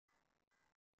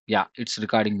Yeah, it's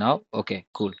recording now. Okay,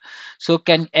 cool. So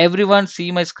can everyone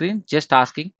see my screen? Just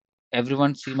asking.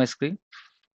 Everyone see my screen,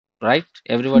 right?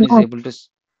 Everyone is No, able to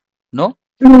no?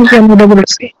 no, we are not able to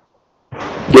see.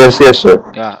 Yes, yes, sir.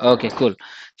 Yeah, okay, cool.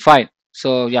 Fine.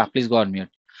 So yeah, please go on mute.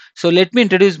 So let me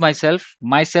introduce myself.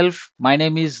 My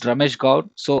name is Ramesh Goud.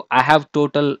 So I have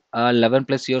total 11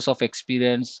 plus years of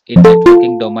experience in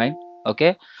networking domain.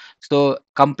 Okay. So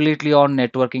completely on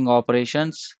networking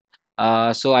operations.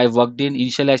 So I worked in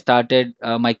initially I started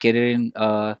my career in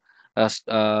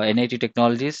NIT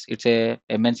Technologies. It's a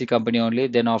MNC company only.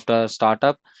 Then after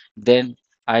startup, then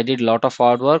I did lot of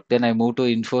hard work. Then I moved to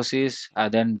Infosys,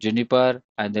 then Juniper,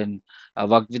 and then I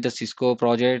worked with the Cisco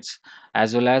projects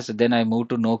as well as then I moved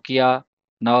to Nokia,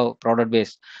 now product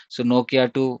based. So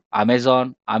Nokia to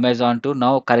Amazon, Amazon to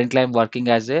now currently I'm working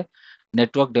as a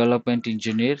network development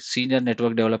engineer, senior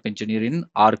network development engineer in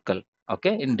Oracle,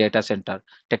 okay, in data center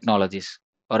technologies.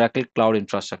 Oracle Cloud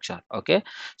Infrastructure. Okay.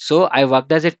 So I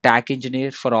worked as a TAC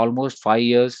engineer for almost 5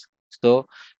 years. So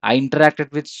I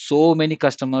interacted with so many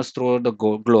customers throughout the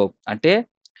globe. అంటే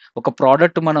ఒక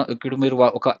product మనం ఇప్పుడు మీరు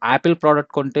ఒక Apple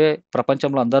product కొంటే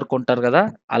ప్రపంచంలో అందరూ కొంటారు కదా!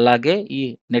 అలాగే ఈ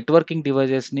నెట్వర్కింగ్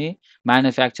డివైసెస్‌ని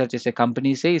మ్యానుఫ్యాక్చర్ చేసే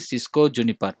కంపెనీసే ఈ సిస్కో,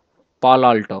 జునిపర్, పాలో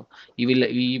ఆల్టో. ఈ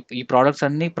ఈ ప్రొడక్ట్స్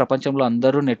అన్నీ ప్రపంచంలో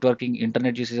అందరూ నెట్వర్కింగ్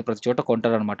ఇంటర్నెట్ యూజ్ చేసే ప్రతి చోట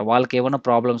కొంటారనమాట. వాళ్ళకేమన్నా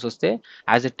ప్రాబ్లమ్స్ వస్తే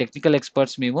యాస్ ఎ టెక్నికల్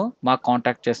ఎక్స్‌పర్ట్స్ మేము మాకు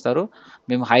కాంటాక్ట్ చేస్తారు.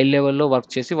 మేము హై లెవెల్‌లో వర్క్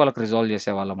చేసి వాళ్ళకి resolve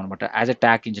చేసేవాళ్ళమనమాట. As a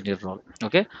talk engineer role.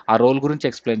 Okay. ఆ రోల్ గురించి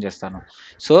ఎక్స్‌ప్లెయిన్ చేస్తాను.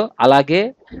 సో, అలాగే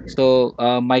so,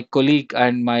 my colleague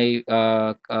and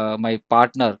my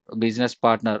partner, business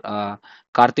partner,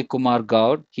 Karthik Kumar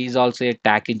Goud, he's also a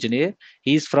tech engineer.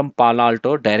 He's from Palo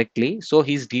Alto directly, so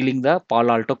he's dealing the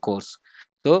Palo Alto course.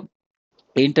 So,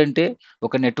 ఏంటంటే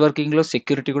ఒక నెట్వర్కింగ్‌లో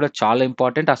security కూడా చాలా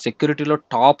important. ఆ సెక్యూరిటీలో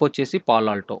top వచ్చేసి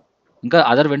పాలో Alto. ఇంకా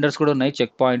other vendors కూడా ఉన్నాయి.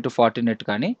 Check point, ఫార్టినెట్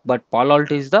కానీ, but Paulo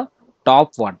Alto is the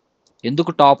top one.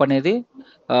 ఎందుకు టాప్ అనేది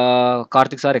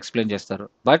కార్తిక్ సార్ ఎక్స్‌ప్లెయిన్ చేస్తారు.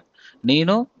 బట్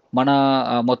నేను మన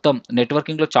మొత్తం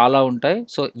నెట్వర్కింగ్‌లో చాలా ఉంటాయి.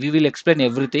 So, we will explain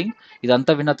everything.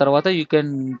 ఇదంతా విన్న తర్వాత you can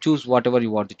choose whatever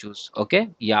you want to choose. Okay.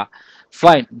 Yeah!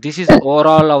 Fine. This is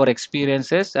overall hour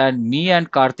experiences and me and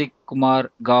Karthik Kumar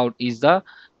Goud is the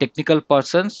technical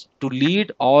persons to lead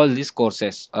all these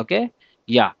courses. Okay.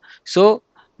 Yeah. So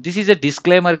this is a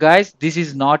disclaimer, guys. This is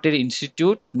not an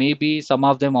institute. Maybe some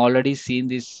of them already seen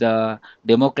this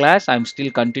demo class. I'm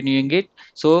still continuing it.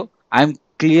 So I'm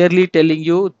clearly telling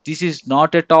you this is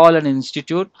not at all an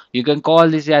institute. You can call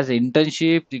this as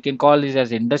internship, you can call this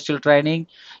as industrial training,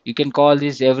 you can call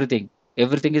this everything.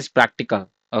 Everything is practical.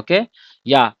 Okay.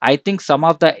 Yeah, I think some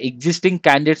of the existing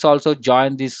candidates also join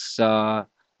this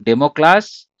demo class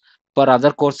for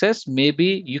other courses. Maybe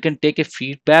you can take a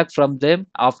feedback from them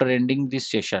after ending this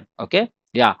session. Okay.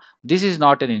 Yeah, this is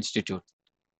not an institute.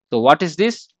 So what is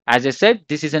this? As I said,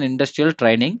 this is an industrial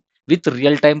training with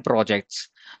real time projects.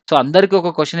 So అందరికి ఒక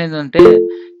question ఏంటంటే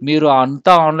మీరు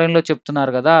అంతా ఆన్లైన్లో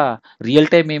చెప్తున్నారు కదా, real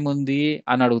time ఏముంది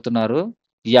అని అడుగుతున్నారు.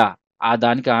 యా, ఆ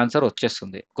దానికి ఆన్సర్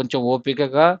వచ్చేస్తుంది. కొంచెం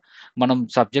ఓపికగా మనం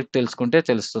సబ్జెక్ట్ తెలుసుకుంటే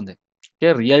తెలుస్తుంది. ఓకే.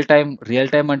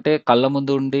 రియల్ టైం అంటే కళ్ళ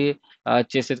ముందు ఉండి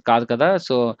చేసేది కాదు కదా!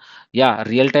 So yeah!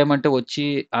 రియల్ టైమ్ అంటే వచ్చి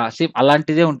సేమ్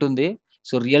అలాంటిదే ఉంటుంది.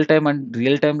 సో రియల్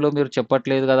టైమ్‌లో మీరు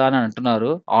చెప్పట్లేదు గదా అని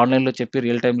అంటున్నారు. ఆన్‌లైన్‌లో చెప్పి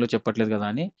రియల్ టైమ్‌లో చెప్పట్లేదు గదా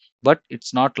అని. But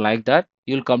it's not like that.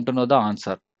 You will come to know the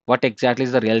answer. What exactly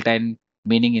is the real time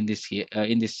meaning in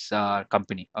this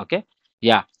company. Okay.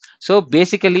 Yeah! So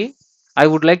basically I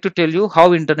would like to tell you how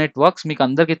internet works. మీకు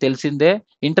అందరికీ తెలిసిందే.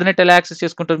 Internet ఎలా access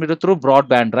చేసుకుంటారు మీరు? Through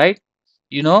broadband, right?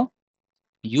 You know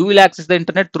you will access the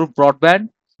internet through broadband.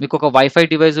 మీకు ఒక wifi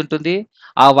device ఉంటుంది.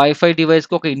 ఆ వైఫై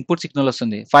డివైస్‌కి ఒక ఇన్‌పుట్ సిగ్నల్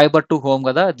వస్తుంది. ఫైబర్ టు హోమ్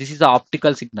గదా! This is the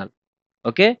optical signal.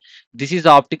 Okay. This is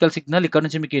the optical signal. ఇక్కడ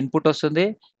నుంచి మీకు ఇన్‌పుట్ వస్తుంది.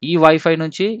 ఈ వైఫై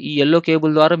నుంచి ఈ యెల్లో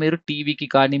కేబుల్ ద్వారా మీరు టీవీకి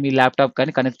కానీ, మీ ల్యాప్‌టాప్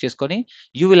కానీ కనెక్ట్ చేసుకొని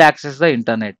you will access the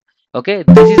internet. Okay.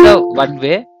 This is the one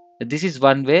way. This is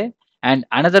one way. And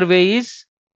another way is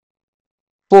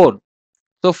phone.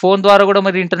 So phone ద్వారా కూడా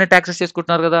మరి ఇంటర్నెట్ యాక్సెస్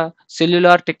చేసుకుంటున్నారు కదా!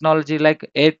 సెల్యులార్ టెక్నాలజీ లైక్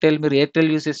ఎయిర్‌టెల్, మీరు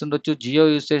Airtel use చేస్తుండొచ్చు, Jio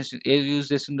use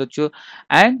చేస్తుండొచ్చు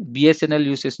and BSNL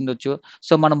use చేస్తుండొచ్చు.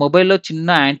 So మన మొబైల్‌లో చిన్న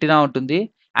antenna ఉంటుంది.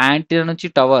 ఆ యాంటెన్నా నుంచి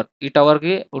టవర్, ఈ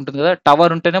టవర్‌కి ఉంటుంది కదా!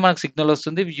 టవర్ ఉంటేనే మనకు సిగ్నల్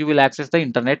వస్తుంది. You will access the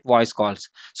internet voice calls.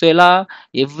 So ఇలా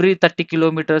ఎవ్రీ 30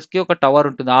 కిలోమీటర్స్‌కి ఒక టవర్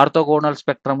ఉంటుంది. ఆర్తోగోనల్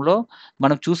స్పెక్ట్రమ్‌లో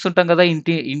మనం చూస్తుంటాం కదా!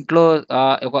 ఇంట్లో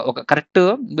ఒక ఒక కరెక్ట్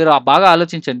మీరు బాగా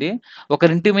ఆలోచించండి.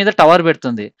 ఒకరింటి మీద టవర్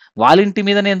పెడుతుంది. వాళ్ళ ఇంటి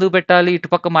మీదనే ఎందుకు పెట్టాలి?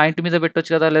 ఇటుపక్క మా ఇంటి మీద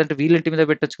పెట్టొచ్చు కదా! లేదంటే వీళ్ళ ఇంటి మీద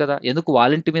పెట్టొచ్చు కదా! ఎందుకు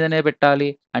వాళ్ళ ఇంటి మీదనే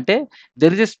పెట్టాలి? అంటే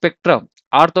there is a spectrum.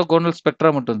 Orthogonal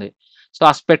spectrum ఉంటుంది. సో,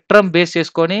 ఆ స్పెక్ట్రమ్ బేస్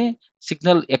చేసుకొని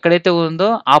సిగ్నల్ ఎక్కడైతే ఉందో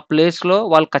ఆ ప్లేస్‌లో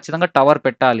వాళ్ళు ఖచ్చితంగా టవర్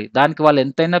పెట్టాలి. దానికి వాళ్ళు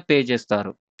ఎంతైనా పే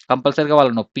చేస్తారు. కంపల్సరీగా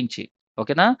వాళ్ళని ఒప్పించి.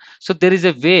 ఓకేనా? సో దేర్ ఈస్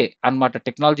ఎ వే అన్నమాట.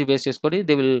 టెక్నాలజీ బేస్ చేసుకొని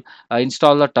they will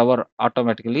install the tower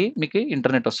automatically మీకు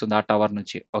ఇంటర్నెట్ వస్తుంది ఆ టవర్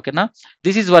నుంచి. ఓకేనా?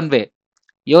 This is one way.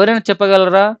 ఎవరైనా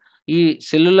చెప్పగలరా? ఈ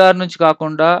సెల్యులార్ నుంచి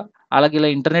కాకుండా అలాగే ఇలా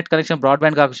ఇంటర్నెట్ కనెక్షన్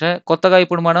బ్రాడ్‌బ్యాండ్ కాకుండా కొత్తగా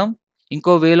ఇప్పుడు మనం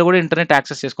ఇంకో వేలో కూడా internet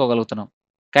access చేసుకోగలుగుతున్నాం.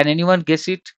 Can anyone guess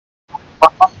it?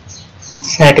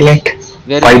 Satellite.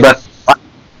 Very good. Fiber.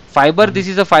 Fibre, this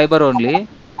is a fibre only.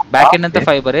 Back end అంతా Okay.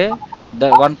 ఫైబరే. The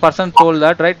one person told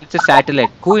that, right? It's a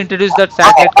satellite. Who introduced that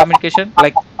satellite communication?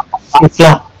 Like,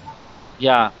 Tesla.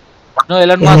 yeah, no,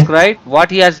 Elon Musk, Mhm. right? What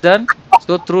he has done.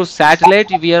 So through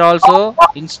satellite, we are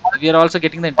also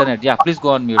getting the internet. Yeah, please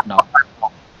go on mute now.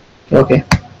 Okay.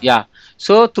 Yeah!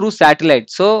 So, through satellite.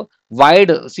 So,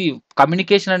 wide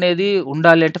communication అనేది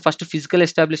ఉండాలి అంటే first physical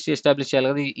establish చేయాలి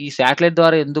కదా! ఈ satellite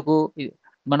ద్వారా ఎందుకు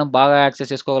మనం బాగా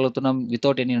యాక్సెస్ చేసుకోగలుగుతున్నాం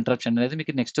వితౌట్ ఎనీ ఇంటరప్షన్ అనేది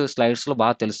మీకు నెక్స్ట్ స్లైడ్స్‌లో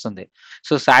బాగా తెలుస్తుంది.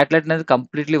 సో, సాటిలైట్ అనేది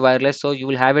completely wireless. So, you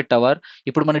will have a tower.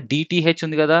 ఇప్పుడు మన డీటీహెచ్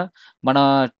ఉంది కదా! మన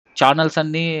ఛానెల్స్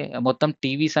అన్నీ మొత్తం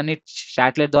టీవీస్ అన్నీ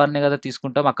సాటిలైట్ ద్వారానే కదా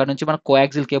తీసుకుంటాం. అక్కడి నుంచి మన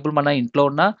కోయాక్సిల్ కేబుల్ మన ఇంట్లో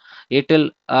ఉన్న ఎయిర్‌టెల్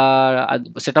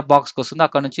సెటప్ బాక్స్‌కొస్తుంది.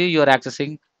 అక్కడి నుంచి you are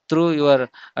accessing through your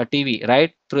TV,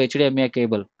 right? Through HDMI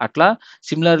cable. అట్లా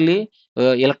సిమిలర్‌లీ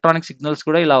ఎలక్ట్రానిక్ సిగ్నల్స్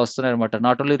కూడా ఇలా వస్తున్నాయన్నమాట.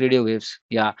 Not only radio waves.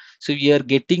 Yeah! So, we are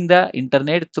getting the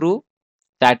internet through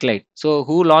satellite. So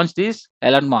who launched this?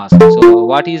 Elon Musk. So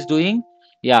what he is doing?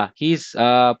 Yeah, he's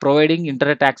providing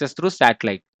internet access through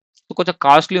satellite. So కొంచెం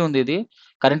costly ఉంది ఇది.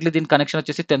 Currently దీని connection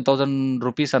వచ్చేసి ₹10,000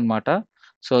 అన్నమాట.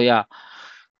 So yeah!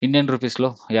 Indian రూపీస్‌లో.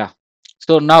 Yeah!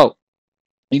 So now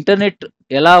internet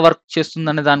ఎలా work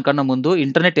చేస్తుందనే దానికన్నా ముందు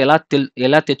ఇంటర్నెట్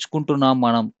ఎలా తెచ్చుకుంటున్నాం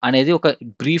మనం అనేది ఒక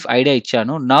బ్రీఫ్ ఐడియా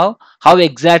ఇచ్చాను. Now how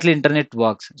exactly internet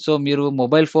works. So మీరు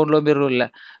మొబైల్ ఫోన్‌లో మీరు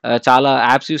చాలా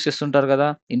యాప్స్ యూజ్ చేస్తుంటారు కదా!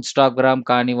 ఇన్‌స్టాగ్రామ్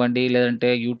కానివ్వండి,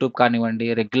 లేదంటే యూట్యూబ్ కానివ్వండి,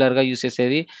 రెగ్యులర్‌గా యూజ్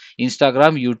చేసేది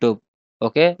ఇన్‌స్టాగ్రామ్, యూట్యూబ్.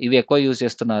 ఓకే. ఇవి ఎక్కువ యూజ్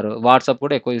చేస్తున్నారు. వాట్సాప్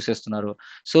కూడా ఎక్కువ యూజ్ చేస్తున్నారు.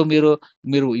 సో మీరు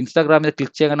ఇన్‌స్టాగ్రామ్ మీద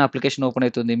క్లిక్ చేయగానే అప్లికేషన్ ఓపెన్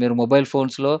అయితుంది. మీరు మొబైల్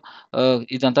ఫోన్స్‌లో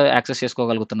ఇదంతా యాక్సెస్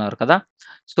చేసుకోగలుగుతున్నారు కదా!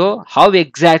 So, how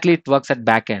exactly it works at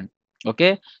back end. Okay.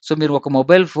 So, మీరు ఒక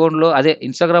మొబైల్ ఫోన్‌లో అదే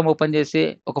ఇన్‌స్టాగ్రామ్ ఓపెన్ చేసి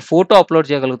ఒక ఫోటో అప్‌లోడ్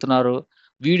చేయగలుగుతున్నారు.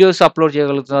 వీడియోస్ అప్‌లోడ్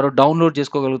చేయగలుగుతున్నారు. Download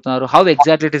చేసుకోగలుగుతున్నారు. How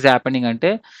exactly it is happening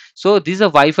అంటే, so, this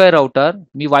a wifi router.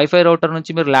 Me wifi router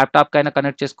నుంచి మీరు ల్యాప్‌టాప్‌కైనా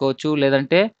కనెక్ట్ చేసుకోవచ్చు.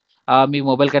 లేదంటే మీ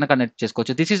మొబైల్‌కైనా కనెక్ట్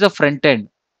చేసుకోవచ్చు. This is the front end.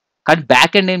 కానీ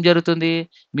బ్యాక్ ఎండ్ ఏం జరుగుతుంది?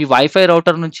 మీ వైఫై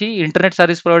రౌటర్ నుంచి ఇంటర్నెట్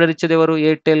సర్వీస్ ప్రొవైడర్ ఇచ్చేదెవరు?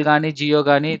 ఎయిర్‌టెల్ గాని, జియో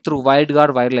గాని through wired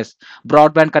are wireless.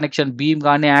 Broadband connection beam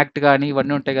గాని, యాక్ట్ గాని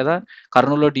ఇవన్నీ ఉంటాయి గదా!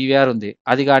 కర్నూల్‌లో డీవీఆర్ ఉంది.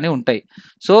 అది గాని ఉంటాయి.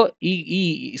 సో, ఈ ఈ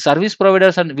సర్వీస్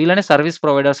ప్రొవైడర్స్ వీళ్ళనే సర్వీస్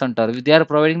ప్రొవైడర్స్ అంటారు. They are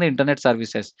providing the internet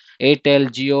services. Airtel,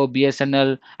 Jio,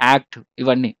 BSNL, act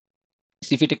ఇవన్నీ.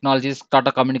 సిఫి టెక్నాలజీస్,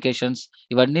 టాటా కమ్యూనికేషన్స్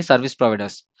ఇవన్నీ సర్వీస్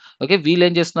ప్రొవైడర్స్. ఓకే.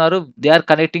 వీళ్ళేం చేస్తున్నారు? They are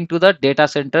connecting to the data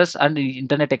centres and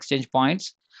internet exchange points.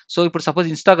 So, ఇప్పుడు suppose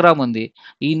Instagram ఉంది.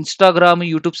 ఈ Instagram,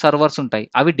 YouTube servers ఉంటాయి.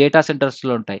 అవి data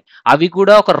సెంటర్స్‌లో ఉంటాయి. అవి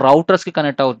కూడా ఒక రౌటర్స్‌కి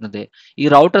కనెక్ట్ అవుతుంది. ఈ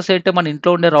రౌటర్స్ అంటే మన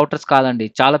ఇంట్లో ఉండే రౌటర్స్ కాదండి.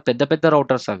 చాలా పెద్ద పెద్ద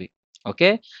రౌటర్స్ అవి. ఓకే.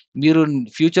 మీరు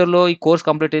ఫ్యూచర్‌లో ఈ కోర్స్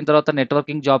కంప్లీట్ అయిన తర్వాత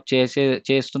నెట్వర్కింగ్ జాబ్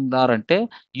చేస్తున్నారంటే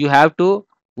you have to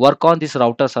work on this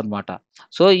routers అన్నమాట.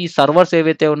 సో, ఈ సర్వర్స్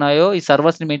ఏవైతే ఉన్నాయో, ఈ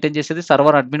సర్వర్స్‌ని మెయింటైన్ చేసేది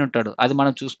సర్వర్ అడ్మిన్ ఉంటాడు. అది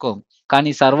మనం చూసుకోం. కానీ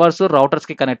ఈ సర్వర్స్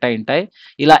రౌటర్స్‌కి కనెక్ట్ అయ్యుంటాయి.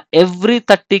 ఇలా ఎవ్రీ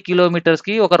 30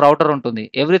 కిలోమీటర్స్‌కి ఒక రౌటర్ ఉంటుంది.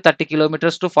 ఎవ్రీ 30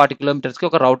 కిలోమీటర్స్ టు 40 కిలోమీటర్స్‌కి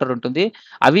ఒక రౌటర్ ఉంటుంది.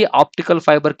 అవి ఆప్టికల్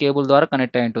ఫైబర్ కేబుల్ ద్వారా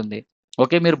కనెక్ట్ అయ్యి ఉంటుంది.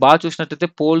 ఓకే. మీరు బాగా చూసినట్టయితే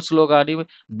పోల్స్‌లో గాని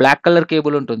బ్లాక్ కలర్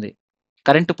కేబుల్ ఉంటుంది.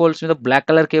 కరెంట్ పోల్స్ మీద బ్లాక్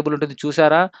కలర్ కేబుల్ ఉంటుంది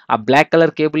చూసారా? ఆ black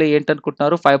colour కేబులే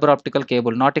ఏంటనుకుంటున్నారు? Fibre optical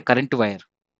cable. Not a current wire.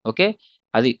 Okay.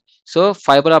 అది. సో,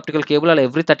 ఫైబర్ ఆప్టికల్ కేబుల్ అలా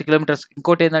ఎవ్రీ 30 కిలోమీటర్స్.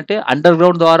 ఇంకోటేందంటే అండర్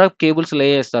గ్రౌండ్ ద్వారా కేబుల్స్ లే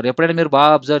చేస్తారు. ఎప్పుడైనా మీరు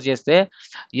బాగా అబ్జర్వ్ చేస్తే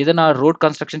ఏదైనా రోడ్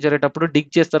కన్‌స్ట్రక్షన్ జరిగేటప్పుడు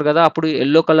డిగ్ చేస్తారు గదా! అప్పుడు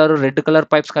yellow colour, red colour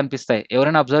pipes కనిపిస్తాయి.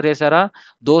 ఎవరైనా అబ్జర్వ్ చేసారా?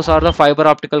 Those are the fibre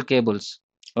optical cables.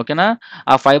 ఓకేనా?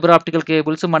 ఆ ఫైబర్ ఆప్టికల్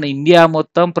కేబుల్స్ మన ఇండియా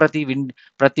మొత్తం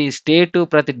ప్రతి స్టేట్,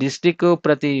 ప్రతి డిస్ట్రిక్ట్,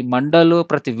 ప్రతి మండల్,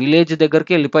 ప్రతి విలేజ్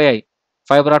దగ్గరికి ఎళ్ళిపోయాయి.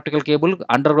 ఫైబర్ ఆప్టికల్ కేబుల్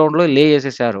అండర్ గ్రౌండ్‌లో లే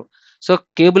చేసేసారు. సో,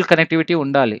 కేబుల్ కనెక్టివిటీ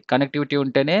ఉండాలి. కనెక్టివిటీ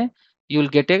ఉంటేనే you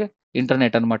will get a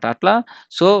internet అన్నమాట. అట్లా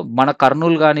సో, మన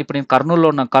కర్నూల్ గాని ఇప్పుడు నేను కర్నూల్‌లో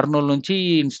ఉన్నా. కర్నూల్ నుంచి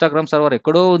ఈ ఇన్‌స్టాగ్రామ్ సర్వర్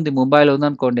ఎక్కడో ఉంది. ముంబైలో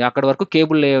ఉందనుకోండి. అక్కడి వరకు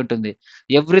కేబుల్ లే ఉంటుంది.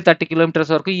 ఎవ్రీ 30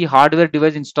 కిలోమీటర్స్ వరకు ఈ హార్డ్‌వేర్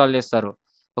డివైస్ ఇన్‌స్టాల్ చేస్తారు.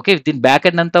 ఓకే. దీని బ్యాక్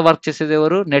ఎండ్ అంతా work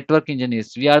చేసేదెవరు? Network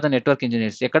engineers. We are the network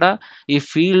engineers. ఎక్కడ? ఈ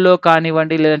ఫీల్డ్‌లో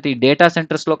కానివ్వండి, లేదంటే ఈ డేటా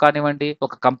సెంటర్స్‌లో కానివ్వండి,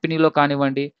 ఒక కంపెనీలో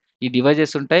కానివ్వండి, ఈ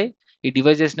డివైజెస్ ఉంటాయి. ఈ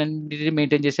డివైజెస్‌నన్నిటిని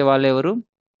మెయింటైన్ చేసే వాళ్ళెవరు?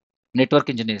 Network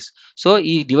engineers. సో,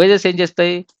 ఈ డివైజెస్ ఏం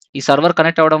చేస్తాయి? ఈ సర్వర్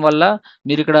కనెక్ట్ అవ్వడం వల్ల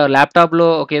మీరిక్కడ ల్యాప్‌టాప్‌లో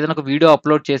ఏదైనా ఒక వీడియో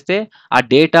అప్‌లోడ్ చేస్తే, ఆ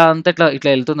డేటా అంతా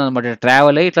ఇట్లా ఎళ్తుందనమాట.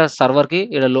 ట్రావెల్ అయ్యి ఇట్లా సర్వర్‌కి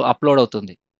ఇలా అప్‌లోడ్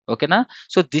అవుతుంది. ఓకేనా?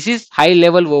 So, this is high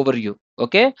level overview.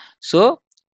 Okay. So,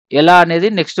 ఎలా అనేది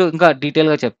నెక్స్ట్ ఇంకా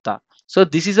డీటెయిల్‌గా చెప్తా. So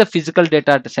this is a physical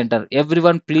data centre.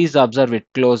 Everyone please observe it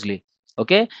closely.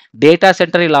 Okay. Data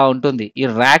centre ఇలా ఉంటుంది. ఈ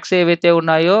ర్యాక్స్ ఏవైతే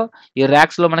ఉన్నాయో ఈ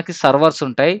ర్యాక్స్ లో మనకి సర్వర్స్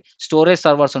ఉంటాయి, స్టోరేజ్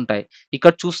సర్వర్స్ ఉంటాయి.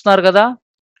 ఇక్కడ చూస్తున్నారు కదా,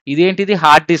 ఇదేంటిది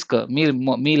హార్డ్ డిస్క్. మీరు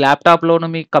మీ ల్యాప్టాప్ లోను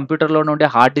మీ కంప్యూటర్ లోను ఉండే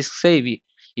హార్డ్ డిస్క్సే ఇవి.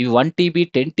 ఇవి 1 TB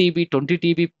 10 TB 20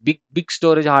 TB big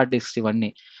storage hard discs ఇవన్నీ.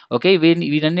 ఓకే.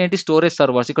 వీటన్నీ ఏంటి స్టోరేజ్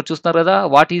సర్వర్స్. ఇక్కడ చూస్తున్నారు కదా,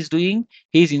 what is doing,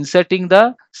 he's inserting the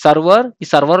server. ఈ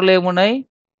సర్వర్లో ఏమున్నాయి,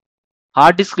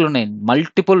 హార్డ్ డిస్క్‌లు ఉన్నాయి.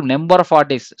 Multiple number of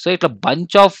hard disk. So, ఇట్లా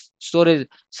బంచ్ ఆఫ్ స్టోరేజ్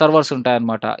సర్వర్స్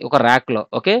ఉంటాయన్నమాట ఒక ర్యాక్‌లో.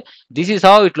 Okay. This is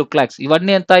how it look likes.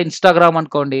 ఇవన్నీ ఎంత ఇన్‌స్టాగ్రామ్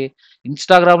అనుకోండి.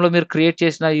 ఇన్‌స్టాగ్రామ్‌లో మీరు క్రియేట్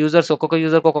చేసిన యూజర్స్ ఒక్కొక్క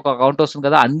యూజర్‌కి ఒక్కొక్క అకౌంట్ వస్తుంది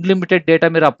కదా! అన్‌లిమిటెడ్ డేటా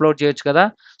మీరు అప్‌లోడ్ చేయొచ్చు కదా!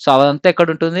 సో, అదంతా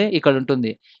ఎక్కడుంటుంది,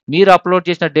 ఇక్కడుంటుంది. మీరు అప్‌లోడ్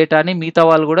చేసిన డేటాని మిగతా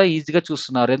వాళ్ళు గూడా ఈజీగా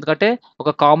చూస్తున్నారు. ఎందుకంటే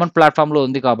ఒక కామన్ ప్లాట్‌ఫార్మ్‌లో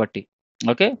ఉంది కాబట్టి.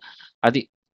 ఓకే. అది.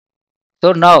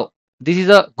 So now this is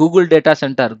a Google data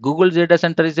center. Google data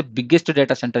center is the biggest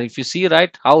data center. If you see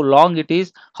right how long it is,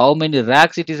 how many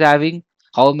racks it is having,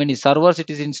 how many servers it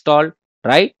is installed,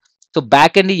 right? So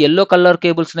back end yellow color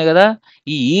cables ఉన్నాయి కదా,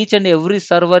 ఈ each and every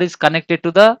server is connected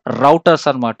to the routers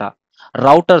అన్నమాట.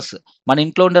 Routers మన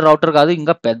ఇంట్లో ఉండే router కాదు,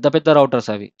 ఇంకా పెద్ద పెద్ద రౌటర్స్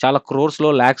అవి చాలా క్రోర్స్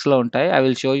లో లాక్స్ లో ఉంటాయి. I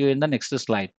will show you in the next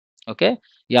slide. Okay.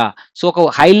 Yeah. So ఒక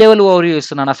హై లెవెల్ ఓవర్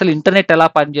ఇస్తున్నాను. అసలు ఇంటర్నెట్ ఎలా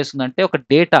పనిచేస్తుందంటే, ఒక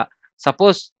డేటా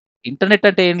సపోజ్ ఇంటర్నెట్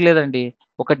అంటే ఏం లేదండి.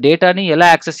 ఒక డేటాని ఎలా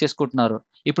యాక్సెస్ చేసుకుంటున్నారు.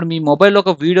 ఇప్పుడు మీ మొబైల్‌లో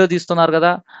ఒక వీడియో తీస్తున్నారు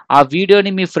గదా! ఆ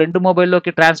వీడియోని మీ ఫ్రెండ్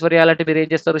మొబైల్‌లోకి ట్రాన్స్‌ఫర్ చేయాలంటే మీరేం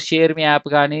చేస్తారు? షేర్ మీ యాప్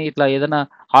గాని, ఇట్లా ఏదైనా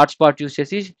హాట్‌స్పాట్ యూజ్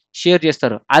చేసి షేర్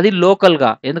చేస్తారు. అది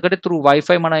లోకల్‌గా. ఎందుకంటే త్రూ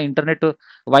వైఫై మన ఇంటర్నెట్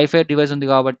వైఫై డివైస్ ఉంది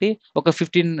కాబట్టి ఒక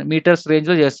 15 మీటర్స్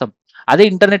రేంజ్‌లో చేస్తాం. అదే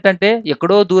ఇంటర్నెట్ అంటే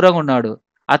ఎక్కడో దూరంగా ఉన్నాడు.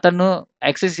 అతను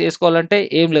యాక్సెస్ చేసుకోవాలంటే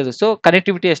ఏం లేదు. సో,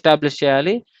 కనెక్టివిటీ ఎస్టాబ్లిష్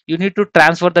చేయాలి. You need to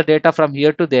transfer the data from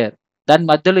here to their. దాని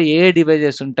మధ్యలో ఏ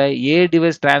డివైజెస్ ఉంటాయి, ఏ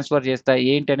డివైస్ ట్రాన్స్ఫర్ చేస్తాయి,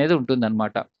 ఏంటి అనేది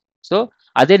ఉంటుందన్నమాట. సో,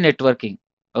 అదే నెట్వర్కింగ్.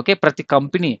 ఓకే. ప్రతి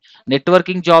కంపెనీ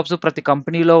నెట్వర్కింగ్ జాబ్స్ ప్రతి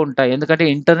కంపెనీలో ఉంటాయి. ఎందుకంటే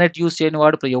ఇంటర్నెట్ యూజ్ చేయని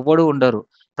వాడు ఎవ్వడు ఉండరు.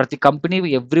 ప్రతి company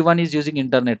everyone is using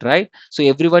internet, right? So,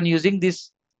 everyone using this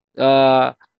ఆహ్,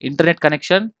 ఇంటర్నెట్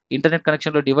కనెక్షన్. ఇంటర్నెట్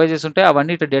కనెక్షన్‌లో డివైజెస్ ఉంటాయి.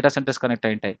 అవన్నీ ఇటు డేటా సెంటర్స్ కనెక్ట్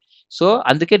అయి ఉంటాయి. సో,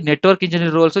 అందుకే నెట్వర్క్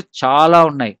ఇంజినీర్ రోల్స్ చాలా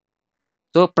ఉన్నాయి.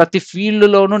 సో, ప్రతి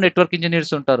ఫీల్డ్‌లోనూ నెట్వర్క్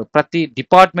ఇంజినీర్స్ ఉంటారు. ప్రతి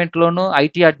డిపార్ట్‌మెంట్‌లోనూ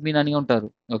ఐటీ అడ్మిన్ అని ఉంటారు.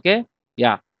 ఓకే.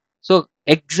 యాహ్! సో,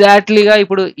 ఎగ్జాక్ట్‌లీగా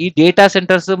ఇప్పుడు ఈ డేటా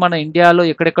సెంటర్స్ మన ఇండియాలో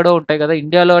ఎక్కడెక్కడో ఉంటాయి గదా!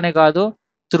 ఇండియాలోనే కాదు,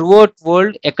 త్రూఔట్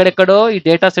వరల్డ్ ఎక్కడెక్కడో ఈ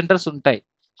డేటా సెంటర్స్ ఉంటాయి.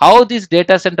 How these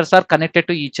data centres are connected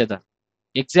to each other.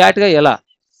 ఎగ్జాక్ట్‌గా ఎలా?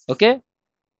 Okay.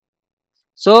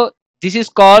 So, this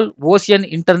is called ocean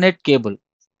internet cable.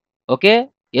 Okay.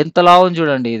 ఎంత లావుంది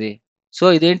చూడండి ఇది. సో,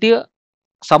 ఇదేంటి,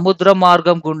 సముద్ర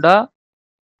మార్గం గుండా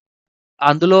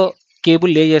అందులో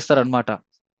కేబుల్ లే చేస్తారనమాట.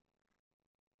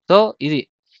 సో, ఇది.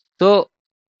 సో,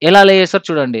 ఎలా లే చేస్తారో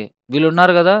చూడండి.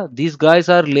 వీళ్ళున్నారు గదా! These guys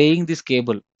are laying this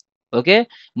cable. Okay.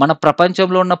 మన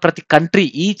ప్రపంచంలో ఉన్న ప్రతి country,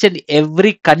 each and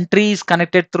every country is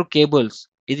connected through cables.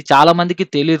 ఇది చాలా మందికి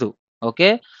తెలీదు. ఓకే.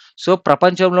 సో,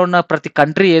 ప్రపంచంలో ఉన్న ప్రతి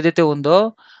కంట్రీ ఏదైతే ఉందో,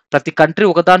 ప్రతి కంట్రీ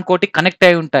ఒకదానికోటి కనెక్ట్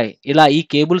అయ్యి ఉంటాయి. ఇలా ఈ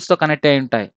కేబుల్స్‌తో కనెక్ట్ అయ్యి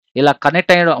ఉంటాయి. ఇలా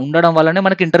కనెక్ట్ అయ్యి ఉండడం వల్లనే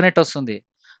మనకి ఇంటర్నెట్ వస్తుంది.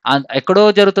 ఎక్కడో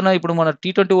జరుగుతున్న ఇప్పుడు మన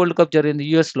టీ20 వరల్డ్ కప్ జరిగింది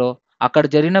యూఎస్‌లో. అక్కడ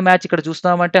జరిగిన మ్యాచ్ ఇక్కడ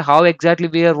చూస్తున్నామంటే how exactly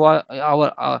we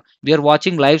are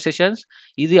watching live sessions.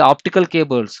 ఇది ఆప్టికల్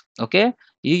కేబుల్స్. ఓకే.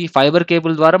 ఈ ఫైబర్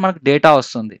కేబుల్ ద్వారా మనకు డేటా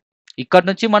వస్తుంది. ఇక్కడి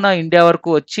నుంచి మన ఇండియా వరకు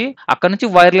వచ్చి, అక్కడి నుంచి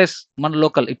వైర్‌లెస్ మన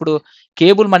లోకల్. ఇప్పుడు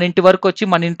కేబుల్ మన ఇంటి వరకొచ్చి,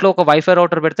 మన ఇంట్లో ఒక వైఫై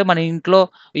రౌటర్ పెడితే మన ఇంట్లో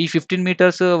ఈ 15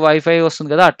 మీటర్స్ వైఫై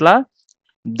వస్తుంది గదా! అట్లా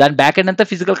దాని బ్యాక్ ఎండ్ అంతా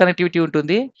ఫిజికల్ కనెక్టివిటీ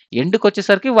ఉంటుంది.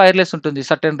 ఎండ్‌కొచ్చేసరికి వైర్‌లెస్ ఉంటుంది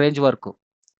సర్టెన్ రేంజ్ వరకు.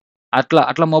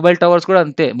 అట్లా మొబైల్ టవర్స్ కూడా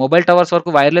అంతే. మొబైల్ టవర్స్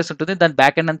వరకు వైర్‌లెస్ ఉంటుంది. దాని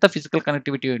బ్యాక్ ఎండ్ అంతా ఫిజికల్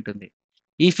కనెక్టివిటీ ఉంటుంది.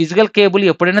 ఈ ఫిజికల్ కేబుల్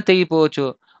ఎప్పుడైనా తెగిపోవచ్చు.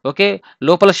 ఓకే.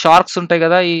 లోపల షార్క్స్ ఉంటాయి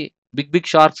గదా! ఈ బిగ్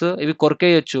షార్క్స్ ఇవి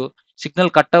కొరికేయొచ్చు.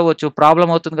 సిగ్నల్ కట్ అవ్వచ్చు.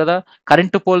 ప్రాబ్లమ్ అవుతుంది గదా!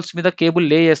 కరెంట్ పోల్స్ మీద కేబుల్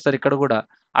లే చేస్తారు ఇక్కడ గూడా.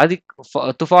 అది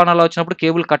తుఫాన్ అలా వచ్చినప్పుడు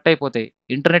కేబుల్ కట్ అయిపోతాయి.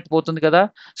 ఇంటర్నెట్ పోతుంది కదా!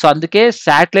 సో, అందుకే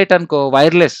శాటిలైట్ అనుకో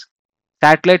వైర్‌లెస్.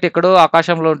 శాటిలైట్ ఎక్కడో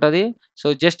ఆకాశంలో ఉంటది. So,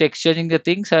 just exchanging the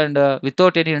things and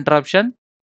without any interruption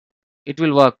it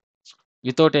will work.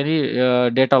 Without any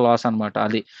data loss అన్నమాట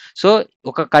అది. సో,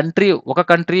 ఒక కంట్రీ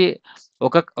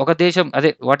ఒక ఒక దేశం అదే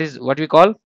what we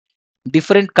call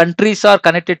different countries are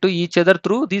connected to each other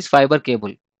through this fibre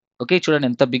cable. Okay. చూడండి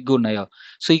ఎంత బిగ్గున్నాయో.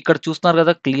 So, ఇక్కడ చూస్తున్నారు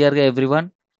గదా క్లియర్‌గా everyone.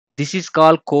 This is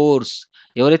called course.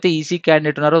 ఎవరైతే ఈసీ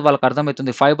క్యాండిడేట్ ఉన్నారో వాళ్ళకి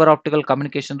అర్థమైతుంది. ఫైబర్ ఆప్టికల్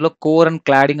కమ్యూనికేషన్‌లో కోర్ అండ్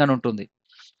క్లాడింగ్ అని ఉంటుంది.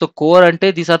 సో, కోర్ అంటే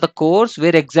these are the course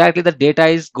where exactly the data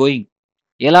is going.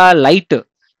 ఎలా లైట్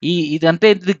ఇదంటే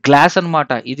ఇది గ్లాస్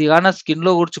అన్నమాట. ఇది గాన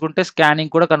స్కిన్‌లో ఊడ్చుకుంటే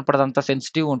స్కానింగ్ కూడా కనపడదు. అంత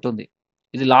సెన్సిటివ్‌గా ఉంటుంది.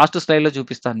 ఇది లాస్ట్ స్లైడ్‌లో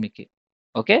చూపిస్తాను మీకి.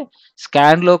 ఓకే.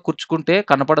 స్కాన్‌లో కూర్చుకుంటే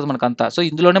కనపడదు మనకంతా. సో,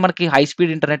 ఇందులోనే మనకి హై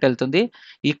స్పీడ్ ఇంటర్నెట్ ఎళ్తుంది.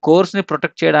 ఈ కోర్స్‌ని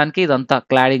ప్రొటెక్ట్ చేయడానికి ఇదంతా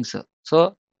క్లాడింగ్స్. సో,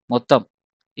 మొత్తం.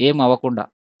 ఏం అవ్వకుండా.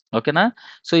 ఓకేనా?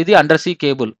 సో, ఇది under see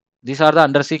cable. These are the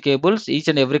under see cables. Each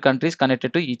and every country is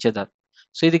connected to each other.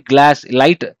 So, ఇది గ్లాస్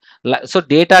లైట్ సో,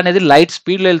 డేటా అనేది లైట్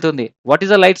స్పీడ్‌లో ఎళ్తుంది. What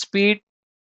is the light speed?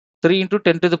 3 into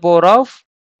 10⁸8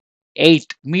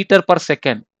 metre per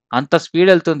second. అంత speed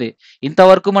ఎళ్తుంది.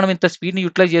 ఇంతవరకు మనం ఇంత స్పీడ్‌ని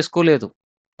utilise చేసుకోలేదు.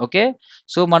 Okay.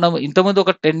 So, మనం ఇంతకుముందు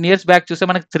ఒక 10 ఇయర్స్ బ్యాక్ చూస్తే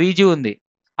మనకు 3జీ ఉంది.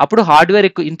 అప్పుడు హార్డ్‌వేర్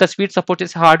ఇంత స్పీడ్ సపోర్ట్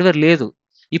చేసే హార్డ్‌వేర్ లేదు.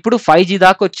 ఇప్పుడు 5జీ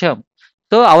దాకొచ్చాం.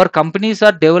 So, hour companies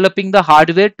are developing the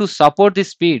hardware to support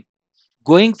this speed.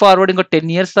 Going forward ఇంకో 10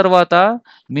 ఇయర్స్ తర్వాత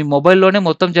మీ మొబైల్‌లోనే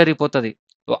మొత్తం జరిగిపోతది.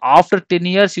 So, after 10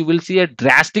 years you will see a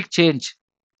drastic change.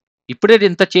 ఇప్పుడే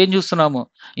ఇంత చేంజ్ చూస్తున్నాము.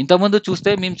 ఇంతకుముందు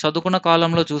చూస్తే మేము చదువుకున్న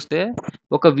కాలంలో చూస్తే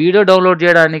ఒక వీడియో డౌన్‌లోడ్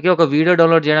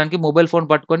చేయడానికి మొబైల్ ఫోన్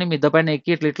పట్టుకొని మిద్ద పైన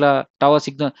ఎక్కి ఇట్లా ఇట్లా టవర్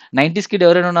సిగ్నల్ 90స్ కిడ్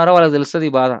ఎవరైనా ఉన్నారో వాళ్ళకి తెలుస్తది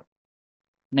ఈ బాధ.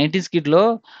 90స్ కిడ్‌లో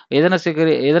ఏదైనా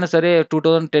సరే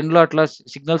 2010లో అట్లా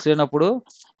సిగ్నల్స్ లేనప్పుడు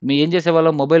ఏం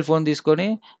చేసేవాళ్ళం మొబైల్ ఫోన్ తీసుకొని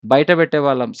బయట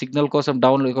పెట్టేవాళ్ళం. సిగ్నల్ కోసం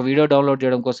ఒక వీడియో డౌన్‌లోడ్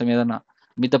చేయడం కోసం ఏదన్నా.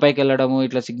 మిద్ద పైకెళ్ళడము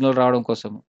ఇట్లా సిగ్నల్ రావడం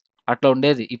కోసం. అట్లా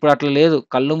ఉండేది. ఇప్పుడు అట్లా లేదు.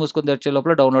 కళ్ళు మూసుకొని తెరిచే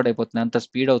లోపల డౌన్‌లోడ్ అయిపోతుంది. అంత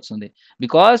స్పీడ్ అవుతుంది.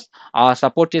 బికాజ్ ఆ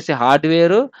సపోర్ట్ చేసే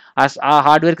హార్డ్‌వేరు ఆ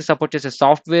హార్డ్‌వేర్‌కి సపోర్ట్ చేసే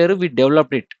software we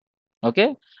developed it. Okay.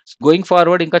 Going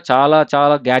forward ఇంకా చాలా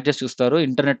చాలా గ్యాడ్జెట్స్ చూస్తారు.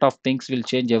 Internet of things will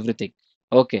change everything.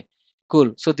 Okay.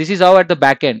 Cool. So, this is how at the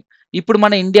back end. ఇప్పుడు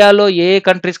మన ఇండియాలో ఏ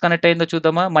కంట్రీస్ కనెక్ట్ అయిందో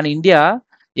చూద్దామా? మన ఇండియా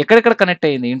ఎక్కడెక్కడ కనెక్ట్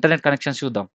అయింది? ఇంటర్నెట్ కనెక్షన్స్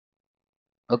చూద్దాం.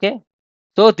 Okay.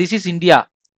 So, this is India.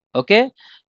 Okay.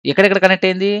 ఎక్కడెక్కడ కనెక్ట్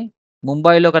అయింది?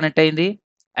 ముంబైలో కనెక్ట్ అయింది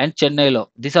అండ్ చెన్నైలో.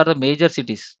 These are the major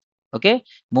cities. Okay.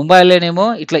 ముంబైలోనేమో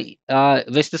ఇట్లా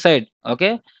వెస్ట్ సైడ్ ఓకే.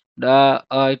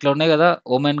 ఇట్లా ఉన్నాయి గదా!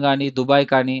 ఒమన్ గాని, దుబాయ్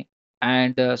కానీ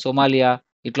అండ్ సోమాలియా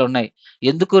ఇట్లా ఉన్నాయి.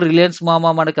 ఎందుకు రిలయన్స్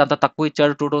మామ మనకి అంత తక్కువ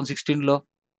ఇచ్చాడు 2016లో?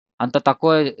 అంత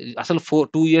తక్కువ అసలు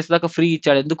 2 ఇయర్స్ దాకా ఫ్రీ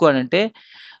ఇచ్చాడు. ఎందుకు అనంటే,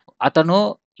 అతను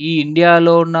ఈ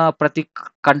ఇండియాలో ఉన్న ప్రతి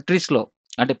కంట్రీస్‌లో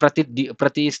అంటే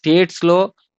ప్రతి స్టేట్స్‌లో,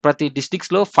 ప్రతి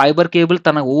డిస్ట్రిక్ట్స్‌లో ఫైబర్ కేబుల్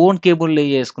తన ఓన్ కేబుల్ లే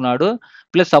చేసుకున్నాడు.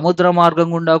 ప్లస్ సముద్ర మార్గం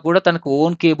గుండా కూడా తనకు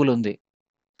ఓన్ కేబుల్ ఉంది.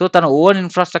 సో, తన ఓన్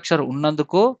ఇన్‌ఫ్రాస్ట్రక్చర్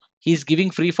ఉన్నందుకు he is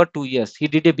giving free for 2 years. He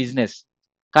did a business.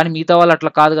 కానీ మిగతా వాళ్ళు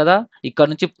అట్లా కాదు గదా! ఇక్కడ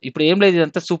నుంచి ఇప్పుడు ఏం లేదు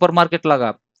ఇదంతా సూపర్ మార్కెట్ లాగా.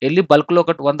 ఎళ్లి బల్క్‌లో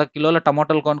ఒక 100 కిలోల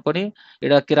టమాటాలు కొనుక్కొని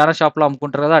ఈడ కిరాణా షాప్‌లో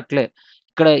అమ్ముకుంటారు గదా! అట్లే.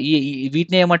 ఇక్కడ ఈ ఈ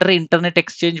వీటిని ఏమంటారు ఇంటర్నెట్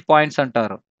ఎక్స్‌చేంజ్ పాయింట్స్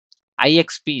అంటారు.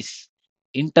 ఐఎక్స్‌పీస్.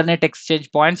 ఇంటర్నెట్ ఎక్స్‌చేంజ్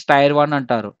పాయింట్స్ టైర్ 1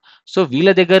 అంటారు. సో, వీళ్ళ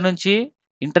దగ్గర నుంచి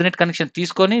ఇంటర్నెట్ కనెక్షన్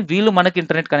తీసుకొని వీళ్ళు మనకి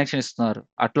ఇంటర్నెట్ కనెక్షన్ ఇస్తున్నారు.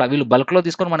 అట్లా వీళ్ళు బల్క్‌లో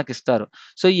తీసుకొని మనకిస్తారు.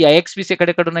 సో, ఈ ఐఎక్స్‌పీస్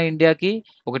ఎక్కడెక్కడున్నాయి ఇండియాకి?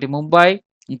 ఒకటి ముంబై,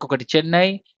 ఇంకొకటి చెన్నై,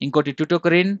 ఇంకోటి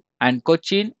ట్యుటోకరిన్ అండ్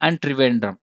కొచ్చిన్ అండ్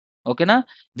త్రివేంద్రం. ఓకేనా?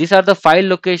 These are the 5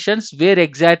 locations where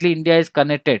exactly India is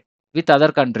connected with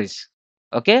other countries.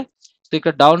 Okay. So,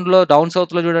 ఇక్కడ డౌన్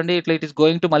సౌత్‌లో చూడండి ఇట్లా it is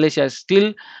going to Malaysia. Still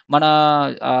మన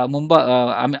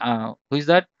హూ ఈస్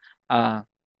థట్? ఆహ్,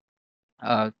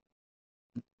 ఆహ్,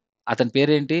 అతని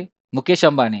పేరేంటి? Mukesh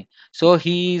Ambani. So,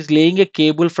 he is laying a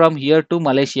cable from here to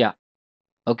Malaysia.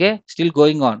 Okay. Still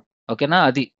going on. ఓకేనా?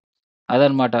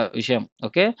 అదనమాట విషయం.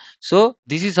 Okay. So,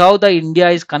 this is how the India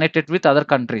is connected with other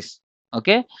countries.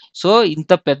 Okay. So,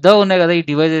 ఇంత పెద్దగా ఉన్నాయి గదా! ఈ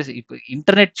డివైసెస్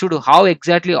ఇంటర్నెట్ చూడు how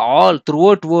exactly all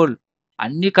throughout world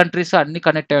అన్ని కంట్రీస్ అన్ని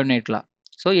కనెక్ట్ అయి ఉన్నాయి ఇట్లా.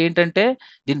 సో, ఏంటంటే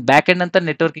దీని బ్యాక్ ఎండ్ అంతా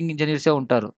నెట్వర్కింగ్ ఇంజినీర్సే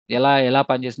ఉంటారు. ఎలా ఎలా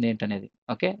పనిచేస్తుంది ఏంటనేది.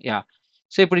 ఓకే. యాహ్!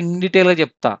 సో, ఇప్పుడు ఇన్ డీటెయిల్‌గా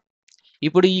చెప్తా.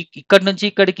 ఇప్పుడు ఇక్కడి నుంచి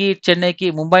ఇక్కడికి చెన్నైకి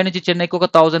ముంబై నుంచి చెన్నైకి ఒక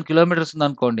 1000 కిలోమీటర్స్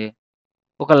ఉందనుకోండి.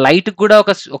 ఒక లైట్‌కి గూడా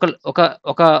ఒక స్ ఒక ఒక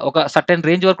ఒక ఒక సర్టెన్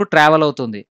రేంజ్ వరకు ట్రావెల్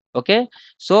అవుతుంది. ఓకే.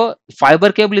 సో,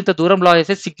 ఫైబర్ కేబుల్ ఇంత దూరం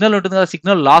చేస్తే సిగ్నల్ ఉంటుంది కదా!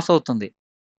 సిగ్నల్ లాస్ అవుతుంది.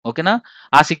 ఓకేనా?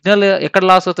 ఆ సిగ్నల్ ఎక్కడ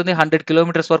లాస్ అవుతుంది? 100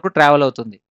 కిలోమీటర్స్ వరకు ట్రావెల్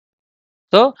అవుతుంది.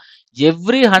 సో,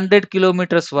 ఎవ్రీ 100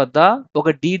 కిలోమీటర్స్ వద్ద ఒక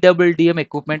డీడబ్ల్యూడీఎం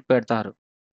ఎక్విప్‌మెంట్ పెడతారు.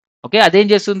 ఓకే. అదేం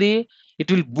చేస్తుంది?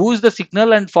 It will Boost the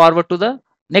signal and forward to the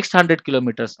next 100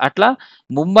 kilometres. అట్లా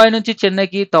ముంబై నుంచి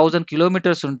చెన్నైకి 1000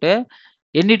 కిలోమీటర్స్ ఉంటే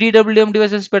ఎన్ని డీడబ్ల్యూడీఎం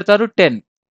డివైసెస్ పెడతారు? 10.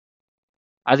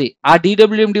 అది. ఆ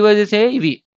డీడబ్ల్యూఎం డివైసెసే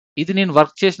ఇవి. ఇది నేను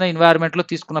వర్క్ చేసిన ఎన్వైర్న్‌మెంట్‌లో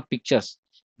తీసుకున్న pictures.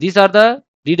 These are the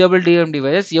డీడబ్ల్యూడీఎం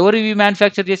devices. ఎవరు ఇవి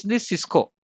మ్యానుఫ్యాక్చర్ చేసింది? సిస్కో.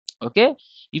 ఓకే.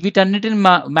 వీటన్నిటిని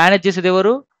మేనేజ్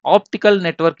చేసేదెవరు? ఆప్టికల్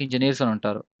నెట్వర్క్ ఇంజినీర్స్ అని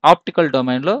ఉంటారు. ఆప్టికల్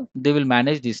డొమైన్‌లో they will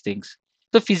manage these things.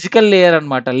 So, physical layer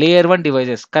అన్నమాట. Layer 1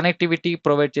 devices. కనెక్టివిటీ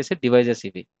ప్రొవైడ్ చేసే డివైసెస్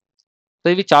ఇవి.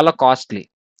 సో, ఇవి చాలా కాస్ట్‌లీ.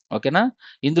 ఓకేనా?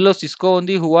 ఇందులో సిస్కో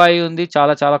ఉంది, హువాయి ఉంది.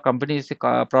 చాలా చాలా కంపెనీస్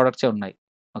ప్రొడక్ట్సే ఉన్నాయి.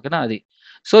 ఓకేనా? అది.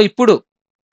 సో, ఇప్పుడు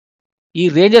ఈ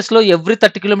రేంజెస్‌లో ఎవ్రీ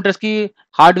 30 కిలోమీటర్స్‌కి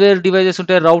హార్డ్‌వేర్ డివైసెస్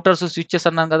ఉంటాయి. రౌటర్స్, స్విచెస్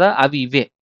అన్నాను గదా! అవి ఇవే.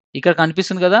 ఇక్కడ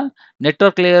కనిపిస్తుంది కదా!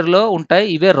 నెట్వర్క్ లేయర్‌లో ఉంటాయి.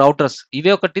 ఇవే రౌటర్స్.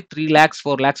 ఇవే ఒకటి 3,00,000,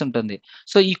 4,00,000 ఉంటుంది.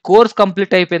 సో, ఈ కోర్స్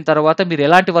కంప్లీట్ అయిపోయిన తర్వాత మీరు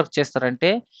ఎలాంటి వర్క్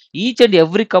చేస్తారంటే, ఈచ్ అండ్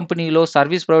ఎవ్రీ కంపెనీలో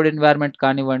సర్వీస్ ప్రొవైడ్ ఎన్వైర్న్‌మెంట్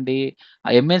కానివ్వండి,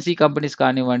 ఎంఎన్‌సి కంపెనీస్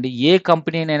కానివ్వండి, ఏ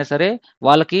కంపెనీనైనా సరే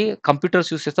వాళ్ళకి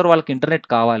కంప్యూటర్స్ యూజ్ చేస్తారు. వాళ్ళకి ఇంటర్నెట్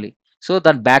కావాలి. సో,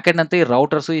 దాని బ్యాక్ ఎండ్ అంతా ఈ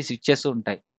రౌటర్స్, ఈ స్విచెస్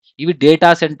ఉంటాయి. ఇవి డేటా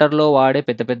సెంటర్‌లో వాడే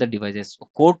పెద్ద పెద్ద డివైసెస్.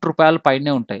 ₹1,00,00,000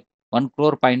 పైనే ఉంటాయి.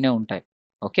 1,00,00,000 పైనే ఉంటాయి.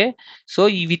 ఓకే. సో,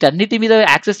 ఈ వీటన్నిటి మీద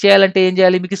యాక్సెస్ చేయాలంటే ఏం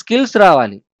చేయాలి? మీకు స్కిల్స్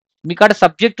రావాలి. మీకాడ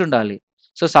సబ్జెక్ట్ ఉండాలి.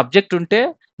 సో, సబ్జెక్ట్ ఉంటే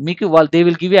మీకు they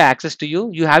will give you access to you.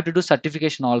 You have to do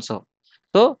certification also.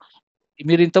 So,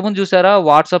 మీరు ఇంతకుముందు చూసారా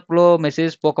వాట్సాప్‌లో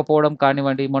మెసేజ్ పోకపోవడం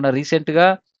కానివ్వండి, మొన్న రీసెంట్‌గా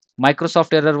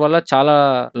మైక్రోసాఫ్ట్ ఎర్రర్ వల్ల చాలా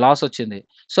లాస్ వచ్చింది.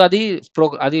 సో,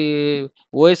 అది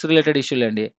ఓఎస్ రిలేటెడ్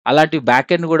ఇష్యూలండి. అలాంటి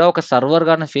బ్యాక్ ఎండ్ గూడా ఒక సర్వర్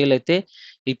గాని ఫెయిల్ అయితే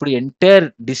ఇప్పుడు ఎంటైర్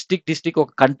డిస్ట్రిక్ట్ ఒక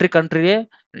కంట్రీయే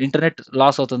ఇంటర్నెట్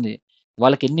లాస్ అవుతుంది.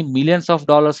 వాళ్ళకి ఎన్ని మిలియన్స్ ఆఫ్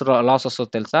డాలర్స్ లాస్ వస్తదో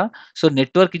తెలుసా? సో,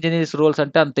 నెట్వర్క్ ఇంజినీర్స్ రోల్స్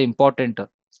అంటే అంత important.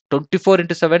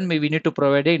 24/7 we need to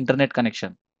provide a internet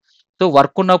connection. So,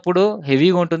 work ఉన్నప్పుడు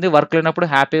హెవీగా ఉంటుంది. వర్క్ లేనప్పుడు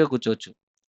హ్యాపీగా కూర్చోవచ్చు.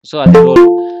 సో, అది role.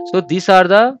 So, these are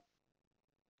the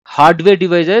hardware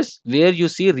devices where you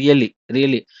see really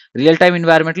real time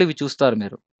ఎన్వైర్న్‌మెంట్‌లో ఇవి చూస్తారు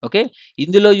మీరు. ఓకే.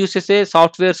 ఇందులో యూజ్ చేసే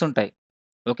సాఫ్ట్‌వేర్స్ ఉంటాయి.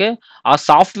 ఓకే. ఆ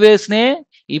సాఫ్ట్‌వేర్స్‌నే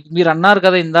మీరన్నారు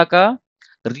కదా ఇందాక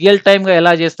రియల్ టైమ్‌గా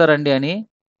ఎలా చేస్తారండి అని.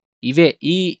 ఇవే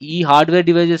ఈ ఈ హార్డ్‌వేర్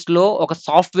డివైసెస్‌లో ఒక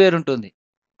సాఫ్ట్‌వేర్ ఉంటుంది.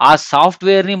 ఆ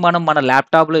సాఫ్ట్‌వేర్‌ని మనం మన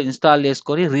ల్యాప్‌టాప్‌లో ఇన్‌స్టాల్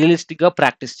చేసుకొని రియలిస్టిక్‌గా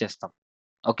ప్రాక్టీస్ చేస్తాం.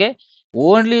 ఓకే.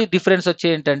 ఓన్లీ డిఫరెన్స్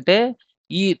వచ్చేంటంటే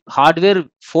ఈ హార్డ్‌వేర్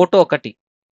ఫోటో ఒకటి.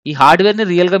 ఈ హార్డ్‌వేర్‌ని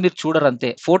రియల్‌గా మీరు చూడరంతే.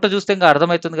 ఫోటో చూస్తే ఇంక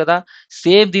అర్థమైతుంది గదా!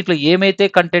 సేమ్ దీంట్లో ఏమైతే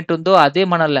కంటెంట్ ఉందో అదే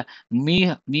మన మీ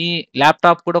మీ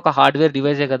ల్యాప్‌టాప్ కూడా ఒక హార్డ్‌వేర్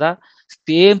డివైసే గదా!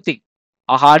 Same thing.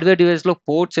 ఆ హార్డ్‌వేర్ డివైస్‌లో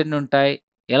పోర్ట్స్ ఎన్నుంటాయి,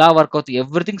 ఎలా వర్క్ అవుతాయి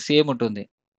ఎవ్రీథింగ్ సేమ్ ఉంటుంది.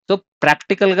 సో,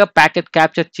 ప్రాక్టికల్‌గా ప్యాకెట్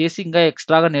క్యాప్చర్ చేసి ఇంకా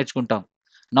ఎక్స్‌ట్రాగా నేర్చుకుంటాం.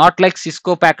 Not like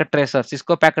Cisco packet tracer.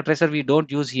 Cisco packet tracer we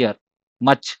don't use here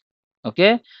much. Okay.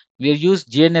 We use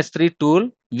జీఎన్ఎస్3 tool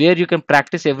where you can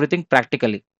practice everything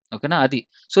practically. ఓకేనా? అది.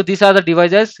 So, these are the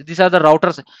devices. These are the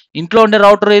routers. ఇంట్లో ఉండే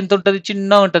router ఎంతుంటది?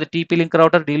 చిన్నగుంటది. TP link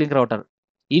router, D link router.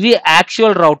 ఇవి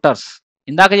actual routers.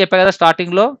 ఇందాక చెప్పా కదా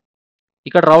స్టార్టింగ్‌లో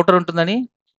ఇక్కడ రౌటర్ ఉంటుందని.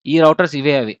 ఈ రౌటర్స్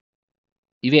ఇవే అవి.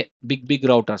 ఇవే big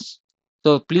routers.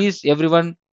 So, please everyone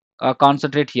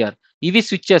concentrate here. ఇవి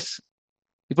స్విచెస్.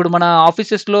 ఇప్పుడు మన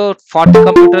ఆఫీసెస్‌లో 40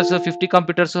 కంప్యూటర్స్, 50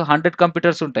 కంప్యూటర్స్, 100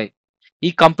 కంప్యూటర్స్ ఉంటాయి.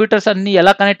 ఈ కంప్యూటర్స్ అన్నీ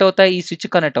ఎలా కనెక్ట్ అవుతాయి? ఈ స్విచ్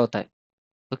కనెక్ట్ అవుతాయి.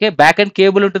 ఓకే. బ్యాక్ ఎండ్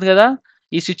కేబుల్ ఉంటుంది గదా!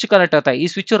 ఈ స్విచ్ కనెక్ట్ అవుతాయి. ఈ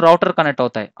స్విచ్ రౌటర్ కనెక్ట్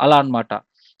అవుతాయి. అలా అన్నమాట.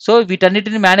 సో,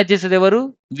 వీటన్నిటిని manage చేసేదెవరు?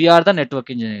 We are the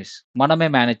network engineers. మనమే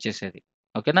మేనేజ్ చేసేది.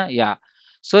 ఓకేనా? యాహ్!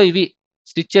 సో, ఇవి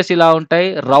స్విచెస్ ఇలా ఉంటాయి.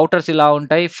 రౌటర్స్ ఇలా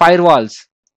ఉంటాయి. Fire walls.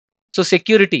 So,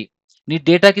 security. నీ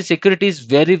డేటాకి సెక్యూరిటీ ఈస్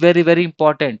వెరీ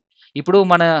ఇంపార్టెంట్. ఇప్పుడు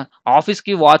మన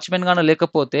ఆఫీస్‌కి వాచ్‌మెన్ గాని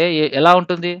లేకపోతే ఎలా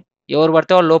ఉంటుంది? ఎవరు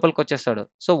పడితే వాళ్ళు లోపలికొచ్చేస్తాడు.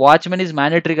 సో, వాచ్‌మెన్ ఈస్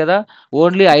మ్యాండేటరీ గదా!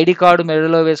 ఓన్లీ ఐడీ కార్డ్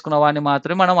మెడలో వేసుకున్న వాడిని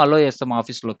మాత్రమే మనం అలో చేస్తాం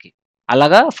ఆఫీస్‌లోకి.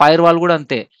 అలాగా ఫైర్ వాల్ గూడా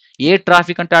అంతే. ఏ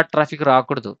ట్రాఫిక్ అంటే ఆ ట్రాఫిక్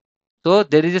రాకూడదు. So,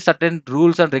 there is a certain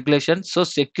rules and regulations. So,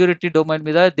 security domain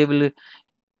మీద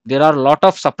there are lot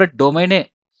of separate డొమైనే.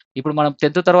 ఇప్పుడు మనం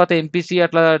 10థ్ తర్వాత ఎంపీసీ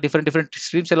అట్లా డిఫరెంట్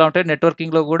స్ట్రీమ్స్ ఎలా ఉంటాయి.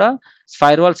 నెట్వర్కింగ్‌లో గూడా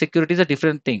firewall security is a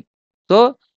different thing. So,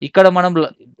 ఇక్కడ మనం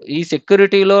ఈ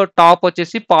సెక్యూరిటీలో టాప్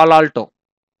వచ్చేసి పాలాల్టో.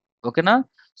 ఓకేనా?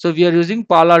 So, we are using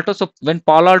పాలాల్టో. So, when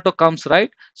పాలాల్టో comes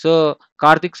right. So,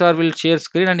 Karthik sir will share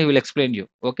screen and he will explain you.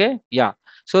 Okay. Yeah!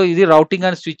 So, ఇది routing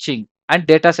and switching and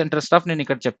data centre stuff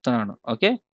నేనిక్కడ చెప్తున్నాను.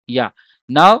 Okay. Yeah!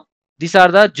 Now these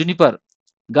are the Juniper.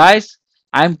 Guys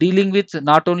I am dealing with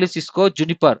not only Cisco,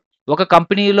 Juniper. ఒక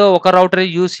కంపెనీలో ఒక రౌటరే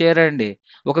use చేయరండి.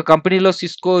 ఒక కంపెనీలో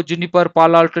Cisco, Juniper,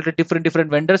 పాలాల్టో ఇట్లా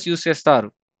డిఫరెంట్ వెండర్స్ యూజ్ చేస్తారు.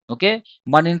 ఓకే.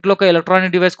 మన ఇంట్లో ఒక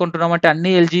ఎలక్ట్రానిక్ డివైస్ కొంటున్నామంటే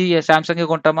అన్నీ ఎల్‌జీ, సామ్‌సంగే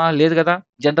కొంటామా? లేదు గదా!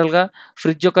 జనరల్‌గా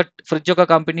ఫ్రిడ్జ్ ఒక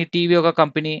కంపెనీ, టీవీ ఒక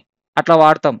కంపెనీ అట్లా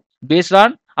వాడతాం. Based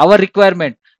on hour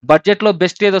requirement. బడ్జెట్‌లో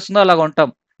బెస్ట్ ఏదొస్తుందో అలా కొంటాం.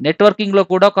 నెట్వర్కింగ్‌లో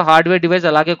కూడా ఒక హార్డ్‌వేర్ డివైస్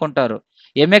అలాగే కొంటారు.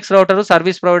 MX router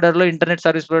service ప్రొవైడర్‌లో, internet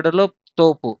service ప్రొవైడర్‌లో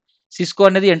తోపు. సిస్కో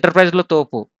అనేది ఎంటర్‌ప్రైజ్‌లో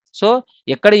తోపు. సో,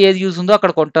 ఎక్కడ ఏది యూజ్ ఉందో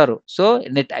అక్కడ కొంటారు. So,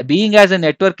 being as a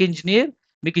network engineer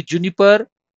మీకు జునిపర్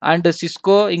అండ్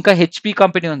సిస్కో ఇంకా హెచ్‌పీ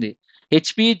కంపెనీ ఉంది.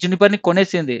 హెచ్‌పీ జునిపర్‌ని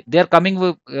కొనేసింది. దే ఆర్ కమింగ్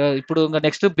ఇప్పుడు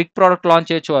నెక్స్ట్ బిగ్ ప్రొడక్ట్ లాంచ్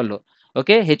చేయొచ్చు వాళ్ళు.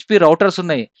 ఓకే. హెచ్‌పీ రౌటర్స్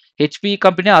ఉన్నాయి. హెచ్‌పీ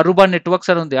కంపెనీ అరుబా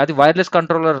నెట్వర్క్స్ అని ఉంది. అది వైర్‌లెస్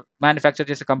కంట్రోలర్ మ్యానుఫ్యాక్చర్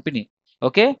చేసే కంపెనీ.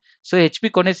 ఓకే. సో, హెచ్‌పీ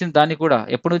కొనేసింది దాన్ని కూడా.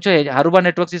 ఎప్పటినుంచో Aruba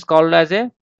networks is called as a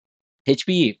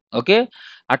HPE. Okay.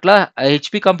 అట్లా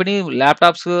హెచ్‌పీ కంపెనీ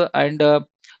ల్యాప్‌టాప్స్ అండ్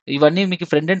ఇవన్నీ మీకు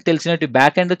ఫ్రంట్ ఎండ్ తెలిసినట్టు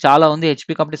బ్యాక్ ఎండ్ చాలా ఉంది.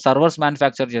 హెచ్‌పీ కంపెనీ సర్వర్స్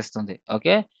మ్యానుఫ్యాక్చర్ చేస్తుంది.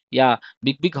 Okay. Yeah!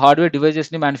 Big hardware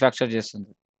డివైసెస్‌ని manufacture చేస్తుంది.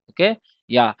 ఓకే.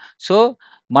 యాహ్! సో,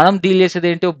 మనం deal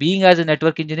చేసేదేంటో being as a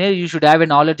network engineer you should have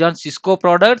a knowledge on Cisco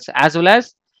products as well as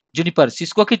Juniper.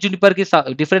 సిస్కోకి, జునిపర్‌కి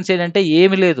difference ఏంటంటే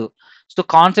ఏమి లేదు. So,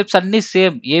 concepts అన్నీ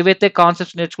same. ఏవైతే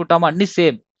concepts నేర్చుకుంటామో అన్నీ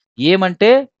same. ఏమంటే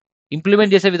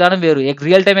implement చేసే విధానం వేరు.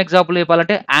 రియల్ టైమ్ ఎగ్జాంపుల్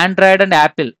చెప్పాలంటే Android and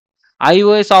Apple.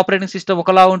 IOS operating system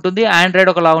ఒకలా ఉంటుంది.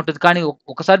 ఆండ్రాయిడ్ ఒకలా ఉంటుంది. కానీ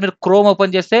ఒకసారి మీరు క్రోమ్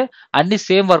ఓపెన్ చేస్తే అన్నీ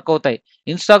సేమ్ వర్క్ అవుతాయి.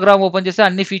 ఇన్‌స్టాగ్రామ్ ఓపెన్ చేస్తే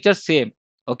అన్ని ఫీచర్స్ సేమ్.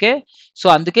 ఓకే. సో,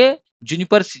 అందుకే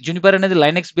జునిపర్ అనేది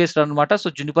లైనక్స్ బేస్డ్ అన్నమాట. సో,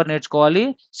 జునిపర్ నేర్చుకోవాలి.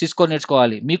 సిస్కో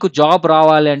నేర్చుకోవాలి. మీకు జాబ్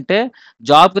రావాలి అంటే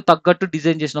జాబ్‌కి తగ్గట్టు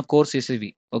డిజైన్ చేసిన కోర్సెస్ ఇవి.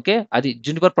 ఓకే. అది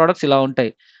జునిపర్ ప్రొడక్ట్స్ ఇలా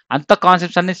ఉంటాయి. అంత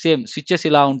కాన్సెప్ట్స్ అన్నీ సేమ్. స్విచెస్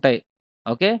ఇలా ఉంటాయి.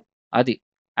 ఓకే. అది.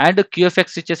 అండ్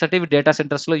క్యూఎఫ్ఎక్స్ స్విచెస్ అంటే ఇవి డేటా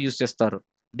సెంటర్స్‌లో యూజ్ చేస్తారు.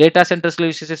 డేటా సెంటర్స్‌లో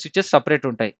యూజ్ చేసే స్విచెస్ సెపరేట్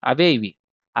ఉంటాయి. అవే ఇవి.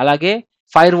 అలాగే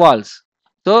ఫైర్ వాల్స్.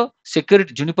 సో,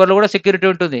 సెక్యూరిటీ జునిపర్‌లో కూడా సెక్యూరిటీ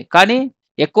ఉంటుంది. కానీ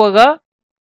ఎక్కువగా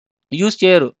యూజ్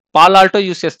చేయరు. పాలో ఆల్టో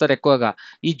యూజ్ చేస్తారు ఎక్కువగా.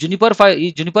 ఈ జునిపర్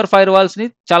ఫైర్ వాల్స్‌ని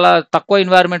చాలా తక్కువ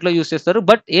ఎన్వైర్న్‌మెంట్‌లో యూజ్ చేస్తారు.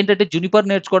 బట్ ఏంటంటే జునిపర్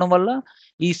నేర్చుకోవడం వల్ల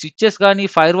ఈ స్విచెస్ గాని,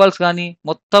 ఫైర్ వాల్స్ గాని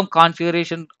మొత్తం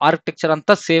కాన్ఫిగరేషన్, ఆర్కిటెక్చర్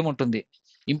అంతా సేమ్ ఉంటుంది.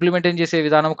 ఇంప్లిమెంటేషన్ చేసే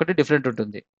విధానం ఒకటి డిఫరెంట్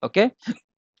ఉంటుంది. ఓకే.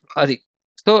 అది.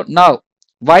 So, now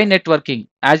why networking?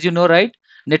 As you know right?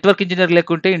 Network engineer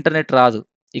లేకుంటే ఇంటర్నెట్ రాదు.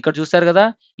 ఇక్కడ చూసారు గదా!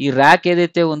 ఈ ర్యాక్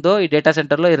ఏదైతే ఉందో ఈ డేటా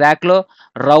సెంటర్‌లో ఈ ర్యాక్‌లో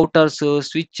రౌటర్స్,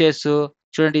 స్విచెస్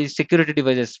చూడండి సెక్యూరిటీ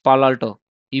డివైసెస్ పాలో ఆల్టో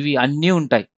ఇవి అన్నీ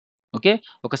ఉంటాయి. ఓకే.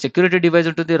 ఒక సెక్యూరిటీ డివైస్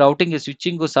ఉంటుంది. రౌటింగ్,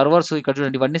 స్విచ్చింగ్, సర్వర్స్ ఇక్కడ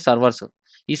చూడండి ఇవన్నీ సర్వర్స్.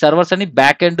 ఈ సర్వర్స్ అన్ని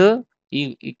బ్యాక్ ఎండ్ ఈ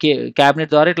ఈ కే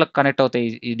క్యాబినెట్ ద్వారా ఇట్లా కనెక్ట్ అవుతాయి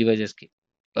ఈ డివైసెస్‌కి.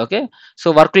 ఓకే. సో,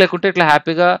 వర్క్ లేకుంటే ఇట్లా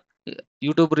హ్యాపీగా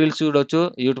యూట్యూబ్ రీల్స్ చూడొచ్చు.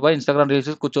 ఇన్‌స్టాగ్రామ్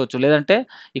రీల్స్ కూర్చోవచ్చు. లేదంటే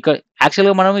ఇక్కడ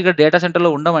యాక్చువల్‌గా మనం ఇక్కడ డేటా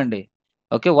సెంటర్‌లో ఉండమండి.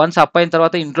 ఓకే. వన్స్ అప్ అయిన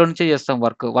తర్వాత ఇంట్లో నుంచే చేస్తాం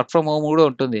వర్క్. వర్క్ ఫ్రమ్ హోమ్ గూడా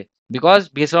ఉంటుంది.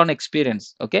 Based on experience.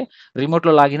 Okay.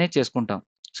 రిమోట్‌లో login అయ్యి చేసుకుంటాం.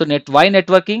 So, why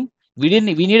networking? We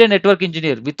need a network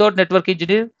engineer. Without network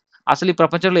engineer అసలు ఈ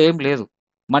ప్రపంచంలో ఏం లేదు.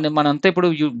 మనంతా ఇప్పుడు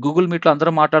గూగుల్ మీట్‌లో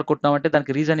అందరం మాట్లాడుకుంటున్నామంటే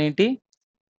దానికి రీజన్ ఏంటి?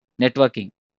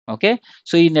 నెట్వర్కింగ్. ఓకే.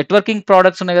 సో, ఈ నెట్వర్కింగ్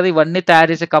ప్రొడక్ట్స్ ఉన్నాయి గదా! ఇవన్నీ తయారు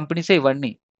చేసే కంపెనీసే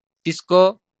ఇవన్నీ. Cisco,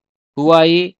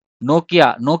 Huawei, Nokia.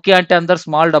 నోకియా అంటే అందరూ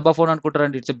స్మాల్ డబ్బా ఫోన్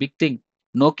అనుకుంటారండి. It's a big thing.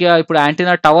 Nokia ఇప్పుడు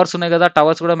యాంటెన్నా టవర్స్ ఉన్నాయి గదా!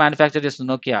 టవర్స్ కూడా మ్యానుఫ్యాక్చర్ చేస్తుంది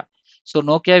Nokia. So,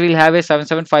 Nokia will have a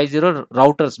 7750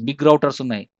 routers, big routers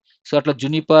ఉన్నాయి. సో, అట్లా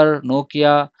Juniper,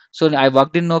 Nokia. So, I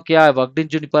worked in Nokia, I worked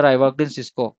in Juniper, I worked in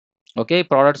Cisco. Okay.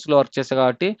 ప్రొడక్ట్స్‌లో work చేశా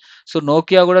కాబట్టి. So,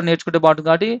 Nokia గూడా నేర్చుకుంటే బాగుంటుంది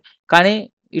కాబట్టి కానీ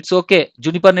ఇట్స్ ఓకే.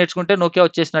 జునిపర్ నేర్చుకుంటే నోకియా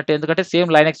వచ్చేసినట్టే. ఎందుకంటే సేమ్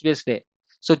లైనక్స్ బేస్డే.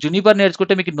 సో, జునిపర్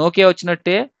నేర్చుకుంటే మీకు నోకియా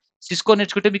వచ్చినట్టే. సిస్కో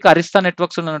నేర్చుకుంటే మీకు అరిస్తా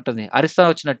నెట్వర్క్స్ అని ఉంటుంది. అరిస్తా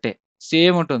వచ్చినట్టే.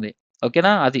 సేమ్ ఉంటుంది.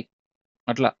 ఓకేనా? అది.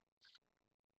 అట్లా.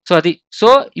 సో, అది. సో,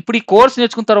 ఇప్పుడు ఈ కోర్స్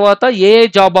నేర్చుకున్న తర్వాత ఏ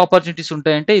జాబ్ ఆపర్చునిటీస్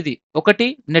ఉంటాయంటే ఇది. ఒకటి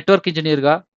నెట్వర్క్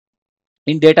ఇంజినీర్‌గా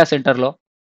ఇన్ డేటా సెంటర్‌లో.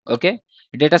 ఓకే.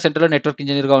 డేటా సెంటర్‌లో నెట్వర్క్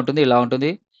ఇంజినీర్‌గా ఉంటుంది. ఇలా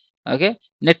ఉంటుంది. ఓకే.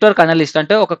 నెట్వర్క్ అనలిస్ట్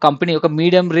అంటే ఒక కంపెనీ, ఒక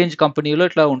మీడియం రేంజ్ కంపెనీలో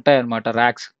ఇట్లా ఉంటాయన్నమాట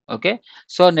racks. Okay.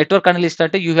 So, network analyst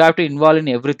అంటే you have to involve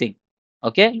in everything.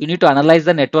 Okay. You need to analyse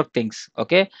the network things.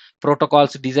 Okay.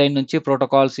 Protocols design నుంచి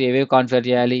ప్రోటోకాల్స్ ఏవేవి కాన్ఫిగర్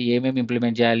చేయాలి, ఏమేమి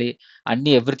ఇంప్లిమెంట్ చేయాలి,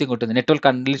 అన్నీ ఎవ్రీథింగ్ ఉంటుంది. నెట్వర్క్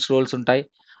అనలిస్ట్ రోల్స్ ఉంటాయి.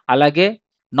 అలాగే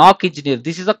నాక్ engineer.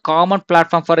 This is a common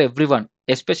platform for everyone.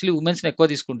 Especially వుమెన్స్‌ని ఎక్కువ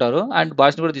తీసుకుంటారు. అండ్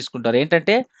బాయ్స్‌ని కూడా తీసుకుంటారు.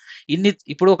 ఏంటంటే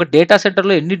ఇప్పుడు ఒక డేటా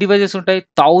సెంటర్‌లో ఎన్ని డివైసెస్ ఉంటాయి?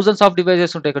 థౌసండ్స్ ఆఫ్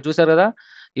డివైసెస్ ఉంటాయి. ఇక్కడ చూసారు కదా!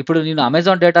 ఇప్పుడు నేను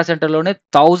అమెజాన్ డేటా సెంటర్‌లోనే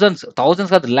థౌసండ్స్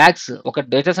కాదు లాక్స్ ఒక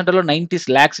డేటా సెంటర్‌లో 90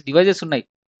 లాక్స్ డివైసెస్ ఉన్నాయి.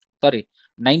 సారీ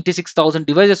 96,000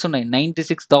 డివైసెస్ ఉన్నాయి.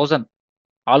 96,000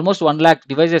 ఆల్‌మోస్ట్ 1,00,000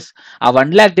 డివైసెస్. ఆ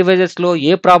 1,00,000 డివైసెస్‌లో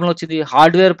ఏ ప్రాబ్లమ్ వచ్చింది?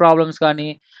 హార్డ్‌వేర్ ప్రాబ్లమ్స్ కానీ,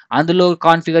 అందులో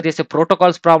కాన్ఫిగర్ చేసే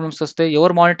ప్రోటోకాల్స్ ప్రాబ్లమ్స్ వస్తే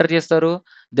ఎవరు మానిటర్ చేస్తారు?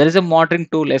 There is a monitoring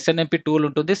tool, SNMP tool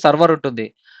ఉంటుంది. సర్వర్ ఉంటుంది.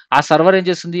 ఆ సర్వర్ ఏం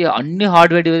చేస్తుంది? అన్ని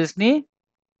హార్డ్‌వేర్ డివైసెస్‌ని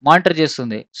మానిటర్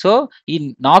చేస్తుంది. సో, ఈ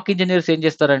నాక్ ఇంజినీర్స్ ఏం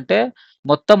చేస్తారంటే,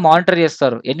 మొత్తం మానిటర్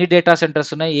చేస్తారు. ఎన్ని డేటా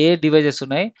సెంటర్స్ ఉన్నాయి? ఏ డివైసెస్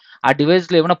ఉన్నాయి? ఆ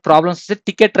డివైస్‌లో ఏమైనా ప్రాబ్లమ్స్ వస్తే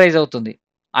టికెట్ రైజ్ అవుతుంది.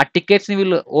 ఆ టికెట్స్‌ని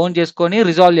వీళ్ళు ఓన్ చేసుకొని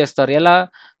రిజాల్వ్ చేస్తారు. ఎలా?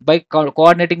 By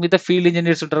coordinating with the field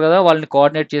engineers ఉంటారు కదా! వాళ్ళని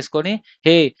కోఆర్డినేట్ చేసుకొని,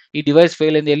 "హే! ఈ డివైస్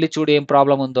ఫెయిల్ అయింది. ఎళ్లి చూడు ఏం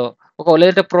ప్రాబ్లమ్ ఉందో."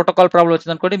 లేదంటే ప్రోటోకాల్ ప్రాబ్లమ్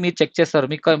వచ్చిందనుకోండి మీరు చెక్ చేస్తారు.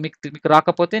 మీకు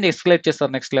రాకపోతే ఎస్కలేట్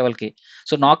చేస్తారు నెక్స్ట్ లెవెల్‌కి.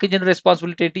 సో, నాక్ ఇంజినీర్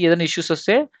రెస్పాన్సిబిలిటీ ఏంటి? ఏదైనా ఇష్యూస్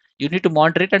వస్తే you need to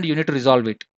monitor it and you need to resolve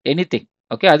it. Anything.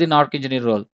 Okay. అది నార్క్ engineer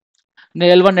role.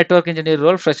 ఎల్1 network engineer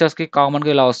role ఫ్రెషర్స్‌కి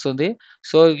కామన్‌గా ఇలా వస్తుంది.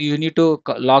 So, you need to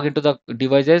log into the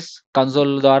devices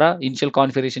console ద్వారా initial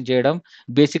configuration చేయడం,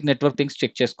 basic network things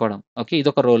check చేసుకోవడం. Okay.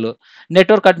 ఇదొక role.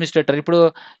 Network administrator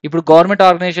ఇప్పుడు government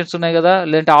organisations ఉన్నాయి గదా!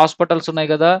 లేదంటే హాస్పిటల్స్ ఉన్నాయి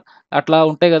గదా! అట్లా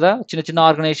ఉంటాయి గదా! చిన్న చిన్న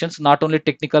organisations not only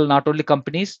technical, not only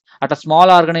companies అట్లా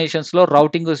స్మాల్ ఆర్గనైజేషన్స్‌లో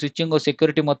రౌటింగ్, స్విచ్చింగ్,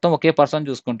 సెక్యూరిటీ మొత్తం ఒకే పర్సన్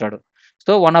చూసుకుంటాడు.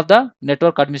 So, one of the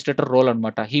network administrator role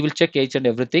అన్నమాట. He will check each and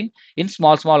everything in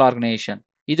small organisation.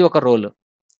 ఇది ఒక role.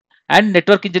 And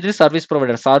network engineer service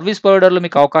provider. Service ప్రొవైడర్‌లో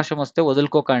మీకు అవకాశం వస్తే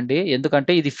వదులుకోకండి.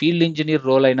 ఎందుకంటే ఇది ఫీల్డ్ ఇంజినీర్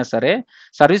రోల్ అయినా సరే,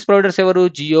 సర్విస్ ప్రొవైడర్స్ ఎవరు?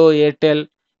 Jio, Airtel,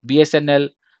 BSNL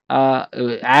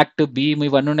act, beam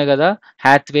ఇవన్నీ ఉన్నాయి కదా,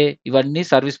 హ్యాత్వే ఇవన్నీ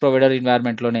సర్వీస్ ప్రొవైడర్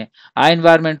ఎన్వైర్న్మెంట్లోనే. ఆ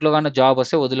ఎన్వైర్న్మెంట్లో కానీ జాబ్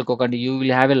వస్తే వదులుకోకండి. You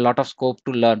will have a lot of scope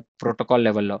to learn protocol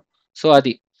లెవెల్లో. సో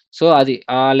అది అది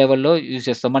ఆ లెవెల్లో యూజ్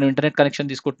చేస్తాం. మనం ఇంటర్నెట్ కనెక్షన్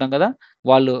తీసుకుంటున్నాం కదా,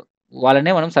 వాళ్ళు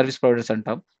వాళ్ళనే మనం సర్వీస్ ప్రొవైడర్స్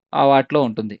అంటాం. వాటిలో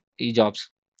ఉంటుంది ఈ jobs.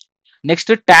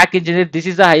 Next talk engineer, this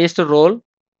is the highest role.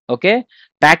 Okay,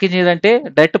 talk engineer అంటే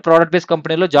డైరెక్ట్ ప్రోడక్ట్ బేస్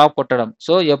కంపెనీలో జాబ్ కొట్టడం.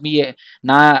 సో మీ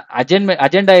నా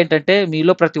అజెండా ఏంటంటే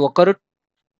మీలో ప్రతి ఒక్కరు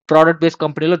ప్రోడక్ట్ బేస్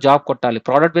కంపెనీలో జాబ్ కొట్టాలి.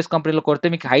 ప్రోడక్ట్ బేస్ కంపెనీలో కొడితే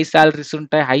మీకు హై సాలరీస్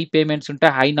ఉంటాయి, హై పేమెంట్స్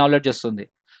ఉంటాయి, హై నాలెడ్జ్ వస్తుంది.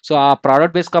 సో ఆ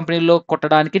ప్రోడక్ట్ బేస్ కంపెనీలో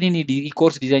కొట్టడానికి నేను ఈ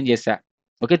కోర్స్ డిజైన్ చేశా.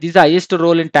 Okay, this the highest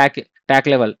role in talk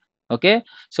level. Okay,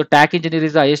 so talk engineer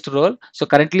is the highest role. So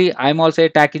currently I'm also a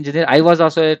talk engineer. I was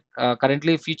also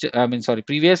currently future I mean sorry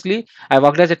previously I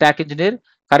worked as a TAC engineer.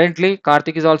 Currently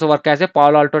Karthik is also work as a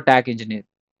Palo Alto TAC engineer.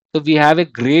 So we have a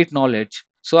great knowledge.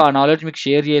 So ఆ knowledge మీకు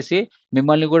share చేసి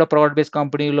మిమ్మల్ని కూడా product base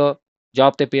కంపెనీలో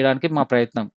job తెప్పియడానికి మా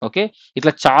ప్రయత్నం. Okay,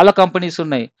 ఇట్లా చాలా కంపెనీస్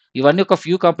ఉన్నాయి. ఇవన్నీ ఒక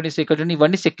ఫ్యూ కంపెనీస్ ఇక్కడ చూడండి.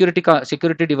 ఇవన్నీ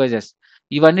సెక్యూరిటీ డివైజెస్.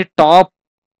 ఇవన్నీ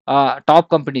టాప్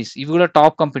కంపెనీస్. ఇవి కూడా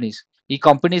టాప్ కంపెనీస్. ఈ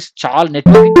కంపెనీస్ చాలా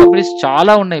నెట్వర్కింగ్ కంపెనీస్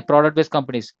చాలా ఉన్నాయి. ప్రోడక్ట్ బేస్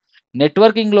కంపెనీస్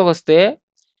నెట్వర్కింగ్ లో వస్తే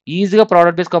ఈజీగా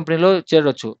ప్రోడక్ట్ బేస్ కంపెనీలో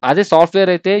చేరొచ్చు. అదే సాఫ్ట్వేర్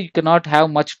అయితే you cannot have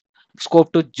much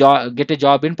scope to get a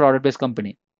job in product base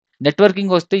company.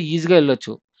 Networking వస్తే ఈజీగా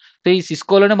వెళ్ళొచ్చు. సో ఈ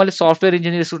సిస్కోలోనే మళ్ళీ సాఫ్ట్వేర్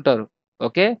ఇంజనీర్స్ ఉంటారు.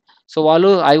 ఓకే, సో వాళ్ళు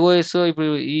ఐఓఎస్ ఇప్పుడు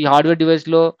ఈ హార్డ్వేర్ డివైస్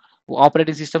లో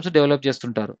ఆపరేటింగ్ సిస్టమ్స్ డెవలప్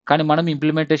చేస్తుంటారు. కానీ మనం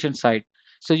implementation side.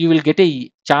 So you will get a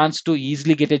chance to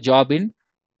easily get a job in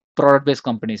product based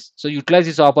companies. So utilize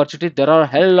this opportunity. There are a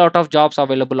hell lot of jobs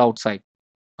available outside.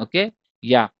 Okay,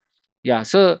 yeah,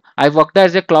 so I worked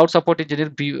as a cloud support engineer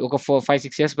ఒక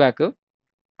 5-6 years back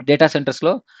data centres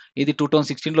లో. ఇది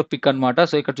 2016 లో pick అనమాట.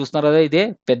 So ఇక్కడ చూస్తున్నారు కదా, ఇదే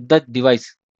పెద్ద device.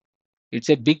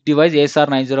 It's a big device ASR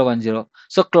 9010.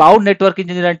 So cloud network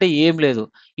engineer అంటే ఏం లేదు.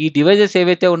 ఈ డివైజెస్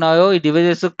ఏవైతే ఉన్నాయో ఈ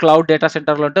డివైజెస్ క్లౌడ్ డేటా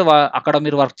సెంటర్లో ఉంటే అక్కడ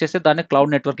మీరు వర్క్ చేస్తే దాన్ని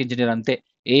క్లౌడ్ నెట్వర్క్ ఇంజనీర్ అంతే.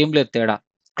 ఏం లేదు తేడా.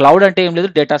 క్లౌడ్ అంటే ఏం లేదు,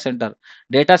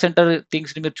 డేటా సెంటర్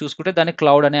థింగ్స్ ని మీరు చూసుకుంటే దాన్ని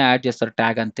క్లౌడ్ అనే యాడ్ చేస్తారు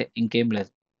ట్యాగ్ అంతే, ఇంకేం లేదు.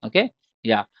 Okay,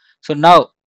 yeah, so now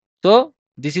so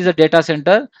this is a data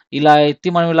centre. ఇలా ఎత్తి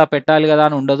మనం ఇలా పెట్టాలి కదా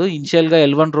అని ఉండదు. ఇనిషియల్ గా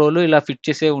L1 రోలు ఇలా ఫిట్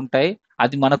చేసే ఉంటాయి.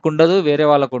 అది మనకు ఉండదు, వేరే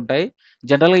వాళ్ళకు ఉంటాయి.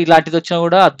 జనరల్ గా ఇలాంటిది వచ్చినా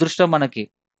కూడా అదృష్టం మనకి.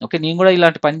 ఓకే, నేను కూడా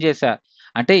ఇలాంటి పని చేశా.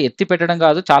 అంటే ఎత్తి పెట్టడం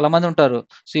కాదు, చాలా మంది ఉంటారు.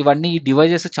 సో ఇవన్నీ ఈ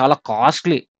డివైజెస్ చాలా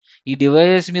కాస్ట్లీ. ఈ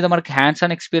డివైజెస్ మీద మనకి హ్యాండ్స్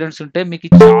ఆన్ ఎక్స్పీరియన్స్ ఉంటే మీకు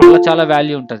చాలా చాలా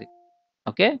వాల్యూ ఉంటుంది.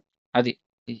 ఓకే, అది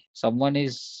someone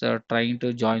is trying to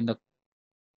join the.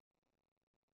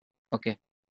 Okay,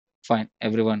 fine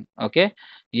everyone. Okay,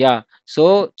 yeah, so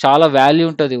చాలా వాల్యూ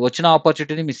ఉంటుంది. వచ్చిన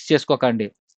ఆపర్చునిటీని మిస్ చేసుకోకండి.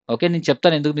 ఓకే, నేను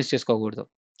చెప్తాను ఎందుకు మిస్ చేసుకోకూడదు.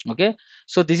 Okay,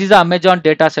 so this is Amazon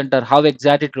data centre. How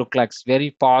exact it look likes, very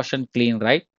posh and clean,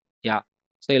 right? Yeah,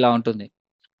 so ఇలా ఉంటుంది.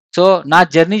 సో నా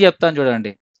జర్నీ చెప్తాను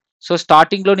చూడండి. సో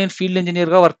స్టార్టింగ్లో నేను ఫీల్డ్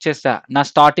ఇంజనీర్గా వర్క్ చేస్తా. నా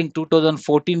starting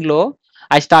 2014లో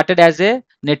I started as a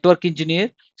network engineer.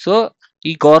 So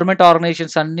ఈ గవర్నమెంట్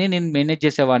ఆర్గనైజేషన్స్ అన్ని నేను మేనేజ్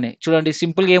చేసేవాడిని. చూడండి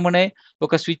సింపుల్గా ఏమున్నాయి,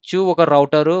 ఒక స్విచ్, ఒక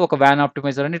రౌటరు, ఒక వ్యాన్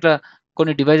ఆప్టిమైజర్ అని ఇట్లా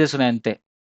కొన్ని డివైజెస్ ఉన్నాయి అంతే.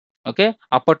 ఓకే,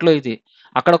 అప్పట్లో ఇది.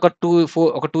 అక్కడ ఒక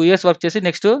 2 ఇయర్స్ వర్క్ చేసి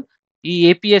నెక్స్ట్ ఈ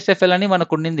ఏపీఎస్ఎఫ్ఎల్ అని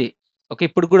మనకు ఉండింది. ఓకే,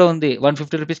 ఇప్పుడు కూడా ఉంది.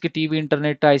 150 రూపీస్కి TV,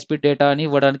 internet, high speed data అని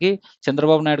ఇవ్వడానికి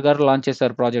చంద్రబాబు నాయుడు గారు లాంచ్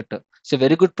చేశారు project. It's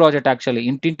very good project actually,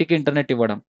 ఇంటింటికి ఇంటర్నెట్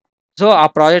ఇవ్వడం. సో ఆ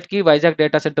ప్రాజెక్ట్‌కి వైజాగ్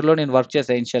డేటా సెంటర్‌లో నేను వర్క్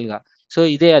చేశా ఇనిషియల్‌గా. సో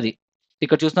ఇదే అది.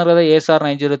 ఇక్కడ చూస్తున్నారు కదా, ఏఎస్ఆర్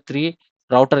 903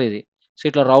 రౌటర్ ఇది. సో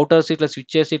ఇట్లా రౌటర్స్, ఇట్లా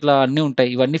స్విచెస్, ఇట్లా అన్నీ ఉంటాయి.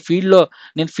 ఇవన్నీ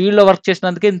నేను ఫీల్డ్‌లో వర్క్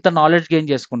చేసినందుకే ఇంత నాలెడ్జ్ గెయిన్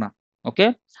చేసుకున్నా. ఓకే,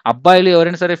 అబ్బాయిలు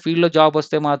ఎవరైనా సరే ఫీల్డ్‌లో జాబ్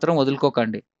వస్తే మాత్రం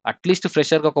వదులుకోకండి. అట్‌లీస్ట్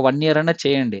ఫ్రెషర్‌గా ఒక 1 ఇయర్ అన్నా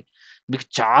చేయండి. మీకు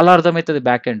చాలా అర్థమైతది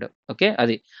బ్యాక్ ఎండ్. ఓకే,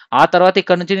 అది. ఆ తర్వాత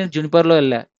ఇక్కడ నుంచి నేను జునిపర్‌లో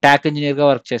ఎళ్ళా. టాక్ ఇంజినీర్‌గా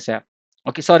వర్క్ చేశా.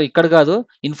 ఓకే, సారీ ఇక్కడ కాదు,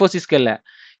 ఇన్ఫోసిస్‌కెళ్ళా.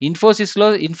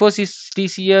 ఇన్ఫోసిస్,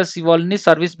 టీసీఎస్ ఇవన్నీ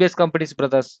service based companies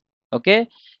brothers. Okay,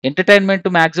 entertainment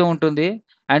maximum ఉంటుంది.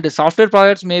 అండ్ సాఫ్ట్‌వేర్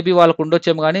ప్రాజెక్ట్స్ మేబీ వాళ్ళకి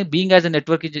ఉండొచ్చేమో గానీ, being as a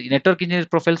network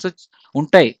engineer profiles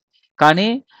ఉంటాయి. కానీ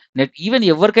ఈవెన్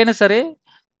ఎవరికైనా సరే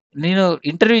నేను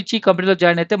ఇంటర్వ్యూ ఇచ్చి కంపెనీలో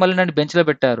జాయిన్ అయితే మళ్ళీ నన్ను బెంచ్‌లో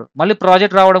పెట్టారు. మళ్ళీ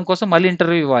ప్రాజెక్ట్ రావడం కోసం మళ్ళీ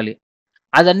ఇంటర్వ్యూ ఇవ్వాలి.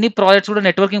 అదన్నీ ప్రాజెక్ట్స్ కూడా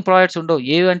నెట్వర్కింగ్ ప్రాజెక్ట్స్ ఉండవు.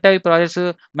 ఏవంటే అవి ప్రాజెక్ట్స్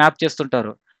మ్యాప్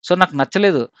చేస్తుంటారు. సో నాకు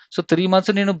నచ్చలేదు. సో 3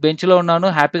 మంత్స్ నేను బెంచ్‌లో ఉన్నాను.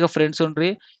 హ్యాపీగా ఫ్రెండ్స్ ఉండ్రి.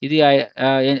 ఇది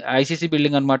ఐసీసీ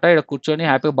బిల్డింగ్ అనమాట. ఈడ కూర్చొని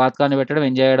హ్యాపీగా బాత్కాన్ని పెట్టడం,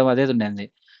 ఎంజాయ్ చేయడం అదేది ఉండేది.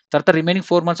 తర్వాత రిమైనింగ్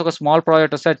 4 మంత్స్ ఒక స్మాల్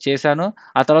ప్రాజెక్ట్ వస్తే అది చేశాను.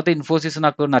 ఆ తర్వాత ఇన్ఫోసిస్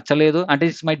నాకు నచ్చలేదు. అంటే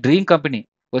ఇట్స్ మై డ్రీమ్ కంపెనీ.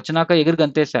 వచ్చినాక ఎగిరి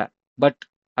గంతేసా. But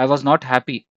I was not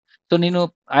happy. So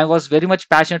I was very much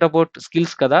passionate about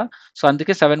skills కదా! సో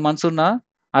అందుకే 7 మంత్స్ ఉన్నా.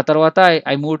 ఆ తర్వాత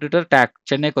I moved to talk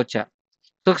చెన్నైకొచ్చా.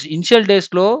 So initial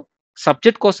డేస్‌లో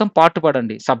సబ్జెక్ట్ కోసం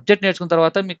పాటుపడండి. సబ్జెక్ట్ నేర్చుకున్న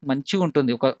తర్వాత మీకు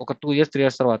మంచిగుంటుంది. ఒక 2 ఇయర్స్, 3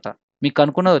 ఇయర్స్ తర్వాత. మీకు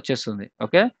అనుకున్నది వచ్చేస్తుంది.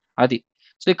 ఓకే, అది.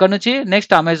 సో ఇక్కడ నుంచి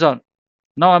నెక్స్ట్ అమెజాన్.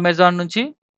 నౌ అమెజాన్ నుంచి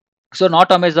so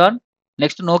not Amazon.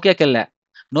 Next నోకియాకెళ్ళా.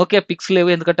 Nokia pics లేవు.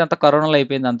 ఎందుకంటే అంతా కరోనాలో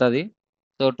అయిపోయింది అంతా అది.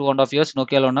 సో 2½ ఇయర్స్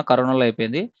నోకియాలో ఉన్నా. కరోనాలో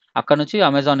అయిపోయింది. అక్కడి నుంచి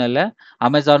అమెజాన్ ఎళ్ళా.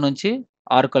 అమెజాన్ నుంచి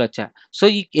ఆర్కుల్ వచ్చా. సో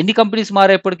ఈ ఎన్ని కంపెనీస్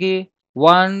మారాయి ఇప్పటికి?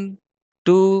 1,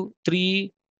 2, 3,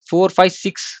 4, 5,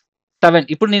 6, 7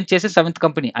 ఇప్పుడు నేను చేసే సెవెంత్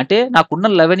కంపెనీ. అంటే నాకున్న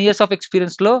 11 ఇయర్స్ ఆఫ్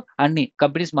ఎక్స్‌పీరియన్స్‌లో అన్ని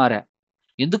కంపెనీస్ మారా.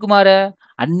 ఎందుకు మారా?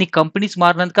 అన్ని కంపెనీస్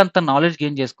మారినందుకు అంత నాలెడ్జ్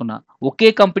గెయిన్ చేసుకున్నా. ఒకే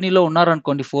కంపెనీలో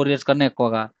ఉన్నారనుకోండి 4 ఇయర్స్ కన్నా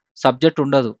ఎక్కువగా, సబ్జెక్ట్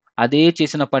ఉండదు. అదే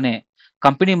చేసిన పనే.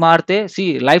 కంపెనీ మారితే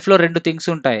లైఫ్‌లో 2 థింగ్స్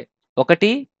ఉంటాయి.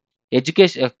 ఒకటి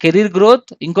కెరీర్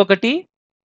గ్రోత్, ఇంకొకటి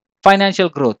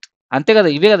ఫైనాన్షియల్ గ్రోత్. అంతే గదా!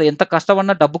 ఇవే గదా! ఎంత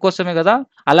కష్టపడినా డబ్బు కోసమే గదా!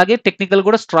 అలాగే టెక్నికల్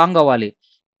గూడా స్ట్రాంగ్ అవ్వాలి.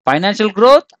 Financial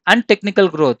growth and technical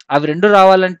growth అవి 2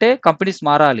 రావాలంటే కంపెనీస్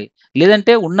మారాలి.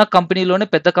 లేదంటే ఉన్న కంపెనీలోనే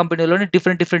పెద్ద కంపెనీలోనే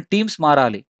డిఫరెంట్ డిఫరెంట్ టీమ్స్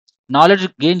మారాలి. నాలెడ్జ్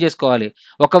గెయిన్ జేసుకోవాలి.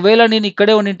 ఒకవేళ నేను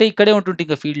ఇక్కడే ఉండింటే ఇక్కడే ఉంటుంటి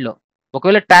ఇంక ఫీల్డ్‌లో.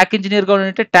 ఒకవేళ టాక్ ఇంజినీర్‌గా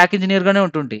ఉండింటే టాక్ ఇంజినీర్‌గానే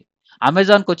ఉంటుంటి.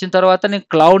 అమెజాన్‌కొచ్చిన తర్వాత నేను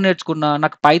క్లౌడ్ నేర్చుకున్నా.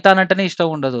 నాకు పైథాన్ అంటేనే ఇష్టం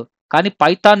ఉండదు. కానీ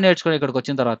పైథాన్ నేర్చుకున్నా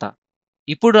ఇక్కడికొచ్చిన తర్వాత.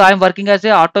 ఇప్పుడు I'm working as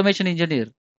a automation engineer.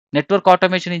 Network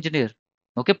automation engineer.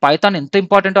 Okay. Python ఎంత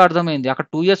ఇంపార్టెంటో అర్థమైంది. అక్కడ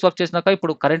 2 ఇయర్స్ వర్క్ చేసినాక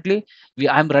ఇప్పుడు కరెంట్‌లీ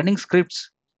ఐయామ్ రన్నింగ్ స్క్రిప్ట్స్.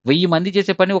 1000 మంది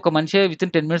చేసే పని ఒక మనిషే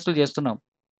వితిన్ 10 మినిట్స్‌లో చేస్తున్నాం.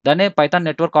 దాన్నే పైథాన్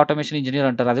నెట్వర్క్ ఆటోమేషన్ ఇంజినీర్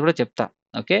అంటారు. అది కూడా చెప్తా.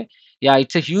 Okay.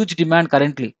 It's a huge demand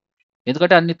currently.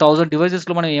 ఎందుకంటే అన్ని 1000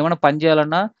 డివైసెస్‌లో మనం ఏమైనా పని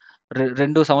చేయాలన్నా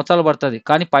 2 సంవత్సరాలు పడతది.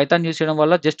 కానీ పైథాన్ యూజ్ చేయడం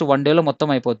వల్ల జస్ట్ 1 డేలో మొత్తం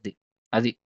అయిపోద్ది.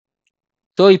 అది.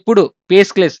 సో, ఇప్పుడు పే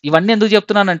స్కేల్స్ ఇవన్నీ ఎందుకు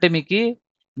చెప్తున్నానంటే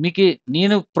మీకి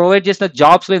నేను ప్రొవైడ్ చేసిన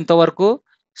జాబ్స్‌లో ఇంతవరకు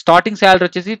స్టార్టింగ్ సాలరీ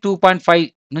వచ్చేసి 2.5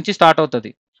 నుంచి స్టార్ట్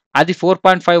అవుతది. అది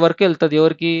 4.5 వరకు ఎళ్తది.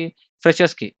 ఎవరికి?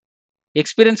 ఫ్రెషర్స్‌కి.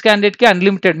 Experience క్యాండిడేట్‌కి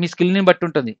unlimited. మీ స్కిల్‌ని బట్టి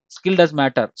ఉంటది. Skill does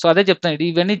matter. సో, అదే చెప్తాను.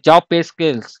 ఇవన్నీ job pay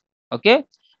scales. Okay.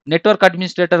 Network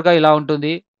అడ్మినిస్ట్రేటర్‌గా ఇలా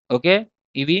ఉంటుంది. ఓకే.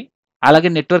 ఇవి. అలాగే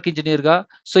నెట్వర్క్ ఇంజినీర్‌గా.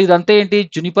 సో, ఇదంతా ఏంటి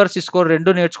జునిపర్, సిస్కో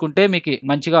 2 నేర్చుకుంటే మీకి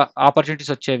మంచిగా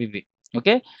opportunities వచ్చేవివి.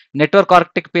 Okay. Network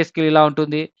architect pay scale ఇలా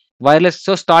ఉంటుంది. వైర్‌లెస్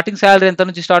సో, స్టార్టింగ్ సాలరీ ఎంత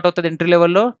నుంచి స్టార్ట్ అవుతది ఎంట్రీ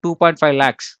లెవెల్‌లో 2.5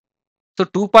 లాక్స్. సో,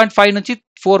 2.5 నుంచి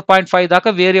 4.5 దాకా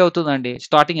వేరీ అవుతుందండి.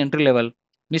 Starting entry level.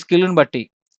 మీ స్కిల్‌ని బట్టి.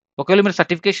 ఒకవేళ మీరు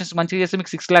సర్టిఫికేషన్స్ మంచిగా చేస్తే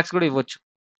మీకు 6 లాక్స్ కూడా ఇవ్వచ్చు.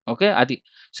 ఓకే. అది.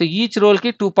 సో, ఈచ్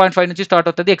రోల్‌కి 2.5 నుంచి స్టార్ట్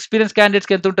అవుతది. ఎక్స్‌పీరియన్స్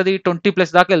క్యాండిడేట్స్‌కి ఎంతుంటది? 20+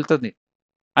 దాకా ఎళ్తుంది.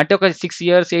 అంటే ఒక 6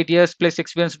 ఇయర్స్, 8 ఇయర్స్ ప్లస్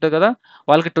ఎక్స్‌పీరియన్స్ ఉంటది కదా!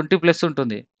 వాళ్ళకి 20+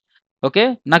 ఉంటుంది. ఓకే.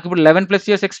 నాకిప్పుడు 11+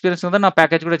 ఇయర్స్ ఎక్స్‌పీరియన్స్ ఉంది. నా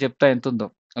ప్యాకేజ్ కూడా చెప్తా ఎంతుందో.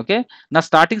 ఓకే. నా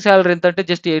స్టార్టింగ్ సాలరీ ఎంతంటే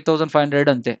జస్ట్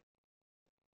 8500 అంతే.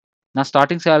 నా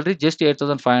starting salary just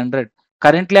 8500.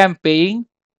 Currently I am paying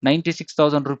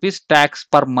 ₹96,000 talks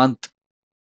per month.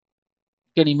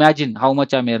 You can imagine how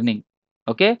much I am earning.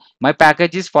 Okay. My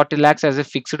package is 40 lakhs as a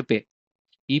fixed pay.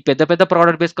 ఈ పెద్ద పెద్ద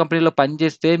ప్రొడక్ట్ బేస్డ్ కంపెనీలో పని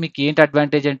చేస్తే మీకేంటి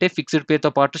అడ్వాంటేజ్ అంటే ఫిక్స్డ్ పేతో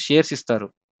పాటు షేర్స్ ఇస్తారు.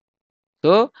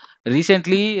 సో,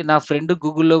 రీసెంట్‌లీ నా ఫ్రెండ్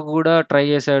గూగుల్‌లో గూడా ట్రై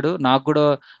చేశాడు. నాకు గూడా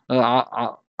ఆహ్,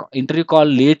 ఆహ్, ఇంటర్వ్యూ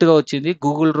కాల్ లేట్‌గా వచ్చింది.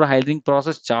 గూగుల్ హైరింగ్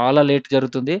ప్రాసెస్ చాలా లేట్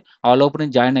జరుగుతుంది. ఆ లోపు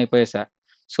నేను జాయిన్ అయిపోయేసా.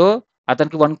 సో,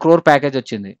 అతనికి 1,00,00,000 ప్యాకేజ్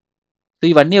వచ్చింది. సో,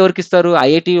 ఇవన్నీ ఎవరికిస్తారు?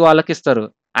 ఐఐటీ వాళ్ళకిస్తారు.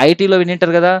 ఐఐటీలో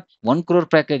వినుంటారు గదా! 1,00,00,000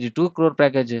 ప్యాకేజ్, 2,00,00,000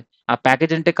 ప్యాకేజ్. ఆ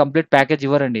ప్యాకేజ్ అంటే కంప్లీట్ ప్యాకేజ్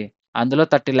ఇవ్వరండి. అందులో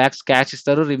 30 లాక్స్ క్యాష్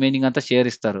ఇస్తారు. రిమైనింగ్ అంతా షేర్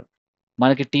ఇస్తారు.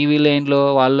 మనకి టీవీ లైన్‌లో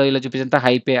వాళ్ళో ఈళ్ళో చూపించేంత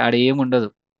హైపే ఆడేముండదు.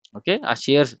 ఓకే. ఆ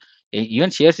షేర్స్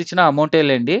ఈవెన్ షేర్స్ ఇచ్చిన అమౌంటే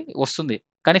లెండి వస్తుంది.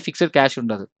 కానీ ఫిక్స్డ్ క్యాష్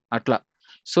ఉండదు. అట్లా.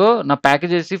 సో, నా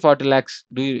ప్యాకేజ్ వచ్చేసి 40 lakhs.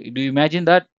 Do you imagine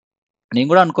that? నేను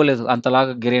గూడా అనుకోలేదు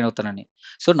అంతలాగా గెయిన్ అవుతానని.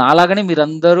 సో, నాలాగానే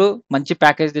మీరందరూ మంచి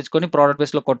ప్యాకేజ్ తెచ్చుకొని ప్రొడక్ట్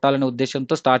బేస్‌లో కొట్టాలనే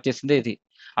ఉద్దేశ్యంతో స్టార్ట్ చేసిందే ఇది.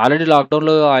 ఆల్రెడీ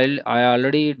లాక్‌డౌన్‌లో I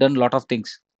already done lot of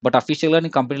things. But అఫీషియల్‌గా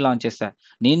నేను కంపెనీ లాంచ్ చేశా.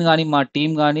 నేను గాని, మా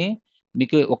టీమ్ గాని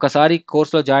మీకు ఒకసారి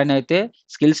కోర్స్‌లో జాయిన్ అయితే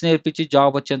స్కిల్స్ నేర్పించి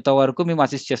జాబ్ వచ్చేంత వరకు మేము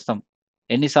అసిస్ట్ చేస్తాం.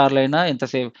 ఎన్ని సార్లైనా,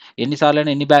 ఎన్ని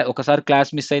సార్లైనా ఒకసారి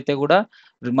క్లాస్ మిస్ అయితే గూడా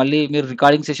మళ్ళీ మీరు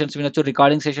రికార్డింగ్ సెషన్స్ వినొచ్చు.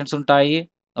 రికార్డింగ్ సెషన్స్ ఉంటాయి.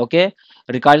 ఓకే.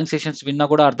 రికార్డింగ్ సెషన్స్ విన్నా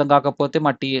కూడా అర్థం కాకపోతే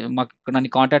మాకు నన్ను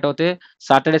కాంటాక్ట్ అవుతే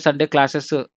సాటర్‌డే, సండే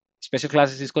స్పెషల్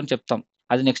క్లాసెస్ తీసుకొని చెప్తాం.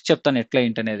 అది నెక్స్ట్ చెప్తాను ఎట్లా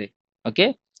ఏంటనేది. ఓకే.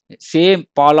 సేమ్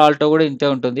పాలో ఆల్టో కూడా ఇంతే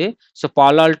ఉంటుంది. సో,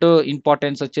 పాలో ఆల్టో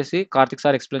ఇంపార్టెన్స్ వచ్చేసి కార్తిక్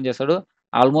సార్ ఎక్స్‌ప్లెయిన్ చేస్తాడు.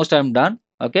 Almost I am done.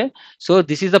 Okay. So,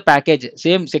 this is the package.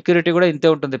 Same security కూడా ఇంతే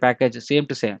ఉంటుంది ప్యాకేజ్. Same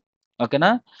to same. ఓకేనా?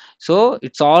 సో,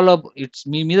 ఇట్స్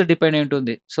మీ మీద డిపెండ్ అయి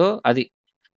ఉంటుంది. సో, అది.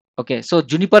 ఓకే. సో,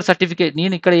 జునిపర్ సర్టిఫికేట్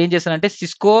నేనిక్కడ ఏం చేశానంటే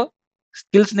సిస్కో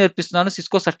స్కిల్స్ నేర్పిస్తున్నాను.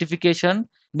 సిస్కో సర్టిఫికేషన్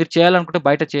మీరు చేయాలనుకుంటే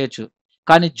బయట చేయొచ్చు.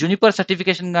 కానీ జునిపర్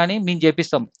సర్టిఫికేషన్ గాని మేము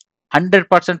చేపిస్తాం.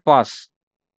 100% pass.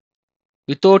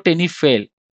 Without any fail.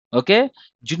 Okay.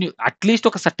 At least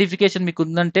ఒక సర్టిఫికేషన్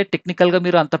మీకుందంటే టెక్నికల్‌గా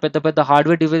మీరు అంత పెద్ద పెద్ద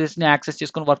హార్డ్‌వేర్ డివైసెస్‌ని యాక్సెస్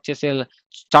చేసుకొని వర్క్ చేసే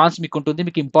ఛాన్స్ మీకుంటుంది.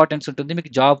 మీకు ఇంపార్టెన్స్ ఉంటుంది.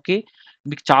 మీకు జాబ్‌కి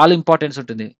మీకు చాలా ఇంపార్టెన్స్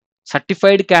ఉంటుంది.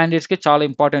 సర్టిఫైడ్ క్యాండిడేట్స్‌కి చాలా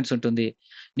ఇంపార్టెన్స్ ఉంటుంది.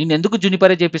 నేనెందుకు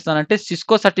జునిపరే చేపిస్తున్నానంటే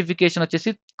సిస్కో సర్టిఫికేషన్ వచ్చేసి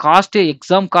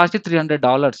ఎగ్జామ్ కాస్ట్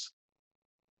 $300.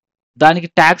 దానికి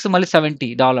ట్యాక్స్ మళ్ళీ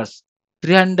 $70.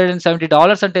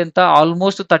 $370 అంటే ఎంత?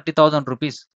 ఆల్మోస్ట్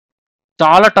 ₹30,000.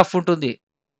 చాలా టఫ్ ఉంటుంది.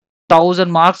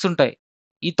 1000 మార్క్స్ ఉంటాయి.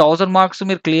 ఈ 1000 మార్క్స్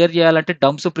మీరు క్లియర్ చేయాలంటే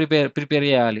డంప్స్ ప్రిపేర్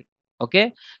చేయాలి. ఓకే.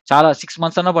 చాలా 6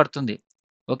 మంత్స్ అన్నా పడుతుంది.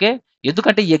 ఓకే.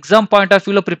 ఎందుకంటే ఎగ్జామ్ పాయింట్ ఆఫ్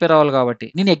వ్యూలో ప్రిపేర్ అవ్వాలి కాబట్టి.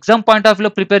 నేను ఎగ్జామ్ పాయింట్ ఆఫ్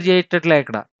వ్యూలో ప్రిపేర్ చేయట్లే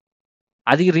ఇక్కడ.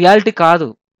 అది రియాలిటీ కాదు.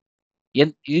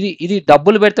 ఇది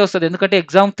డబ్బులు పెడితే వస్తది. ఎందుకంటే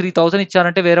ఎగ్జామ్ 3000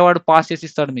 ఇచ్చారంటే వేరే వాడు పాస్ చేసి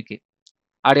ఇస్తాడు మీకు.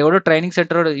 ఆడెవడో ట్రైనింగ్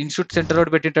సెంటర్ ఇన్స్టిట్యూట్ సెంటర్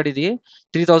వాడు పెట్టింటాడు ఇది.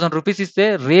 ₹3000 ఇస్తే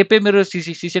రేపే మీరు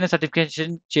CCNA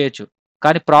సర్టిఫికేషన్ చేయొచ్చు.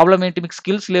 కానీ ప్రాబ్లమ్ ఏంటి? మీకు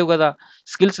స్కిల్స్ లేవు కదా!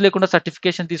 స్కిల్స్ లేకుండా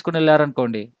సర్టిఫికేషన్ తీసుకొని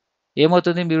వెళ్లారనుకోండి,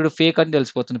 ఏమవుతుంది? మీరు ఫేక్ అని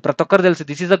తెలిసిపోతుంది. ప్రతి ఒక్కరికి తెలుసు.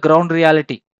 This is the ground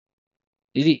reality.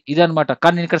 ఇదన్నమాట.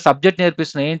 కానీ నేను ఇక్కడ సబ్జెక్ట్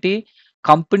నేర్పిస్తున్నా. ఏంటి?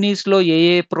 కంపెనీస్‌లో ఏ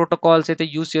ప్రోటోకాల్స్ అయితే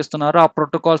యూజ్ చేస్తున్నారో ఆ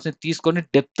ప్రోటోకాల్స్‌ని తీసుకొని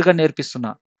డెప్త్‌గా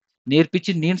నేర్పిస్తున్నా.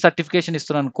 నేర్పించి నేను సర్టిఫికేషన్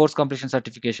ఇస్తున్నాను. Course completion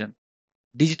certification.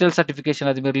 Digital certification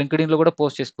అది మీరు లింక్డ్ఇన్‌లో కూడా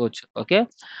పోస్ట్ చేసుకోవచ్చు. ఓకే.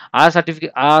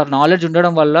 ఆ నాలెడ్జ్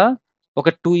ఉండడం వల్ల ఒక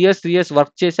 2 ఇయర్స్, 3 ఇయర్స్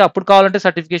వర్క్ చేసి అప్పుడు కావాలంటే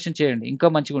సర్టిఫికేషన్ చేయండి. ఇంకా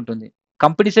మంచిగుంటుంది.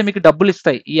 కంపెనీసే మీకు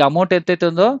డబ్బులిస్తాయి. ఈ అమౌంట్ ఎంతైతే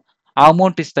ఉందో ఆ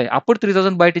అమౌంట్ ఇస్తాయి. అప్పుడు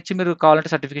 3000 బయట ఇచ్చి మీరు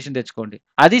కావాలంటే సర్టిఫికేషన్ తెచ్చుకోండి.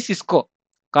 అది సిస్కో.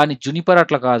 కానీ జునిపర్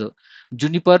అట్లా కాదు.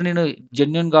 జునిపర్ నేను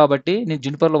జెన్యూన్ కాబట్టి, నేను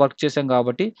జునిపర్‌లో వర్క్ చేశాను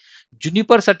కాబట్టి,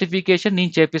 జునిపర్ సర్టిఫికేషన్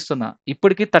నేను చేపిస్తున్నా.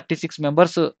 ఇప్పటికి 36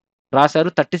 మెంబర్స్ రాసారు.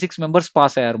 36 మెంబర్స్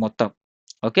పాస్ అయ్యారు మొత్తం.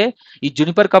 ఓకే. ఈ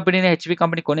జునిపర్ కంపెనీని హెచ్‌పి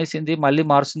కంపెనీ కొనేసింది. మళ్ళీ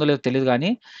మారుస్తుందో లేదో తెలీదు గానీ,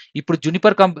 ఇప్పుడు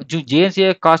జునిపర్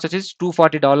జేఎన్‌సీఏ కాస్ట్ వచ్చేసి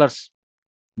 $240.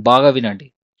 బాగా వినండి.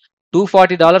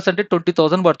 $240 అంటే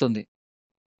 20,000 పడుతుంది.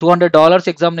 $200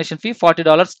 ఎగ్జామినేషన్ ఫీ,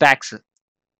 $40 టాక్స్.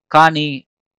 కానీ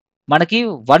మనకి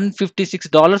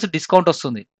 $156 డిస్కౌంట్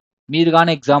వస్తుంది. మీరు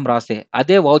గాని ఎగ్జామ్ రాస్తే.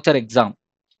 అదే వౌచర్ ఎగ్జామ్.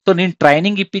 సో, నేను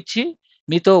ట్రైనింగ్ ఇప్పించి,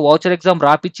 మీతో వౌచర్ ఎగ్జామ్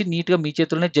రాపిచ్చి నీట్‌గా మీ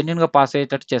చేతుల్లోనే జెన్యూన్‌గా పాస్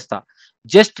అయ్యేటట్టు చేస్తా.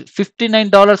 జస్ట్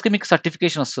 $59కి మీకు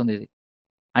సర్టిఫికేషన్ వస్తుందిది.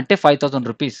 అంటే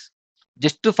 ₹5,000.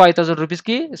 జస్ట్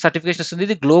 ₹5,000కి సర్టిఫికేషన్ వస్తుంది.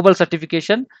 ఇది global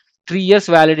certification. 3 years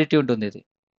validity ఉంటుందిది.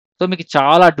 So, మీకు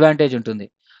చాలా అడ్వాంటేజ్ ఉంటుంది.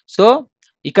 సో,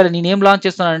 ఇక్కడ నేనేం లాంచ్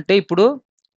చేస్తున్నానంటే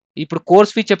ఇప్పుడు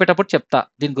కోర్స్ ఫీ చెప్పేటప్పుడు చెప్తా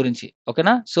దీని గురించి.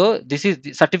 ఓకేనా? సో,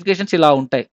 సర్టిఫికేషన్స్ ఇలా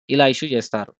ఉంటాయి. ఇలా ఇష్యూ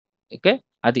చేస్తారు. ఓకే.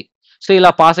 అది. సో, ఇలా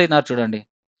పాస్ అయినారు చూడండి.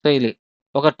 సో, ఇది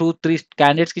ఒక 2, 3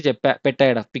 క్యాండిడేట్స్‌కి పెట్టా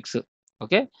ఈడ పిక్స్.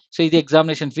 ఓకే. సో, ఇది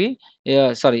ఎగ్జామినేషన్ ఫీ.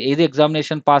 సారీ, ఇది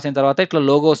ఎగ్జామినేషన్ పాస్ అయిన తర్వాత ఇట్లా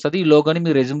లోగో వస్తది. ఈ లోగోని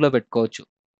మీ రెజ్యూమ్‌లో పెట్టుకోవచ్చు.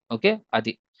 ఓకే.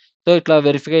 అది. సో, ఇట్లా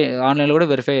ఆన్‌లైన్‌లో కూడా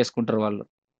వెరిఫై చేసుకుంటారు వాళ్ళు.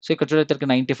 సో, ఇక్కడ చూడండి ఇతనికి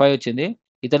 95 వచ్చింది.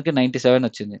 ఇతనికి 97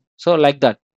 వచ్చింది. So, like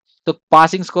that. So,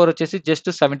 passing score వచ్చేసి జస్ట్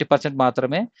 70%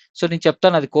 మాత్రమే. సో, నేను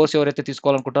చెప్తాను అది కోర్స్ ఎవరైతే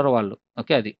తీసుకోవాలనుకుంటారో వాళ్ళు.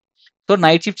 ఓకే. అది. సో,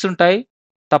 నైట్ షిఫ్ట్స్ ఉంటాయి.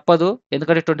 తప్పదు.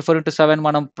 ఎందుకంటే 24/7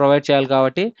 మనం ప్రొవైడ్ చేయాలి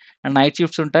కాబట్టి. అండ్ నైట్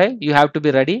షిఫ్ట్స్ ఉంటాయి. You have to be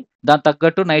ready. దానికి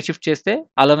తగ్గట్టు నైట్ షిఫ్ట్ చేస్తే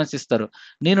అలవెన్స్ ఇస్తారు.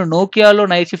 నేను నోకియాలో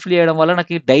నైట్ షిఫ్ట్‌లు చేయడం వల్ల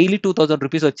నాకు డైలీ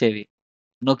 ₹2,000 వచ్చేవి.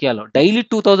 నోకియాలో. డైలీ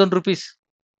 ₹2,000.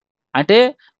 అంటే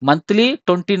మంత్లీ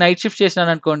 20 నైట్ షిఫ్ట్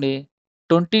చేసినాననుకోండి.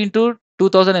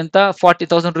 20 ఎంత?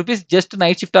 ₹40,000 జస్ట్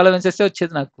నైట్ షిఫ్ట్ అలవెన్సెసే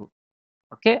వచ్చేది నాకు.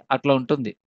 ఓకే. అట్లా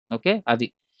ఉంటుంది. ఓకే. అది.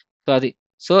 అది.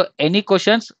 So, any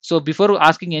questions? So, before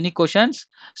asking any questions,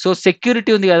 so,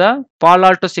 security ఉంది గదా! Paul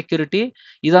Alto security.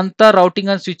 ఇదంతా రౌటింగ్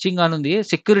అండ్ స్విచ్చింగ్ అని ఉంది.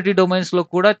 సెక్యూరిటీ డొమైన్స్‌లో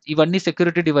కూడా ఇవన్నీ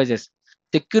security devices.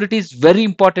 Security is very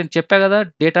important. చెప్పా గదా!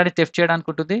 డేటాని థెఫ్ట్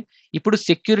చేయడానికి ఉంటుంది. ఇప్పుడు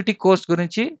సెక్యూరిటీ కోర్స్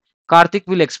గురించి Karthik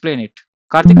will explain it.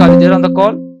 Karthik, are you there on the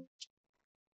call?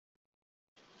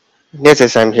 Yes,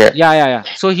 I'm here. Yeah.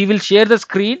 So, he will share the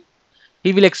screen.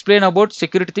 He will explain about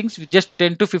security things with just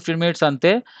 10 to 15 minutes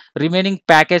అంతే. Remaining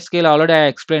package scale already I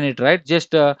explain it right.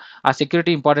 Just ఆ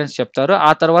security importance చెప్తారు.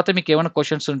 ఆ తర్వాత మీకు ఏమైనా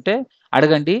questions ఉంటే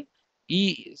అడగండి. ఈ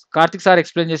కార్తిక్ సార్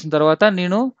ఎక్స్‌ప్లెయిన్ చేసిన తర్వాత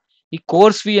నేను ఈ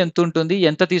కోర్స్ ఫీ ఎంతుంటుంది?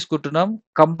 ఎంత తీసుకుంటున్నాం?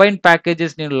 కంబైన్డ్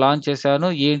ప్యాకేజెస్ నేను లాంచ్ చేశాను.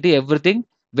 ఏంటి ఎవ్రీథింగ్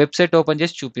వెబ్‌సైట్ ఓపెన్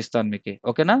చేసి చూపిస్తాను మీకి.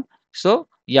 ఓకేనా? So,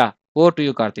 over to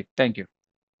you Karthik. Thank you.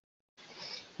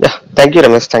 Yeah, thank you,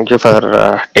 Ramesh. Thank you for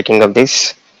taking up this.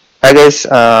 Hi guys,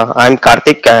 I'm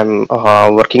Karthik. I'm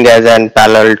working as an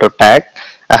parallel to TAC.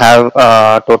 I have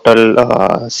total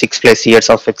 6+ years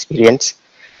of experience.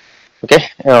 Okay,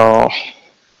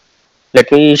 let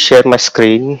me share my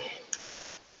screen.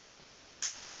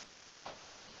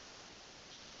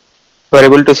 You are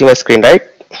able to see my screen, right?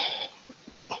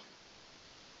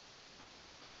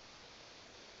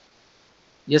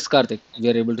 Yes, Karthik, we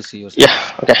are able to see your Yeah,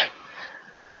 okay.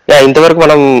 ఇంతవరకు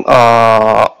మనం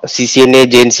CCNA,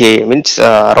 JNCA means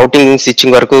routing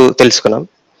switching వరకు తెలుసుకున్నాం.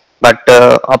 But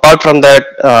apart from that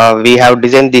we have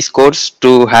design this course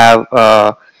to have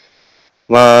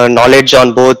knowledge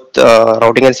on both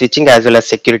routing and switching as well as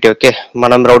security. Okay,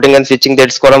 మనం routing and switching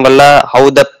తెలుసుకోవడం వల్ల how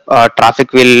the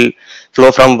traffic will flow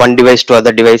from one device to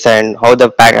other device and how the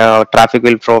traffic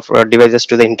will flow devices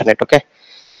to the internet. Okay,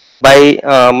 by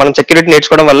మనం security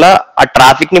నేర్చుకోవడం వల్ల ఆ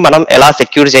traffic ని మనం ఎలా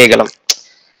సెక్యూర్ చేయగలం,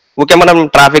 ఊకే మనం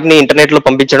ట్రాఫిక్ ని ఇంటర్నెట్ లో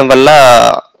పంపించడం వల్ల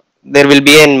there will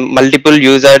be an multiple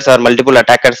users or multiple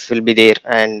attackers will be there,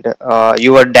 and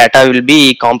your data will be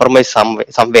compromised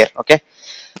somewhere. Okay,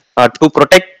 to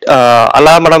protect,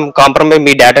 అలా మనం కాంప్రమైజ్,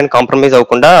 మీ డేటాని కాంప్రమైజ్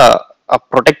అవ్వకుండా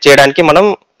ప్రొటెక్ట్ చేయడానికి మనం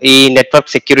ఈ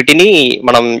నెట్వర్క్ సెక్యూరిటీని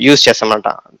మనం use చేస్తామంట.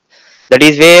 That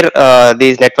is where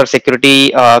this network security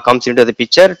comes in to the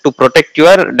picture to protect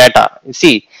your data.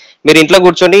 C, మీరు ఇంట్లో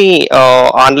కూర్చొని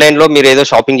ఆన్లైన్ లో మీరు ఏదో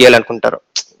షాపింగ్ చేయాలనుకుంటారు,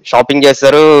 షాపింగ్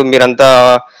చేస్తారు, మీరంతా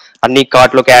అన్ని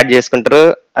కార్ట్ లోకి యాడ్ చేసుకుంటారు.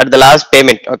 At the last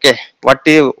payment, okay,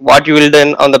 what you will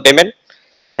done on the payment,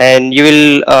 and you will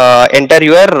enter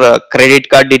your credit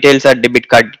card details or debit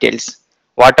card details.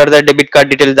 What are the debit card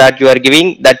details that you are giving?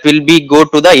 That will be go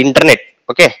to the internet.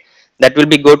 Okay, that will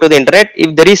be go to the internet.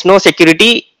 If there is no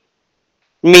security,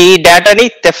 మీ డేటాని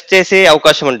theft చేసే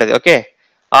అవకాశం ఉంటుంది. Okay,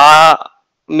 ఆ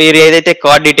మీరు ఏదైతే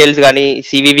card details కానీ,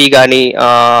 CVV కానీ,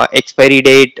 expiry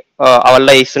date అవల్ల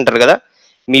ఇస్తుంటారు కదా,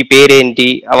 మీ పేరేంటి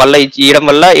అవల్ల ఇవ్వడం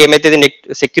వల్ల ఏమైతే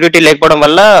సెక్యూరిటీ లేకపోవడం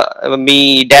వల్ల మీ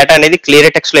డేటా అనేది క్లియర్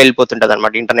టెక్స్ట్ లో వెళ్ళిపోతుంటది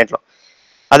అనమాట ఇంటర్నెట్ లో.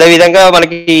 అదే విధంగా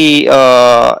మనకి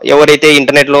ఎవరైతే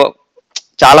ఇంటర్నెట్ లో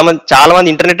చాలా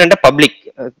మంది ఇంటర్నెట్ అంటే public,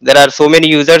 there are so many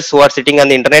users who are sitting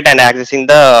on the internet and accessing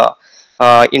the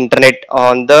internet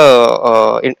on the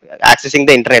accessing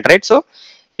the internet, right? So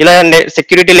ఇలా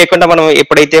సెక్యూరిటీ లేకుండా మనం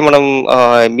ఎప్పుడైతే మనం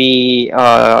మీ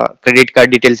క్రెడిట్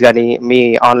కార్డ్ డీటెయిల్స్ కానీ, మీ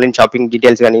ఆన్లైన్ షాపింగ్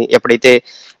డీటెయిల్స్ కానీ ఎప్పుడైతే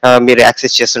మీరు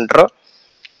యాక్సెస్ చేస్తుంటారో,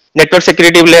 నెట్వర్క్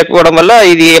సెక్యూరిటీ లేకపోవడం వల్ల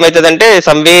ఇది ఏమవుతుందంటే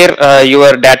somewhere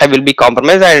your data will be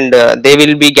compromise and they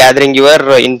will be gathering your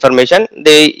information.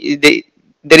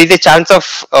 there is a chance of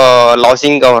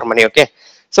losing our money. Okay,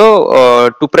 so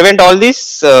to prevent all this,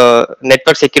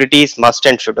 network security is must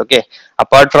and should. Okay,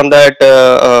 apart from that,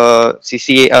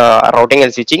 CCA, routing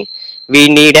and switching, we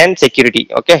need and security.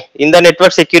 Okay, in the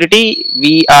network security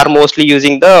we are mostly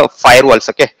using the firewalls.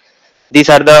 Okay,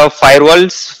 these are the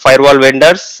firewall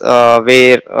vendors,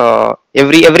 where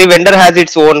every vendor has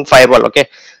its own firewall. Okay,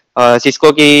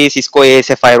 cisco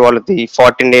ASA firewall ఉంది,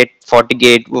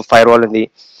 FortiGate firewall ఉంది,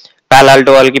 Palo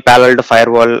వాళ్ళకి Palo Alto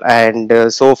firewall, and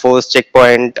Sophos,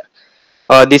 Checkpoint.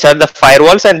 These are the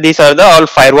firewalls and these are the all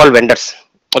firewall vendors.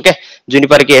 Okay,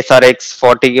 Juniper ki SRX,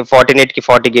 Fortinet ki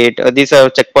FortiGate, these are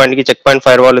Checkpoint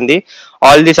firewall ఉంది.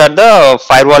 All these are the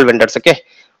firewall vendors. Okay,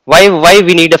 why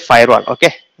we need a firewall?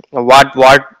 Okay, what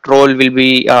role will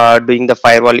be doing the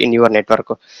firewall in your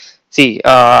network? See,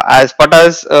 as part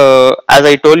as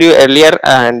I told you earlier,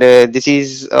 and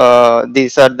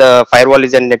these are the firewall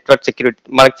is a network security.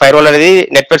 Mark firewall అనేది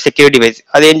network security device.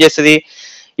 అది ఏం చేస్తుంది?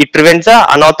 It prevents the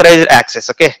unauthorized access.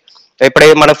 Okay, ఇప్పుడు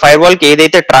మన firewall కి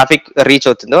ఏదైతే traffic reach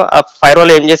అవుతుందో, ఆ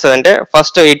ఫైర్వాల్ ఏం చేస్తుంది అంటే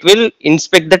first it will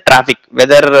inspect the traffic,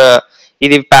 weather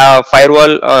ఇది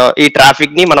ఫైర్వాల్ ఈ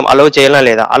ట్రాఫిక్ ని మనం అలౌ చేయాలా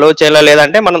లేదా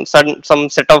అంటే మనం some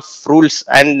set of rules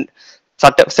and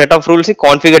set of rules ని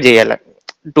కాన్ఫిగర్ చేయాలి.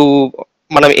 టు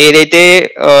మనం ఏదైతే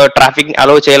ట్రాఫిక్ ని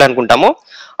అలౌ చేయాలనుకుంటామో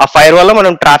ఆ ఫైర్ వాల్ లో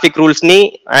మనం ట్రాఫిక్ రూల్స్ ని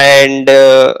అండ్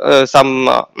సమ్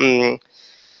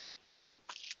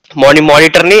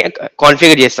మానిటర్ ని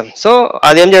కాన్ఫిగర్ చేస్తాం. సో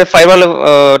అదేం చేస్తుంది, ఫైర్ వాల్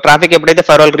ట్రాఫిక్ ఎప్పుడైతే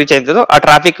ఫైర్ వాల్ రీచ్ అవుతుందో ఆ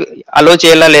ట్రాఫిక్ అలౌ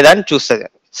చేయాలా లేదా అని చూస్తుంది.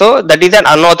 So that is an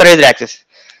unauthorised access.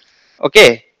 Okay,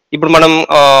 ఇప్పుడు మనం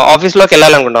ఆఫీస్ లోకి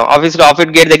వెళ్ళాలనుకుంటాం, ఆఫీస్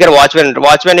గేట్ దగ్గర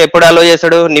వాచ్మెన్ ఎప్పుడు అలో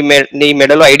చేస్తాడు? నీ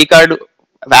మెడలో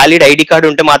వ్యాలిడ్ ఐడి కార్డు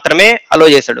ఉంటే మాత్రమే అలో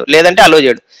చేస్తాడు, లేదంటే అలో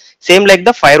చేయడు. Same like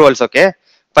the fire walls. Okay,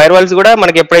 fire walls కూడా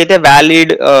మనకి ఎప్పుడైతే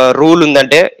వ్యాలిడ్ రూల్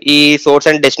ఉందంటే ఈ సోర్స్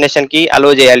అండ్ డెస్టినేషన్ కి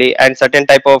అలో చేయాలి and certain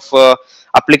type of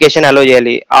application అలో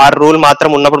చేయాలి, ఆ రూల్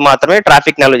మాత్రం ఉన్నప్పుడు మాత్రమే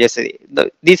ట్రాఫిక్ ని అలో చేస్తుంది.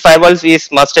 These fire walls is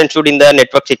must and should in the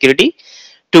network security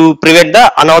to prevent the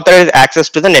unauthorised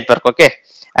access to the network. Okay,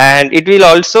 and it will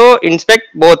also inspect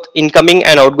both incoming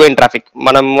and outgoing traffic.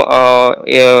 మనం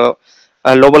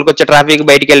లోపలికి వచ్చే traffic,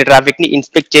 బయటికి వెళ్ళే traffic ని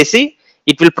inspect చేసి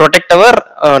it will protect our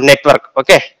network.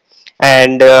 Okay,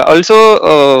 and also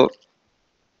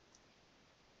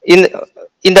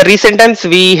in the recent times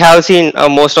we have seen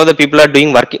most of the people are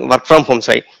doing work from homes,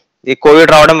 right? ఈ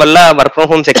Covid రావడం వల్ల వర్క్ ఫ్రమ్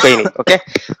హోమ్స్ ఎక్కువైనాయి. Okay,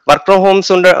 work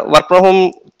from home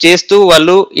చేస్తూ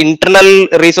వాళ్ళు internal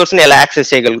resource ని ఎలా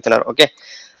access చేయగలుగుతున్నారు? Okay,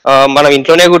 మనం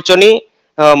ఇంట్లోనే కూర్చొని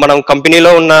మనం కంపెనీలో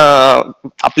ఉన్న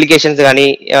అప్లికేషన్స్ కానీ,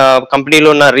 కంపెనీలో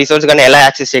ఉన్న రిసోర్స్ కానీ ఎలా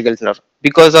యాక్సెస్ చేయగలుగుతున్నారు?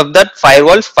 Because of that fire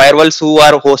walls who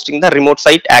are hosting the remote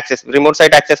site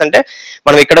access అంటే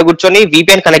మనం ఇక్కడ కూర్చొని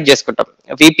VPN కనెక్ట్ చేసుకుంటాం.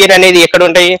 VPN అనేది ఎక్కడ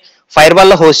ఉంటాయి? ఫైర్ వాల్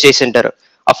లో హోస్ట్ చేసి ఉంటారు.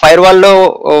 ఆ ఫైర్ వాల్ లో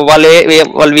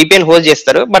వాళ్ళు VPN హోస్ట్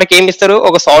చేస్తారు, మనకి ఏమి ఇస్తారు?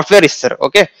 ఒక సాఫ్ట్వేర్ ఇస్తారు.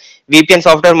 ఓకే, VPN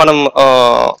సాఫ్ట్వేర్ మనం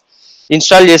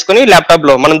ఇన్స్టాల్ చేసుకుని ల్యాప్టాప్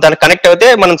లో మనం దానికి కనెక్ట్ అయితే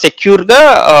మనం సెక్యూర్ గా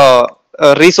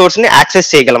రిసోర్స్ ని యాక్సెస్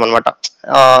చేయగలం అనమాట,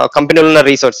 కంపెనీలో ఉన్న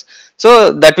resource. So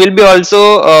that will be also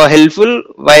helpful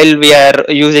while we are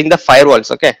using the firewalls.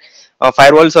 Okay,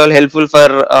 firewalls are helpful for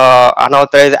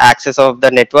unauthorized access of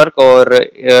the network, or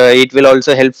it will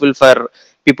also helpful for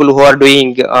people who are doing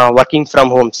working from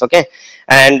homes. Okay,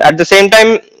 and at the same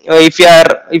time, if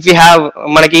you have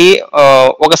మనకి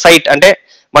ఒక site అంటే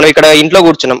మనం ఇక్కడ ఇంట్లో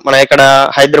కూర్చున్నాం, మనం ఇక్కడ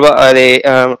హైదరాబాద్ అదే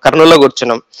కర్నూలులో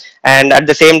కూర్చున్నాం, and at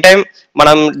the same time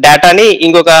మనం డేటాని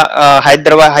ఇంకొక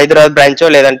హైదరాబాద్ బ్రాంచ్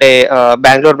లేదంటే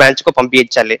బెంగళూరు బ్రాంచ్ కో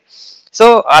పంపించాలి. సో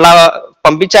అలా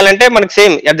పంపించాలంటే మనకి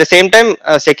same at the same time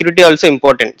security also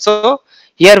important. So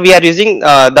here we are using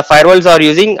the firewalls are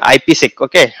using IPsec.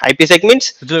 Okay, IPsec means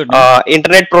Absolutely.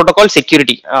 internet protocol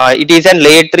security. It is an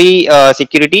layer 3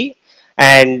 security,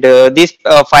 and these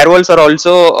firewalls are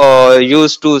also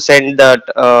used to send that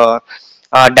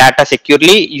data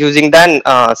securely using then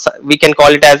we can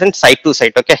call it as in site to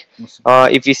site. Okay,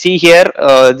 Awesome. if you see here,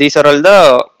 these are all the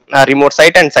remote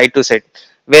site and site to site,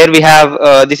 where we have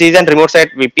this is a remote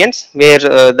site VPNs, where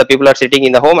the people are sitting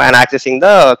in the home and accessing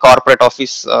the corporate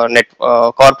office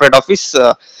corporate office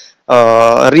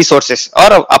resources or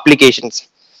applications.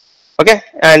 Okay,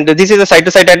 and this is site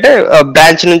to site అంటే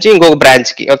branch నుంచి ఇంకొక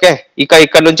branch కి. Okay,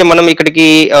 ఇక్కడ నుంచి మనం ఇక్కడికి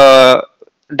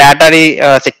డేటాని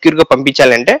secure గా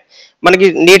పంపించాలంటే మనకి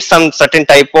need some certain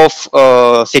type of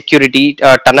security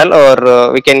tunnel, are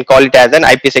we can call it as an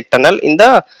IPsec tunnel in the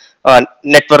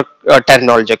network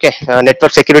terminology. Okay,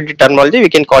 network security terminology, we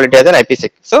can call it as an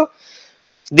IPsec. So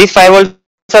these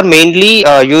firewalls are mainly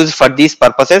used for these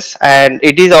purposes, and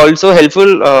it is also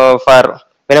helpful for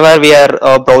whenever we are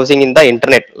browsing in the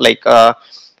internet. Like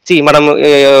see,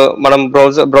 మనం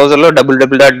browser లో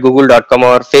www.google.com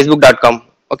or facebook.com.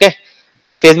 Okay,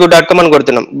 facebook.com అని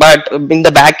కొడుతున్నాం, but in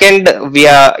the back end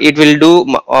it will do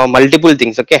multiple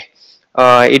things. Okay,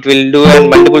 it will do and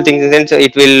multiple things in the sense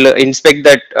it will inspect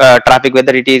that traffic,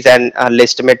 whether it is an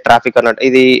legitimate traffic or not.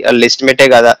 ఇది legitimate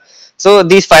కదా. So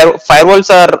these firewalls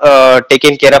are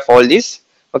taking care of all this.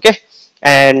 Okay,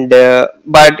 and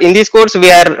but in this course we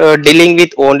are dealing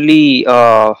with only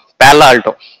Palo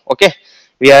Alto. Okay,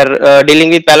 we are dealing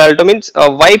with Palo Alto means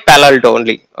why Palo Alto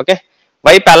only. Okay,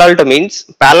 why Palo Alto means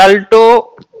Palo Alto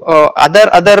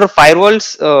other firewalls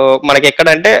మనకి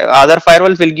ఎక్కడంటే other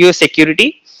firewalls will give security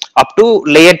up to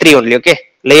layer 3 only. Okay,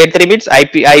 layer 3 means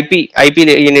IP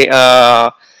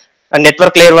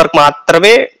network layer వరకు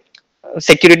మాత్రమే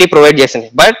security provide చేసింది.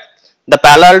 But the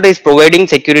Palo Alto is providing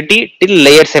security till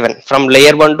layer 7. From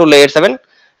layer 1 to layer 7,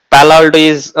 Palo Alto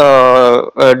is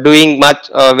doing much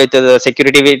with the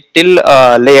security till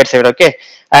layer 7. Okay,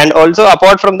 and also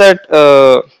apart from that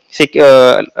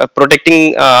protecting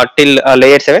till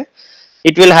layer 7,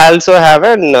 it will also have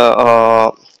an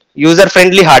user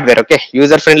friendly hardware. Okay,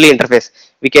 user friendly interface.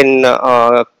 We can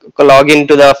log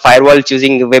into the firewall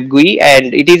using web GUI, and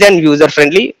it is an user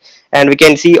friendly, and we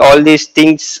can see all these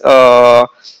things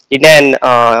in an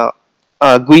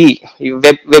GUI,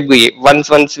 web GUI.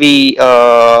 Once we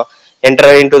enter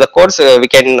into the course, we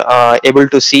can able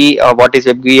to see what is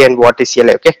web GUI and what is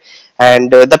CLI. Okay, and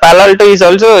the Palo Alto is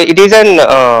also, it is an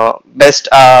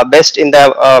best in the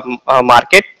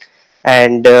market,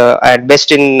 and at best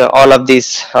in all of these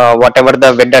whatever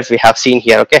the vendors we have seen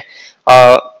here. Okay,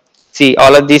 see,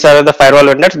 all of these are the firewall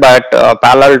vendors, but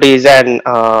Palo Alto is an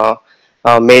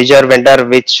major vendor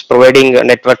which providing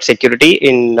network security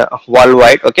in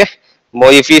worldwide. Okay,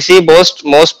 if you see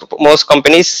most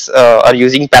companies are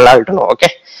using Palo Alto now.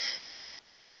 Okay,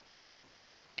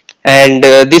 and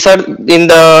these are in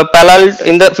the Palo Alto,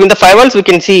 in the firewalls we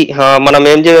can see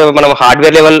మనం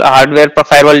hardware level hardware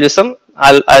firewall చూస్తాం,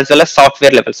 as well as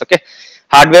software levels. Okay,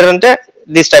 hardware ante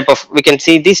this type of, we can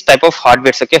see this type of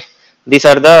hardwares. Okay, these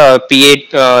are the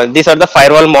these are the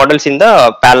firewall models in the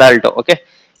Palo Alto. Okay,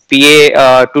 PA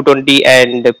 220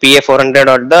 and PA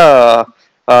 400 are the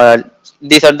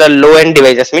these are the low end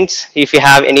devices. Means if you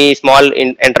have any small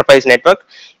enterprise network,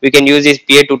 we can use this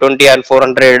PA 220 and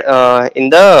 400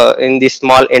 in this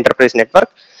small enterprise network,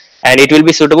 and it will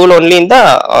be suitable only in the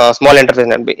small enterprise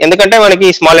network. ఎందుకంటే మనకి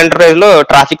small enterprise లో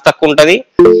traffic తక్కువ ఉంటుంది,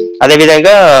 అదే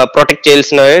విధంగా protect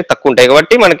చేయాల్సినవి తక్కువ ఉంటాయి.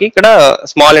 కాబట్టి మనకి ఇక్కడ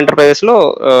స్మాల్ ఎంటర్ప్రైజెస్ లో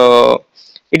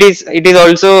it is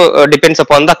also depends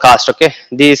upon the cost. Okay,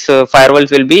 these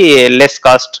firewalls will be less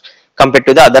cost compared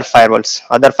to the other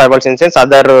firewalls in sense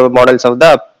other models of the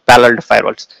Palo Alto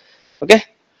firewalls. Okay,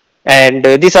 and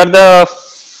these are the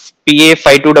PA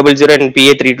 5200 and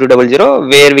PA 3200,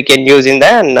 where we can use in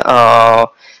the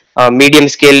medium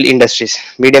scale industries.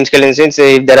 Medium scale in sense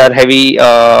if there are heavy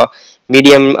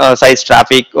medium size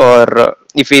traffic, or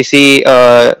if we see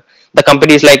the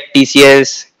companies like TCS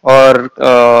or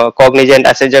Cognizant,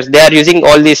 Accenture, they are using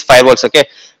all these firewalls. Okay,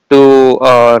 to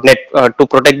to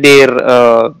protect their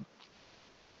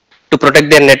to protect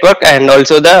their network, and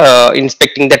also the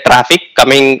inspecting the traffic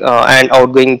coming and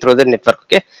outgoing through the network.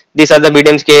 Okay, these are the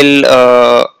medium scale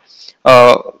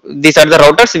uh, these are the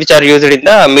routers which are used in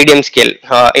the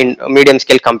in medium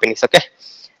scale companies. Okay,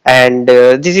 and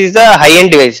this is the high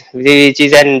end device which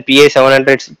is an PA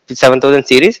 700 7000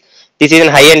 series. This is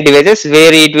an high end devices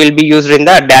where it will be used in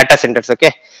the data centers.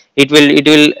 Okay, it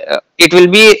will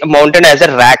be mounted as a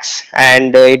racks,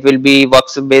 and it will be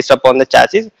works based upon the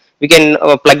chassis. We can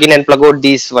plug in and plug out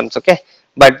these ones. Okay,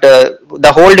 but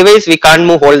the whole device we can't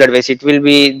move whole the device. It will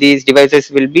be, these devices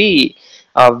will be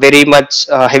very much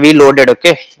heavy loaded.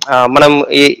 Okay, మనం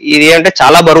ఇది అంటే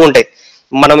చాలా బరువు ఉంటాయి.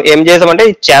 మనం ఏం చేసామంటే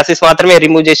chassis మాత్రమే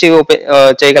రిమూవ్ చేసి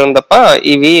చేయగలం తప్ప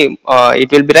ఇవి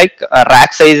it will be like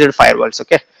rack sized fire walls.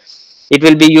 Okay, it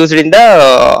will be used in the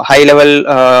high level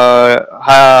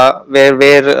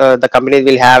where the companies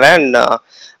will have an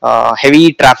heavy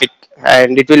traffic,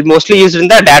 and it will mostly used in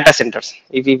the data centers.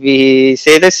 If we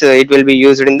say this, it will be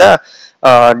used in the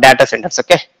data centers.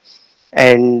 Okay,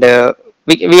 and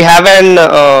we have an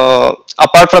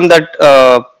apart from that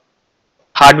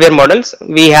hardware models,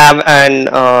 we have an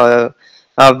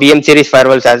VM series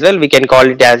firewalls as well. We can call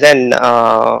it as an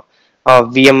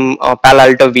VM Palo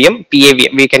Alto VM,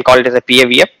 PAVM. We can call it as a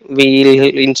PAVM. We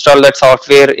install that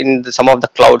software in some of the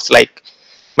clouds, like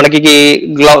మనకి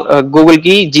Google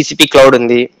కి GCP cloud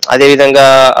ఉంది, అదే విధంగా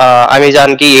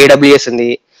Amazon కి AWS ఉంది,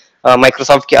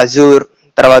 Microsoft కి Azure,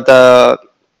 తర్వాత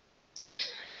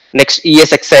next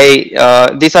ESXi.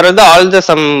 These are all the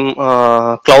some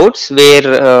clouds where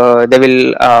they will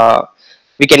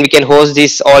we can host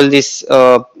this all these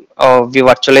we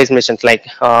virtualized machines like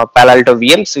Palo Alto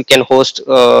VMs. We can host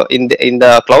in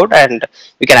the cloud, and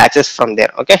we can access from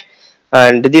there. Okay,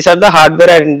 and these are the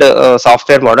hardware and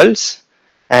software models.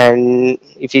 And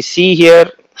if you see here,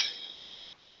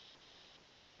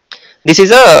 this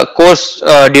is a course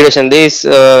duration. These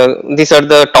are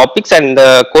the topics, and the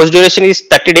course duration is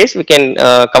 30 days. We can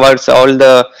cover all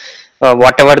the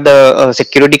whatever the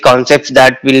security concepts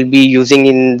that we'll be using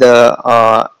in the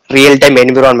real-time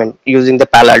environment using the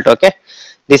Palo Alto. Okay,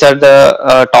 these are the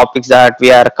topics that we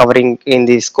are covering in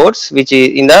this course, which is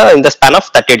in the span of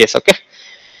 30 days. Okay,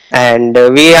 and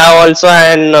we have also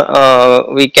an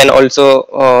we can also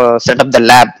set up the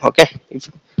lab. Okay, if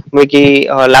మీకు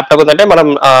laptop ఉందంటే మనం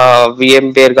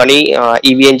VMware కానీ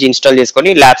EVNG install చేసుకొని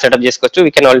lab setup చేసుకోవచ్చు.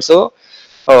 We can also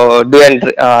do and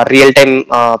real time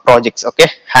projects. Okay,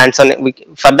 hands on,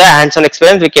 for the hands on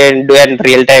experience we can do and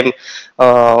real time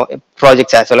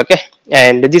projects as well. Okay,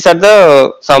 and these are the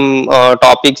some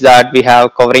topics that we have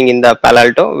covering in the Palo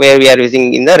Alto where we are using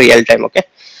in the real time. Okay,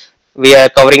 we are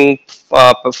covering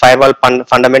firewall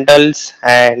fundamentals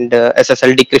and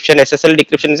SSL decryption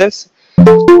is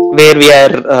where we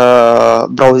are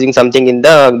browsing something in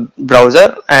the browser,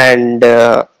 and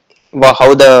how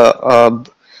the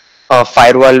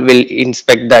firewall will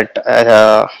inspect that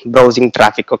browsing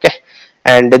traffic. Okay,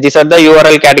 and these are the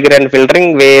URL category and filtering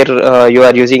where you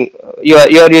are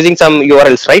using some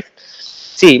URLs, right?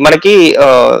 See, మనకి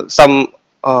some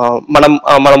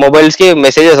మన mobiles కి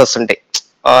messages వస్తుంటాయి,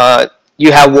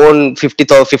 you have won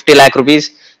 50 lakh rupees,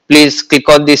 please click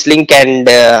on this link and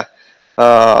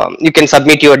you can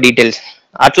submit your details.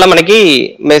 అట్లా మనకి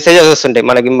messages వస్తుంటాయి,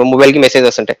 మనకి mobile కి message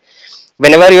వస్తుంటాయి.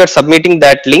 whenever you are submitting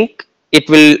that link, it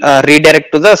will redirect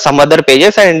to the some other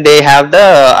pages, and they have the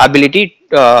ability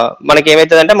మనకి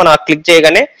ఏమవుతుందంటే మనం click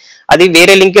చేయగానే అది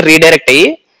వేరే లింక్ రీడైరెక్ట్ అయ్యి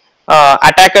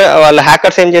వాళ్ళ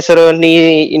హ్యాకర్స్ ఏం చేస్తారు, నీ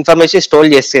ఇన్ఫర్మేషన్ స్టోర్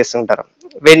చేస్తుంటారు.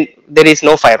 When there is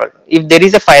no firewall. If there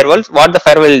is a firewall, what the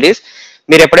firewall is,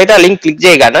 మీరు ఎప్పుడైతే ఆ లింక్ క్లిక్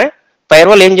చేయగానే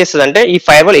ఫైర్వాల్ ఏం చేస్తుంది అంటే ఈ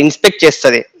ఫైర్వాల్ ఇన్స్పెక్ట్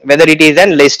చేస్తుంది whether it is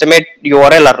an legitimate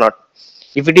URL are not.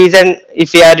 if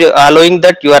you are allowing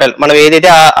that URL, మనం ఏదైతే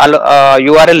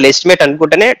URL లెజిటిమేట్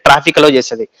అనుకుంటేనే ట్రాఫిక్ అలో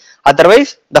చేస్తుంది.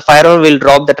 Otherwise the firewall will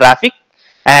drop the traffic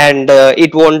and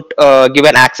it won't give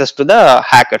an access to the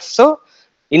hackers. So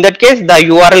in that case the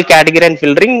URL category and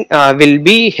filtering will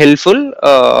be helpful.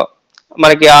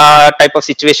 మనకి ఆ type of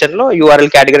situation లో URL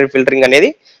category and filtering అనేది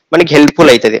మనకి helpful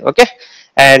అవుతుంది. Okay,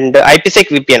 and IPsec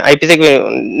VPN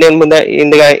నేను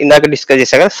ఇందాక discuss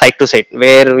చేశాను కదా, site to site,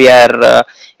 wear we are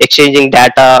exchanging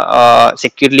data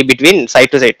securely between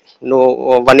site to site. No,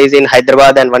 one is in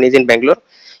Hyderabad and one is in Bangalore.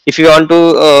 If you want to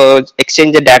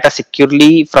exchange the data securely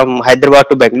from Hyderabad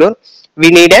to Bangalore, we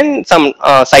need some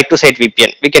site to site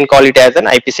VPN. We can call it as an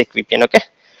IPsec VPN. Okay,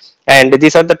 and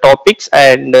these are the topics,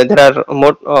 and there are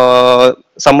more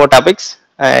some more topics,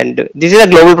 and this is a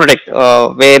global project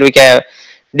where we can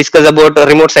discuss about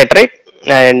remote site, right?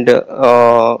 And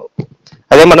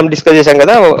అదే మనం discuss చేసాం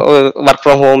కదా, work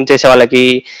from home చేసే వాళ్ళకి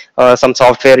some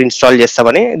software install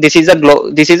చేస్తామని. This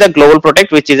is a global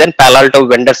protect which is an పాలాల్టో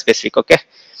vendor specific. Okay,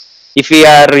 if we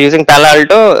are using Palo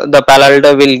Alto, the Palo Alto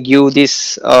will give this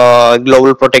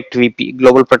global protect VP,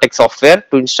 global protect software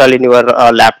to install in your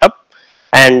laptop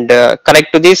and connect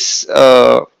to this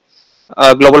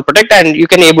global protect, and you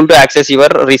can able to access your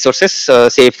resources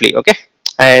safely. Okay,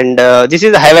 and this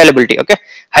is high availability. Okay,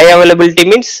 high availability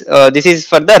means this is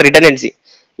for the redundancy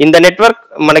in the network.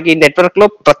 మనకి network లో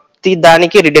ప్రతి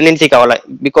దానికి redundancy కావాలి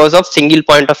because of single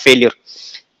point of failure.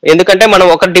 ఎందుకంటే మనం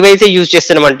ఒక డివైసే use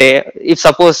చేస్తున్నామంటే, if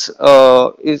suppose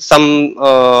some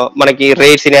మనకి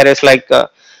రేర్ సినారియోస్ లైక్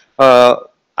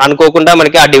అనుకోకుండా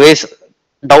మనకి ఆ డివైస్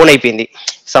డౌన్ అయిపోయింది,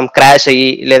 సమ్ క్రాష్ అయ్యి,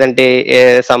 లేదంటే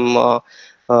సమ్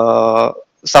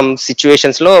సమ్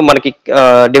సిచ్యువేషన్స్ లో మనకి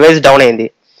డివైస్ డౌన్ అయింది.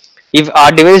 ఇఫ్ ఆ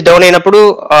డివైస్ డౌన్ అయినప్పుడు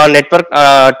నెట్వర్క్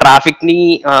ట్రాఫిక్ ని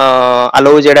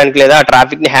అలౌ చేయడానికి, లేదా ఆ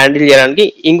ట్రాఫిక్ ని హ్యాండిల్ చేయడానికి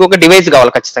ఇంకొక డివైస్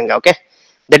కావాలి ఖచ్చితంగా. Okay,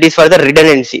 that is for the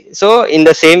redundancy. So in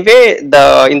the same way, the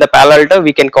in the Palo Alto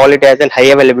we can call it as an high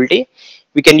availability.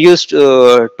 We can use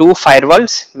two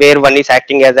firewalls where one is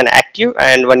acting as an active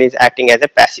and one is acting as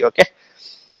a passive. Okay,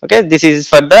 okay, this is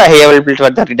for the high availability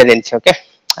for the redundancy. Okay,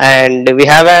 and we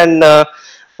have an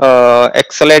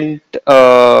excellent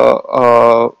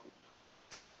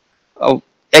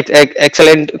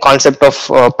excellent concept of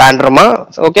పాండ్రమా.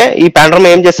 Okay, ఈ పాండ్రమా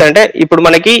ఏం చేస్తారంటే, ఇప్పుడు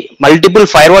మనకి multiple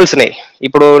fire walls ఉన్నాయి.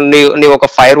 ఇప్పుడు నీ ఒక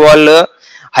fire wall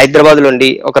Hyderabad లో ఉంది,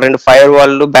 ఒక రెండు ఫైర్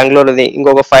వాల్ బెంగళూరు ఉంది,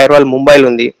 ఇంకొక ఫైర్ వాల్ ముంబైలో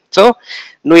ఉంది. సో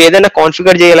నువ్వు ఏదైనా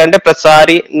కాన్ఫిగర్ చేయాలంటే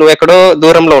ప్రతిసారి నువ్వు ఎక్కడో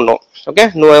దూరంలో ఉన్నావు. ఓకే,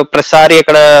 నువ్వు ప్రతిసారి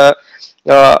ఎక్కడ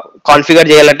కాన్ఫిగర్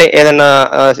చేయాలంటే, ఏదైనా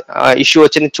ఇష్యూ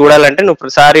వచ్చింది చూడాలంటే నువ్వు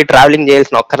ప్రతిసారి ట్రావెలింగ్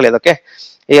చేయాల్సిన అక్కర్లేదు. Okay,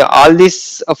 all these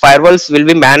firewalls will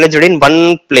be managed in one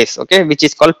place. Okay, which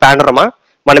is called panorama.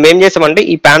 మనం ఏం చేసామంటే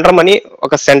ఈ పాండ్రమాని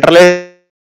ఒక సెంట్రలైజ్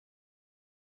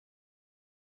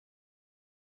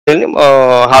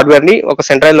హార్డ్వేర్ ని ఒక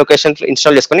సెంట్రల్ లొకేషన్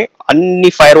ఇన్స్టాల్ చేసుకుని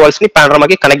అన్ని ఫైర్ వాల్స్ ని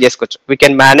పాండ్రమాకి కనెక్ట్ చేసుకోవచ్చు. We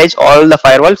can manage all the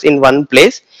fire walls in one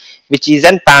place which is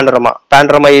an పాండ్రమా.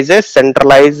 పాండ్రమా is a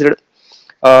centralised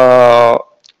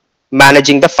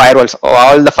managing the firewalls.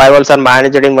 All the firewalls are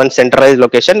managed in one centralized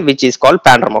location which is called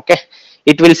panorama. Okay,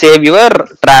 it will save your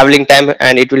traveling time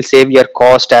and it will save your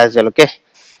cost as well. Okay,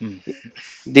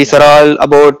 these are all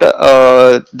about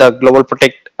the global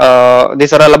protect.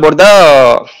 These are all about the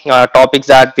topics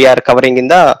that we are covering in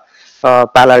the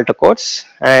Palo Alto course,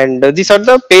 and these are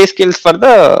the pay skills for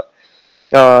the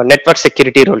network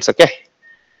security rules. Okay,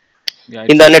 Yeah,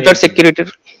 in it's the the network same thing.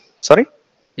 security, sorry,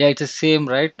 Yeah, it's the same,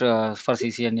 right? For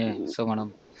CCNA. So, madam.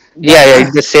 yeah, Yeah. yeah,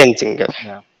 it's the same thing.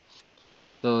 Yeah.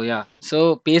 So, yeah. So,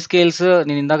 pay scales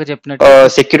నేను ఇందాక చెప్పినట్టే so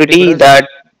security Security కూడా that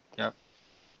yeah.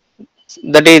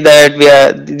 that we are,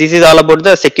 this is all about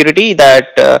the security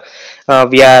that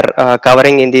we are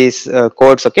covering in these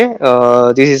codes. Okay,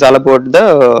 this is all about the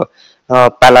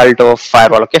Palo Alto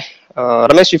firewall. Okay,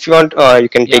 Ramesh, if you want,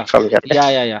 you can Yeah. take from here. Okay,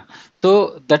 Yeah. So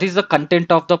that is the content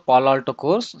of the Palo Alto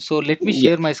course. So let me yeah,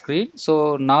 share my screen. So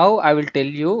now I will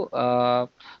tell you.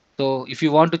 So if you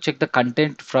want to check the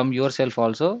content from yourself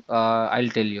also,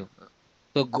 I'll tell you.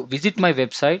 So visit my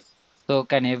website. So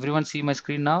can everyone see my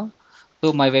screen now? So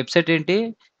my website ఏంటి,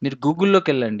 మీరు గూగుల్లోకి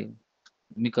వెళ్ళండి.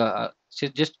 మీకు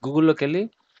just గూగుల్లోకి వెళ్ళి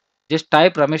just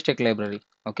type Ramesh tech library.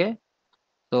 Okay,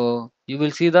 so you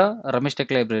will see the Ramesh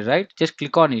Tech Library, right? Just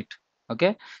click on it.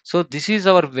 Okay, so this is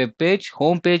our web page,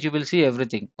 home page. You will see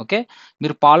everything. Okay,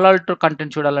 మీరు Palo Alto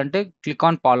content చూడాలంటే click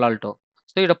on Palo Alto.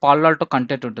 So ఇక్కడ Palo Alto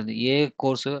content ఉంటుంది. ఏ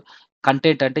course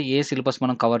content అంటే ఏ syllabus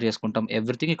మనం cover చేసుకుంటాం,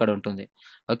 everything ఇక్కడ ఉంటుంది.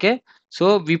 Okay, so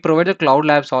we provide cloud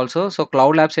labs also. So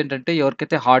cloud labs ఏంటంటే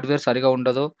ఎవరికైతే హార్డ్వేర్ సరిగా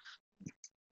ఉండదో,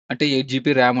 అంటే 8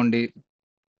 GB ర్యామ్ ఉండి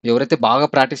ఎవరైతే బాగా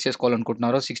ప్రాక్టీస్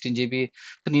చేసుకోవాలనుకుంటున్నారో 16 GB.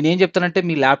 సో నేనేం చెప్తానంటే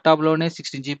మీ ల్యాప్‌టాప్‌లోనే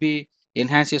 16 GB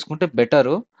ఎన్హాన్స్ చేసుకుంటే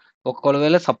బెటరు.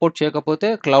 ఒకవేళ సపోర్ట్ చేయకపోతే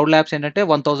క్లౌడ్ ల్యాబ్స్ ఏంటంటే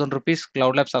 ₹1000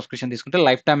 క్లౌడ్ ల్యాబ్ సబ్స్క్రిప్షన్ తీసుకుంటే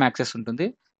లైఫ్ టైమ్ యాక్సెస్ ఉంటుంది.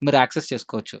 మీరు యాక్సెస్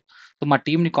చేసుకోవచ్చు. సో మా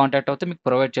టీమ్‌ని కాంటాక్ట్ అవుతే మీకు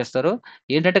ప్రొవైడ్ చేస్తారు.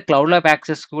 ఏంటంటే క్లౌడ్ ల్యాబ్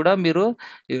యాక్సెస్ కూడా మీరు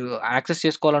యాక్సెస్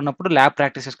చేసుకోవాలన్నప్పుడు, ల్యాబ్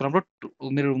ప్రాక్టీస్ చేసుకోవాలన్నప్పుడు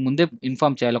మీరు ముందే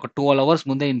ఇన్ఫార్మ్ చేయాలి. ఒక 12 అవర్స్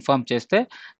ముందే ఇన్ఫార్మ్ చేస్తే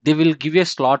they will give a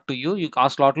slot to you. ఆ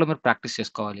స్లాట్‌లో మీరు ప్రాక్టీస్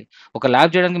చేసుకోవాలి. ఒక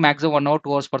ల్యాబ్ చేయడానికి మాక్సిమం 1 అవర్,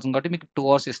 2 అవర్స్ పడుతుంది కాబట్టి మీకు 2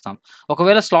 అవర్స్ ఇస్తాం.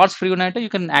 ఒకవేళ స్లాట్స్ ఫ్రీ ఉన్నాయంటే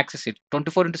యూ కెన్ యాక్సెస్ ఇట్.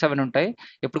 24/7 ఉంటాయి.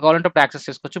 ఎప్పుడు కావాలంటే అప్పుడు యాక్సెస్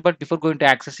చేసుకోవచ్చు. But before going to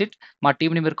access it మా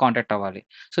టీమ్‌ని మీరు కాంటాక్ట్ అవ్వాలి.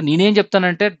 సో నేనేం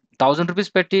చెప్తానంటే ₹1000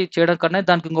 పెట్టి చేయడం కన్నా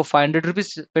దానికి ఇంకో ₹500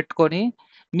 పెట్టుకొని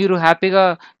మీరు హ్యాపీగా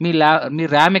మీ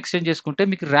ర్యామ్ ఎక్స్‌చేంజ్ చేసుకుంటే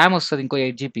మీకు ర్యామ్ వస్తది ఇంకో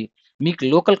 8 GB. మీకు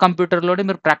లోకల్ కంప్యూటర్‌లోనే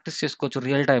మీరు ప్రాక్టీస్ చేసుకోవచ్చు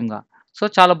రియల్ టైమ్‌గా. సో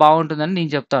చాలా బాగుంటుందని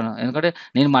నేను చెప్తాను. ఎందుకంటే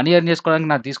నేను మనీ ఎర్న్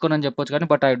చేసుకోవడానికి నాకు తీసుకోనని చెప్పొచ్చు కానీ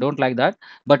but I don't like that.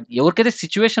 But ఎవరికైతే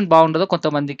సిట్యుయేషన్ బాగుండదో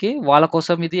కొంతమందికి వాళ్ళ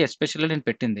కోసం ఇది ఎస్పెషల్లీ నేను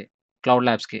పెట్టింది. Cloud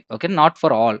ల్యాబ్స్‌కి. Okay. Not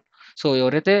for all. So,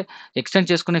 ఎవరైతే ఎక్స్‌టెండ్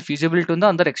చేసుకునే ఫీజిబిలిటీ ఉందో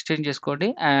అందరూ ఎక్స్‌టెండ్ చేసుకోండి.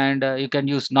 And you can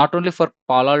use not only for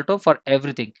Paulo Alto, for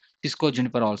everything. Cisco,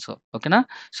 Juniper also. ఓకేనా?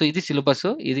 సో, ఇది సిలబస్.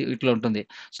 ఇది ఇట్లా ఉంటుంది.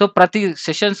 సో, ప్రతి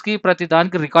సెషన్స్‌కి ప్రతి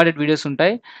దానికి రికార్డెడ్ వీడియోస్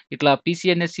ఉంటాయి. ఇట్లా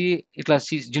పీసీఎన్ఎస్‌సి ఇట్లా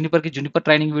జునిపర్‌కి Juniper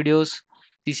training videos,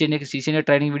 సీసీఎన్ఏకి CCNA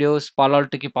training videos, పాలో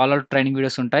ఆల్టోకి పాలో ఆల్టో ట్రైనింగ్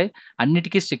వీడియోస్ ఉంటాయి.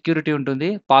 అన్నిటికి సెక్యూరిటీ ఉంటుంది.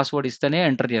 పాస్‌వర్డ్ ఇస్తేనే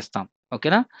ఎంటర్ చేస్తాం.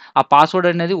 ఓకేనా? ఆ పాస్‌వర్డ్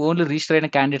అనేది ఓన్లీ రిజిస్టర్ అయిన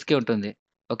క్యాండిడేట్స్‌కే ఉంటుంది.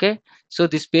 Okay. So,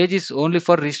 this page is only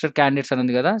for registered candidates అని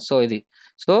ఉంది కదా! సో, ఇది.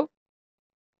 సో,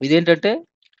 ఇదేంటంటే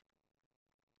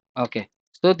ఓకే.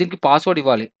 సో, దీనికి పాస్‌వర్డ్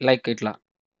ఇవ్వాలి. లైక్ ఇట్లా.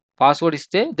 పాస్‌వర్డ్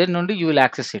ఇస్తే దెన్ నుండి you will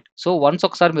access it. So, once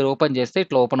ఒకసారి మీరు ఓపెన్ చేస్తే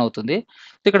ఇట్లా ఓపెన్ అవుతుంది.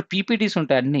 సో, ఇక్కడ పీపీటీస్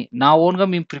ఉంటాయి అన్నీ. నా ఓన్‌గా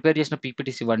మేము ప్రిపేర్ చేసిన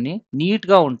పీపీటీస్ ఇవన్నీ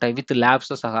నీట్‌గా ఉంటాయి విత్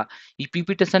ల్యాబ్స్‌తో సహా. ఈ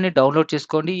పీపీటీస్ అన్ని డౌన్‌లోడ్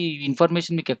చేసుకోండి. ఈ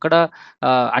ఇన్ఫర్మేషన్ మీకు ఎక్కడ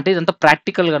అంటే ఇదంతా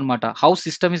ప్రాక్టికల్‌గా అనమాట. హౌ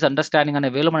సిస్టమ్ ఈస్ అండర్‌స్టాండింగ్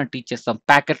అనే వేలో మనం టీచ్ చేస్తాం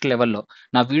ప్యాకెట్ లెవెల్‌లో.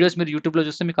 నా వీడియోస్ మీరు యూట్యూబ్‌లో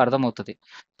చూస్తే మీకు అర్థమవుతది.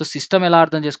 సో, సిస్టమ్ ఎలా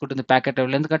అర్థం చేసుకుంటుంది ప్యాకెట్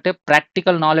లెవెల్. ఎందుకంటే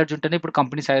ప్రాక్టికల్ నాలెడ్జ్ ఉంటేనే ఇప్పుడు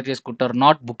కంపెనీస్ హైర్ చేసుకుంటారు.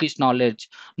 Not bookish knowledge,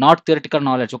 not theoretical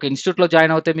knowledge. ఒక ఇన్‌స్టిట్యూట్‌లో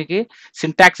జాయిన్ అవుతే మీకి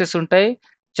సింటాక్సెస్ ఉంటాయి.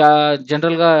 చా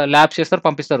జనరల్‌గా ల్యాబ్స్ చేస్తారు,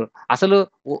 పంపిస్తారు. అసలు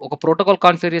ఒక ప్రోటోకాల్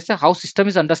కాన్ఫిగర్ చేస్తే how system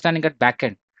is understanding at back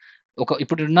end.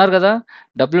 ఇప్పుడు ఉన్నారు గదా!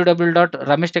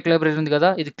 www.ramesh tech library ఉంది గదా!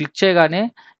 ఇది క్లిక్ చేయగానే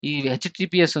ఈ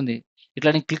హెచ్‌టిటిపిఎస్ ఉంది. ఇట్లా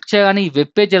నేను క్లిక్ చేయగానే ఈ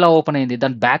వెబ్ పేజ్ ఎలా ఓపెన్ అయింది?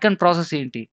 దాని బ్యాక్ ఎండ్ ప్రాసెస్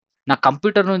ఏంటి? నా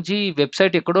కంప్యూటర్ నుంచి ఈ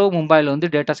వెబ్‌సైట్ ఎక్కడో ముంబైలో ఉంది.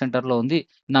 డేటా సెంటర్‌లో ఉంది.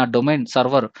 నా డొమైన్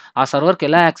సర్వర్. ఆ సర్వర్‌కి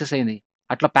ఎలా యాక్సెస్ అయింది?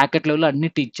 అట్లా ప్యాకెట్ లెవెల్‌లో అన్నీ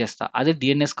టీచ్ చేస్తా. అదే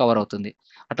డీఎన్ఎస్ కవర్ అవుతుంది.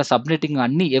 అట్లా సబ్‌నెట్టింగ్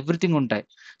అన్నీ ఎవ్రీథింగ్ ఉంటాయి.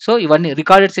 సో, ఇవన్నీ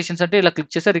రికార్డెడ్ సెషన్స్ అంటే ఇలా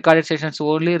క్లిక్ చేస్తే రికార్డెడ్ సెషన్స్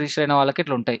ఓన్లీ రిజిస్టర్ అయిన వాళ్ళకి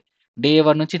ఇట్లా ఉంటాయి. డే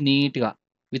 1 నుంచి నీట్‌గా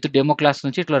విత్ డెమో క్లాస్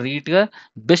నుంచి ఇట్లా నీట్‌గా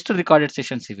బెస్ట్ రికార్డెడ్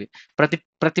సెషన్స్ ఇవి. ప్రతి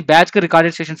ప్రతి బ్యాచ్‌కి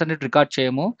రికార్డెడ్ సెషన్స్ అనేది రికార్డ్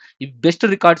చేయము. ఈ బెస్ట్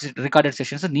రికార్డెడ్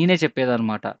సెషన్స్ నేనే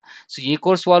చెప్పేదనమాట. సో, ఏ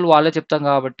కోర్స్ వాళ్ళు వాళ్ళే చెప్తాం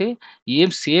కాబట్టి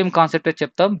సేమ్ కాన్సెప్టే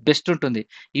చెప్తాం. బెస్ట్ ఉంటుంది.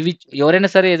 ఇవి ఎవరైనా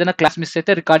సరే ఏదైనా క్లాస్ మిస్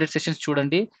అయితే రికార్డెడ్ సెషన్స్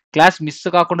చూడండి. క్లాస్ మిస్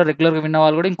కాకుండా రెగ్యులర్‌గా విన్న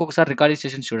వాళ్ళు కూడా ఇంకొకసారి రికార్డెడ్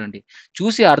సెషన్స్ చూడండి.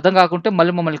 చూసి అర్థం కాకుంటే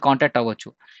మళ్ళీ మమ్మల్ని కాంటాక్ట్ అవ్వచ్చు.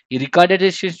 ఈ రికార్డెడ్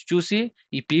సెషన్స్ చూసి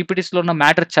ఈ పీపీటీస్‌లో ఉన్న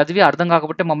మ్యాటర్ చదివి అర్థం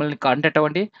కాకపోతే మమ్మల్ని కాంటాక్ట్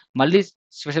అవ్వండి. మళ్ళీ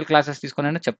స్పెషల్ క్లాసెస్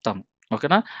తీసుకొనైనా చెప్తాము.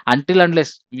 ఓకేనా? అంటిల్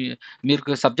అన్‌లెస్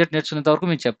మీకు సబ్జెక్ట్ నేర్చుకునేంత వరకు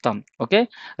మేము చెప్తాం. Okay.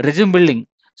 Resume building.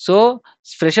 So,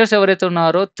 freshers ఎవరైతే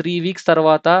ఉన్నారో 3 వీక్స్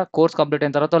తర్వాత కోర్స్ కంప్లీట్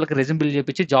అయిన తర్వాత వాళ్ళకి రెజ్యూమ్ బిల్డ్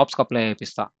చేపించి జాబ్స్‌కి అప్లై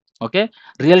చేపిస్తా. ఓకే.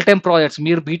 రియల్ టైమ్ ప్రాజెక్ట్స్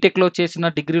మీరు బీటెక్‌లో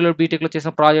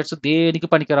చేసిన ప్రాజెక్ట్స్ దేనికి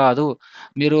పనికిరాదు.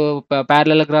 మీరు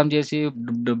పారలెలోగ్రామ్ చేసి,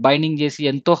 బైండింగ్ చేసి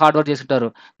ఎంతో హార్డ్ వర్క్ చేసుంటారు.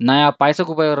 నయా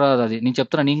పైసకు ఉపయోగం రాదది. నేను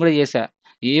చెప్తున్నా, నేను కూడా చేశా.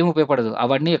 ఏమి ఉపయోగపడదు.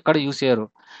 అవన్నీ ఎక్కడ యూజ్ చేయరు.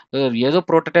 ఏదో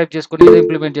ప్రోటోటైప్ చేసుకొని ఏదో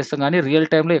ఇంప్లిమెంట్ చేస్తాం గానీ రియల్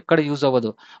టైమ్‌లో ఎక్కడ యూజ్ అవ్వదు.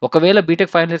 ఒకవేళ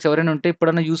బీటెక్ ఫైనల్ ఇయర్స్ ఎవరైనా ఉంటే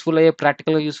ఇప్పుడన్నా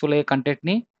ప్రాక్టికల్‌గా యూజ్‌ఫుల్ అయ్యే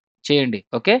కంటెంట్‌ని చేయండి.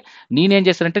 ఓకే. నేనేం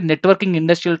చేస్తానంటే నెట్వర్కింగ్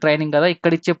ఇండస్ట్రియల్ ట్రైనింగ్ కదా!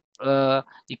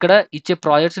 ఇక్కడ ఇచ్చే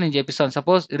ప్రాజెక్ట్స్ నేను చేపిస్తాను.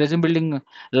 Suppose resume building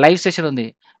live session ఉంది.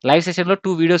 లైవ్ సెషన్‌లో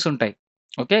 2 వీడియోస్ ఉంటాయి.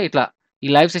 ఓకే. ఇట్లా ఈ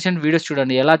లైవ్ సెషన్ వీడియోస్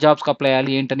చూడండి. ఎలా జాబ్స్‌కి అప్లై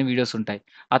అయ్యాలి ఏంటని వీడియోస్ ఉంటాయి.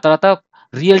 ఆ తర్వాత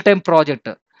రియల్ టైమ్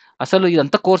ప్రాజెక్ట్. అసలు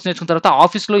ఇదంతా కోర్స్ నేర్చుకున్న తర్వాత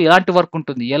ఆఫీస్‌లో ఎలాంటి వర్క్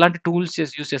ఉంటుంది? ఎలాంటి టూల్స్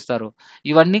యూజ్ చేస్తారు?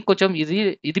 ఇవన్నీ కొంచెం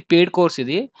ఇది పెయిడ్ కోర్స్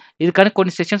ఇది. ఇది కానీ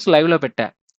కొన్ని సెషన్స్ లైవ్‌లో పెట్టా.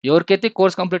 ఎవరికైతే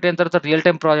కోర్స్ కంప్లీట్ అయిన తర్వాత రియల్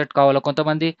టైమ్ ప్రాజెక్ట్ కావాలో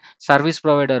కొంతమంది సర్విస్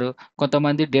ప్రొవైడరు,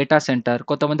 కొంతమంది డేటా సెంటర్,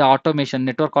 కొంతమంది ఆటోమేషన్,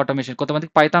 నెట్వర్క్ ఆటోమేషన్,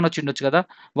 కొంతమందికి పైథాన్ వచ్చుండొచ్చు కదా!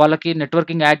 వాళ్ళకి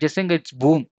నెట్వర్కింగ్ యాడ్ చేస్తే ఇంక ఇట్స్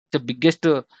బూమ్. ఇట్స్ బిగ్గెస్ట్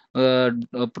ఆహ్,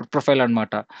 ప్రొఫైల్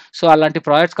అన్నమాట. సో, అలాంటి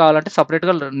ప్రాజెక్ట్స్ కావాలంటే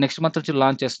సెపరేట్‌గా నెక్స్ట్ మంత్ నుంచి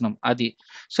లాంచ్ చేస్తున్నాం అది.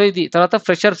 సో, ఇది తర్వాత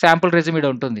ఫ్రెషర్ శాంపుల్ రెజ్యూమ్ ఈడ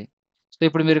ఉంటుంది. సో,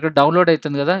 ఇప్పుడు మీరు ఇక్కడ డౌన్‌లోడ్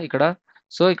అయితుంది గదా! ఇక్కడ.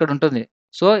 సో, ఇక్కడుంటుంది.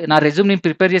 సో, నా రెజ్యూమ్ నేను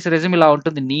ప్రిపేర్ చేసే రెజ్యూమ్ ఇలా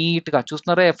ఉంటుంది నీట్‌గా.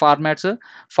 చూస్తున్నారా ఫార్మాట్స్?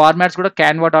 ఫార్మాట్స్ కూడా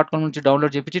canva.com నుంచి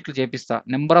డౌన్‌లోడ్ చేపించి ఇట్లా చేపిస్తా.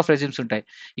 నంబర్ ఆఫ్ రెజ్యూమ్స్ ఉంటాయి.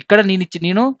 ఇక్కడ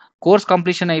నేను కోర్స్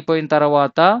కంప్లీషన్ అయిపోయిన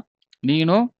తర్వాత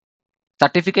నేను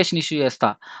సర్టిఫికేషన్ ఇష్యూ చేస్తా.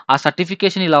 ఆ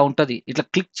సర్టిఫికేషన్ ఇలా ఉంటది. ఇట్లా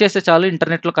క్లిక్ చేస్తే చాలు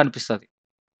ఇంటర్నెట్‌లో కనిపిస్తది.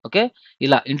 ఓకే.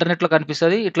 ఇలా ఇంటర్నెట్‌లో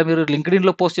కనిపిస్తది. ఇట్లా మీరు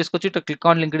లింక్డ్ఇన్‌లో పోస్ట్ చేసుకోవచ్చు. ఇట్లా క్లిక్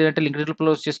ఆన్ లింక్డ్ఇన్ అంటే లింక్డ్ఇన్‌లో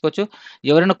పోస్ట్ చేసుకోవచ్చు.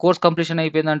 ఎవరైనా కోర్స్ కంప్లీషన్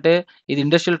అయిపోయిందంటే ఇది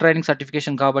ఇండస్ట్రియల్ ట్రైనింగ్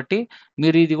సర్టిఫికేషన్ కాబట్టి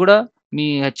మీరు ఇది గూడా మీ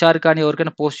హెచ్ఆర్ కానీ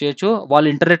ఎవరికైనా పోస్ట్ చేయొచ్చు. వాళ్ళు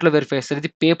ఇంటర్నెట్‌లో వెరిఫై చేస్తారు.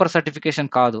 ఇది పేపర్ సర్టిఫికేషన్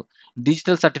కాదు.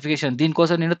 Digital certification.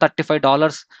 దీనికోసం నేను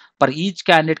 $35 పర్ ఈచ్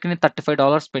క్యాండిడేట్‌కి నేను $35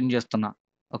 స్పెండ్ చేస్తున్నా.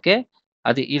 ఓకే.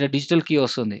 అది ఈడ డిజిటల్ కీ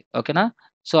వస్తుంది. ఓకేనా.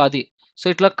 సో, అది. సో,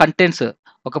 ఇట్లా కంటెంట్స్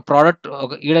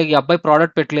ఈ అబ్బాయి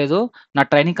ప్రొడక్ట్ పెట్టలేదు. నా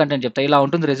ట్రైనింగ్ కంటెంట్ చెప్తా. ఇలా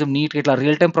ఉంటుంది రెజ్యూమ్ నీట్‌గా ఇట్లా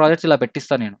రియల్ టైమ్ ప్రాజెక్ట్స్ ఇలా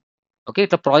పెట్టిస్తా నేను. ఓకే.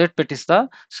 ఇట్లా project పెట్టిస్తా.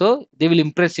 So, they will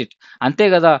impress it. అంతే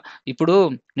గదా! ఇప్పుడు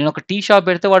నేనొక టీ షాప్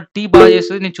పెడితే వాడు టీ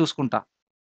చేసేది నేను చూసుకుంటా.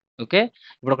 ఓకే.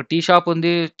 ఇప్పుడు ఒక టీ షాప్ ఉంది,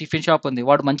 టిఫిన్ షాప్ ఉంది.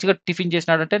 వాడు మంచిగా టిఫిన్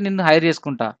చేసినాడంటే నిన్ను హైర్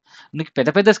చేసుకుంటా. నీకు పెద్ద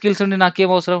పెద్ద స్కిల్స్ ఉండి నాకేం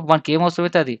అవసరం? వానికేం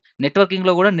అవసరమైతే అది.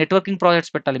 నెట్వర్కింగ్‌లో గూడా నెట్వర్కింగ్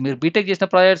ప్రాజెక్ట్స్ పెట్టాలి. మీరు బీటెక్ చేసిన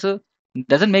projects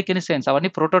doesn't make any sense. అవన్నీ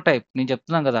ప్రోటోటైప్. నేను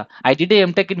చెప్తున్నాను గదా! I did a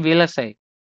MTech in VLSI.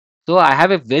 So, I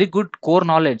have a very good core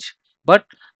knowledge. But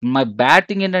my bad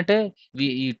thing ఏంటంటే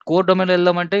ఈ కోర్ డొమైన్‌లో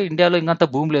వెళ్దామంటే ఇండియాలో ఇంకంత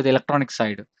భూమి లేదు ఎలక్ట్రానిక్స్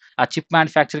సైడ్. ఆ చిప్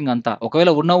మ్యానుఫ్యాక్చరింగ్ అంతా. ఒకవేళ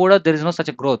ఉన్నా కూడా there is no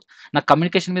such a growth. నాకు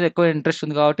కమ్యూనికేషన్ మీద ఎక్కువ ఇంట్రెస్ట్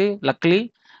ఉంది కాబట్టి లక్కీలీ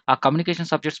ఆ కమ్యూనికేషన్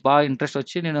సబ్జెక్ట్స్ బాగా ఇంట్రెస్ట్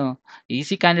వచ్చి నేను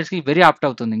ఈసీ క్యాండిడేట్స్‌కి వెరీ ఆప్ట్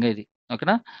అవుతుంది ఇంగ ఇది.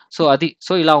 ఓకేనా? సో, అది.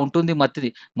 సో, ఇలా ఉంటుంది మతిది.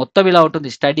 మొత్తం ఇలా ఉంటుంది.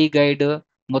 స్టడీ గైడ్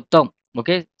మొత్తం.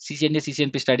 Okay. CCNA,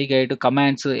 సీసీఎన్‌పీ study guide,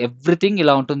 commands everything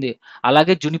ఇలా ఉంటుంది.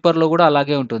 అలాగే జునిపర్‌లో కూడా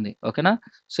అలాగే ఉంటుంది. ఓకేనా?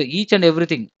 So, each and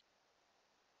everything.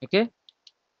 Okay.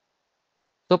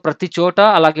 So, ప్రతి చోట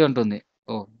అలాగే ఉంటుంది.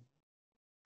 ఓహ్!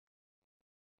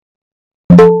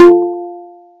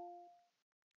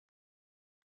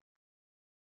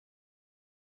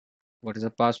 What is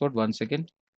the password? 1 second.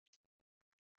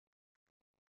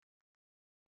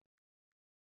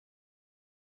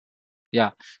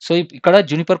 Yeah! So, ఇక్కడ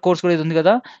జునిపర్ కోర్స్ కూడా ఇది ఉంది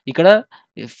గదా! ఇక్కడ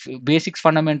బేసిక్స్,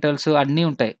 ఫండమెంటల్స్ అన్నీ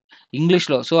ఉంటాయి.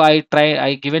 ఇంగ్లీష్‌లో. So,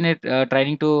 I given a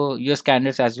training to US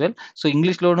candidates as well. So,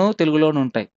 ఇంగ్లీష్‌లోను, తెలుగులోను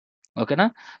ఉంటాయి. ఓకేనా?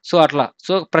 సో, అట్లా.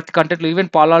 సో, ప్రతి కంటెంట్‌లో ఈవెన్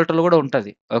పాలాల్టోలో గూడా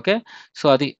ఉంటది. ఓకే. సో,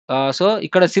 అది. సో,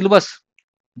 ఇక్కడ సిలబస్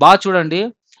చూడండి.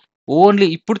 ఓన్లీ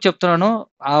ఇప్పుడు చెప్తున్నాను.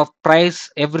 ప్రైస్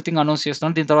ఎవ్రీథింగ్ అనౌన్స్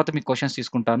చేస్తున్నాను. దీని తర్వాత మీకు క్వెషన్స్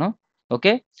తీసుకుంటాను.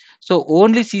 Okay. So,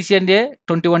 only CCNA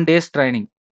 21 days training.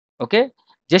 Okay.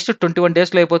 Just 21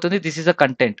 డేస్‌లో అయిపోతుంది. This is the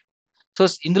content. So,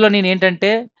 ఇందులో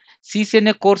నేనేంటంటే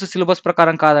సీసీఎన్ఏ కోర్స్ సిలబస్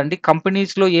ప్రకారం కాదండి.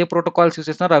 కంపెనీస్‌లో ఏ ప్రోటోకాల్స్ యూజ్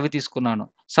చేస్తున్నారో అవి తీసుకున్నాను.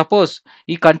 సపోజ్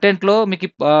ఈ కంటెంట్‌లో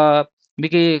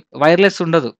మీకి వైర్‌లెస్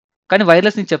ఉండదు. కానీ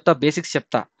వైర్‌లెస్ నేను చెప్తా. బేసిక్స్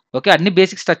చెప్తా. ఓకే. అన్ని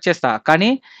బేసిక్స్ టచ్ చేస్తా. కానీ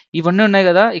ఇవన్నీ ఉన్నాయి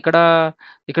గదా! ఇక్కడ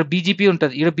బీజీపీ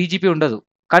ఉంటది. ఈడ బీజీపీ ఉండదు.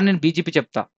 కానీ నేను బీజీపీ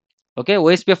చెప్తా. ఓకే.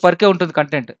 ఓఎస్‌పీఎఫ్ వరకే ఉంటుంది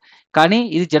కంటెంట్. కానీ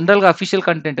ఇది జనరల్‌గా అఫీషియల్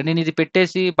కంటెంట్. నేనిది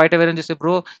పెట్టేసి బయట వేరేని చూస్తే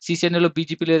బ్రో సీసీఎన్ఏలో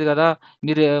బీజీపీ లేదు గదా!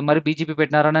 మీరు మరి బీజీపీ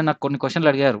పెట్టినారా అని నాకు కొన్ని క్వెషన్‌లు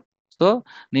అడిగారు. సో,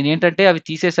 నేనేంటంటే అవి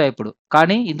తీసేసా ఇప్పుడు.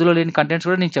 కానీ ఇందులో లేని కంటెంట్స్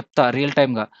కూడా నేను చెప్తా రియల్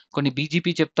టైమ్‌గా. కొన్ని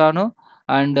బీజీపీ చెప్తాను.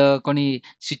 అండ్ కొన్ని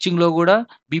స్విచ్చింగ్‌లో గూడా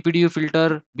బీపీడీయూ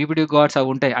ఫిల్టర్, బీపీడీయూ గార్డ్స్ అవి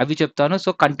ఉంటాయి. అవి చెప్తాను.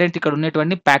 సో, కంటెంట్ ఇక్కడ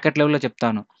ఉన్నటివన్నీ ప్యాకెట్ లెవెల్‌లో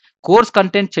చెప్తాను. కోర్స్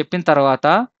కంటెంట్ చెప్పిన తర్వాత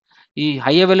ఈ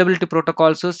high availability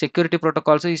protocols, security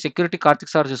protocols ఈ సెక్యూరిటీ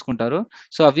కార్తిక్ సార్ చూసుకుంటారు.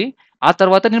 సో, అవి. ఆ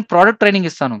తర్వాత నేను ప్రొడక్ట్ ట్రైనింగ్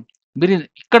ఇస్తాను. మీరు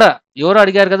ఇక్కడ ఎవరో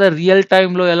అడిగారు కదా! రియల్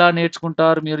టైమ్‌లో ఎలా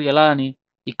నేర్చుకుంటారు మీరు ఎలా అని?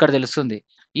 ఇక్కడ తెలుస్తుంది.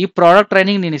 ఈ ప్రొడక్ట్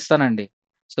ట్రైనింగ్ నేను ఇస్తానండి.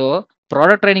 సో,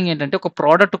 ప్రొడక్ట్ ట్రైనింగ్ ఏంటంటే ఒక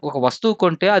ప్రొడక్ట్ ఒక వస్తువు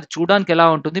కొంటే అది చూడడానికి ఎలా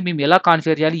ఉంటుంది? మేము ఎలా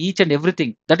కాన్ఫిగర్ చేయాలి? Each and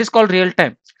everything. That is called real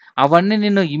time. అవన్నీ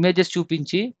నేను ఇమేజెస్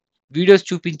చూపించి, వీడియోస్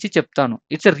చూపించి చెప్తాను.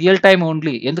 It's a real time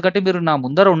only. ఎందుకంటే మీరు నా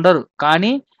ముందర ఉండరు.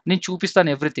 కానీ నేను చూపిస్తాను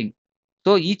everything.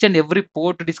 So, each and every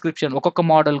port description ఒక్కొక్క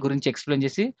మోడల్ గురించి ఎక్స్‌ప్లెయిన్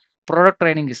చేసి ప్రొడక్ట్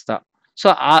ట్రైనింగ్ ఇస్తా. సో,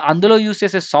 అందులో యూజ్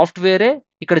చేసే సాఫ్ట్‌వేరే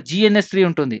ఇక్కడ జీఎన్ఎస్-3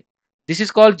 ఉంటుంది. This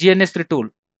is called జీఎన్ఎస్-3 tool.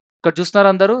 ఇక్కడ చూస్తున్నారా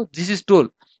అందరూ? This is tool.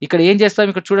 ఇక్కడ ఏం చేస్తాం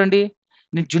ఇక్కడ చూడండి.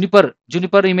 నేను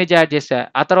జునిపర్ ఇమేజ్ యాడ్ చేశా.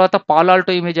 ఆ తర్వాత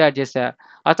పాలాల్టో ఇమేజ్ యాడ్ చేశా.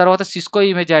 ఆ తర్వాత సిస్కో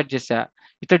ఇమేజ్ యాడ్ చేశా.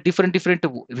 ఇట్లా different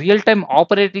real time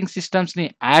operating సిస్టమ్స్‌ని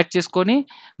add చేసుకొని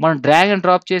మనం డ్రాగ్ అండ్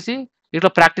డ్రాప్ చేసి ఇట్లా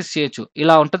ప్రాక్టీస్ చేయొచ్చు.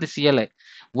 ఇలా ఉంటది సీఎల్ఐ.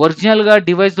 ఒరిజినల్‌గా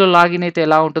డివైస్‌లో లాగిన్ అయితే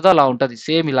ఎలా ఉంటదో అలా ఉంటది.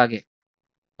 సేమ్ ఇలాగే.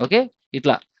 ఓకే.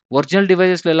 ఇట్లా ఒరిజినల్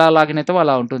డివైజెస్‌లో ఎలా లాగిన్ అయితామో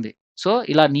అలా ఉంటుంది. సో,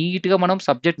 ఇలా నీట్‌గా మనం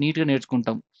సబ్జెక్ట్ నీట్‌గా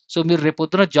నేర్చుకుంటాం. సో, మీరు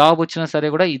రేపొద్దున జాబ్ వచ్చినా సరే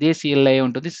కూడా ఇదే సీఎల్ఐ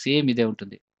ఉంటుంది. సేమ్ ఇదే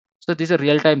ఉంటుంది. So, this a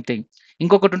real time thing.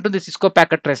 ఇంకొకటి ఉంటుంది సిస్కో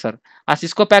ప్యాకెట్ ట్రేసర్. ఆ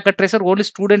Cisco packet tracer only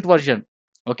student version.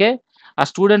 Okay. ఆ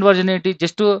స్టూడెంట్ వర్షన్ ఏంటి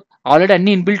జస్ట్ ఆల్రెడీ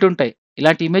అన్నీ ఇన్‌బిల్ట్ ఉంటాయి.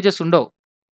 ఇలాంటి ఇమేజెస్ ఉండవు.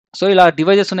 సో, ఇలా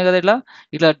డివైజెస్ ఉన్నాయి కదా!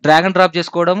 ఇట్లా డ్రాగ్ అండ్ డ్రాప్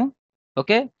చేసుకోవడము.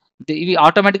 ఓకే. ఇవి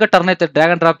ఆటోమేటిక్‌గా టర్న్ అయితాయి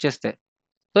డ్రాగ్ అండ్ డ్రాప్ చేస్తే.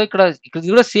 సో, ఇక్కడ ఇది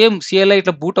కూడా సేమ్ సీఎల్ఐ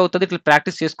ఇట్లా బూట్ అవుతది. ఇట్లా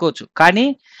ప్రాక్టీస్ చేసుకోవచ్చు. కానీ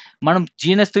మనం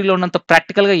జీఎన్ఎస్-3లో ఉన్నంత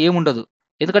ప్రాక్టికల్‌గా ఏముండదు.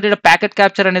 ఎందుకంటే ఇక్కడ ప్యాకెట్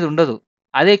క్యాప్చర్ అనేది ఉండదు.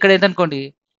 అదే ఇక్కడ ఏందనుకోండి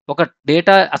ఒక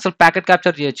డేటా అసలు ప్యాకెట్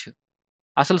క్యాప్చర్ చేయొచ్చు.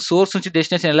 అసలు సోర్స్ నుంచి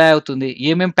డెస్టినేషన్ ఎలా అవుతుంది?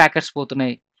 ఏమేం ప్యాకెట్స్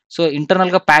పోతున్నాయి? సో,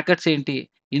 ఇంటర్నల్‌గా ప్యాకెట్స్ ఏంటి?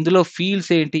 ఇందులో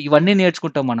ఫీల్డ్స్ ఏంటి? ఇవన్నీ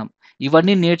నేర్చుకుంటాం మనం.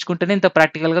 ఇవన్నీ నేర్చుకుంటేనే ఇంత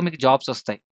ప్రాక్టికల్‌గా మీకు జాబ్స్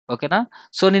ఒస్తాయి. ఓకేనా?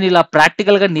 సో, నేను ఇలా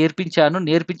ప్రాక్టికల్‌గా నేర్పించాను.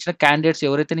 నేర్పించిన క్యాండిడేట్స్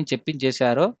ఎవరైతే నేను చెప్పింది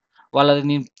చేశారో వాళ్ళది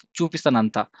నేను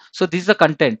చూపిస్తానంతా. So, this is the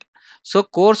content. So,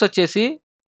 course వచ్చేసి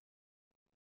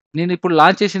నేనిప్పుడు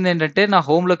లాంచ్ చేసిందేంటంటే నా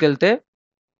హోమ్‌లోకెళ్తే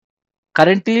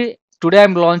currently today I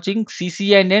am launching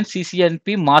CCNA and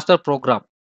సీసీఎన్‌పీ master programme.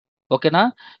 ఓకేనా?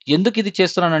 ఎందుకిది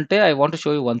చేస్తున్నానంటే I want to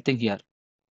show you one thing here.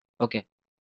 Okay.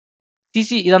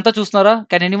 ఇదంతా చూస్తున్నారా?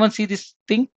 Can anyone see this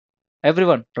thing?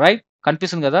 Everyone right?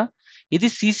 కనిపిస్తుంది గదా! ఇది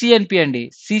సీసీఎన్‌పీ అండి.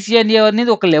 సీసీఎన్ఏ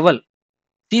అనేది ఒక లెవెల్.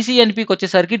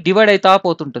 సీసీఎన్‌పీకొచ్చేసరికి డివైడ్ అయితా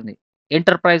పోతుంటుంది.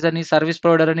 ఎంటర్‌ప్రైజ్ అని, సర్విస్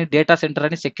ప్రొవైడర్ అని, డేటా సెంటర్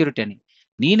అని, సెక్యూరిటీ అని.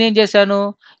 నేనేం చేశాను,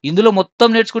 ఇందులో మొత్తం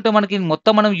నేర్చుకుంటే మనకి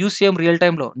మొత్తం మనం యూజ్ చేయం రియల్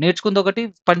టైమ్‌లో. నేర్చుకుందొకటి,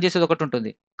 పని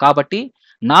చేసేదొకటుంటుంది. కాబట్టి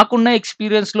నాకున్న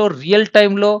ఎక్స్‌పీరియన్స్‌లో రియల్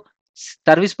టైమ్‌లో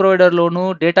సర్విస్ ప్రొవైడర్‌లోను,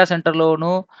 డేటా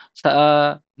సెంటర్‌లోను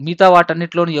మిగతా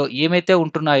వాటన్నిటిలోను ఏమైతే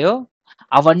ఉంటున్నాయో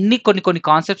అవన్నీ కొన్ని కొన్ని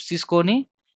కాన్సెప్ట్స్ తీసుకొని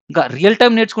ఇంకా రియల్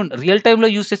టైమ్‌లో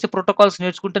యూజ్ చేసే ప్రోటోకాల్స్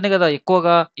నేర్చుకుంటేనే కదా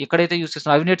ఎక్కువగా ఎక్కడైతే యూజ్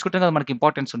చేస్తున్నామో అవి నేర్చుకుంటేనే కదా మనకి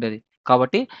ఇంపార్టెన్స్ ఉండేది.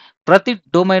 కాబట్టి ప్రతి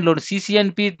డొమైన్‌లోను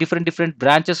సీసీఎన్‌పీ డిఫరెంట్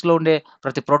బ్రాంచెస్‌లో ఉండే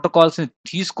ప్రతి ప్రోటోకాల్స్‌ని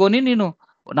తీసుకొని నేను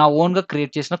నా ఓన్‌గా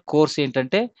క్రియేట్ చేసిన కోర్స్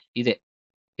ఏంటంటే ఇదే.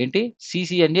 ఏంటి?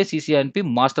 CCNA, సీసీఎన్‌పీ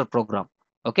master programme.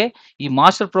 ఓకే. ఈ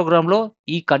మాస్టర్ ప్రోగ్రామ్‌లో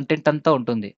ఈ కంటెంట్ అంతా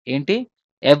ఉంటుంది. ఏంటి?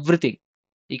 ఎవ్రీథింగ్.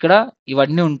 ఇక్కడ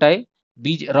ఇవన్నీ ఉంటాయి.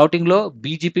 రౌటింగ్‌లో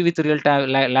BGP with real time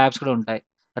lapse కూడా ఉంటాయి.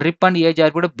 రిప్ అండ్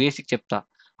ఏజార్ కూడా బేసిక్ చెప్తా.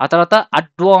 ఆ తర్వాత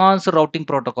అడ్వాన్స్ రౌటింగ్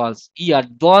ప్రోటోకాల్స్. ఈ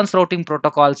అడ్వాన్స్ రౌటింగ్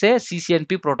ప్రోటోకాల్సే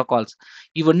సీసీఎన్‌పీ ప్రోటోకాల్స్.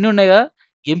 ఇవన్నీ ఉన్నాయి గదా!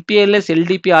 ఎంపీఎల్ఎస్,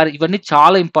 ఎల్‌డిపిఆర్ ఇవన్నీ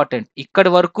చాలా ఇంపార్టెంట్.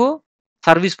 ఇక్కడి వరకు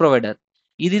సర్విస్ ప్రొవైడర్.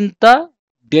 ఇదింత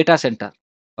data centre.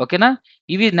 ఓకేనా?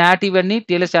 ఇవి నాట్ ఇవన్నీ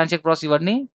టీఎల్ఎస్ హ్యాండ్‌షేక్ ప్రాసెస్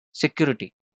ఇవన్నీ సెక్యూరిటీ.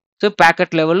 సో,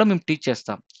 ప్యాకెట్ లెవెల్‌లో మేము టీచ్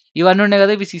చేస్తాం. ఇవన్నీ ఉన్నాయి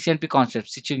గదా! ఇవి సీసీఎన్‌పీ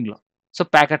కాన్సెప్ట్స్ స్విచ్చింగ్‌లో. సో,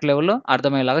 ప్యాకెట్ లెవెల్‌లో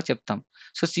అర్థమయ్యేలాగా చెప్తాం.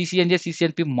 సో, సీసీఎన్‌జే,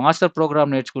 సీసీఎన్‌పీ మాస్టర్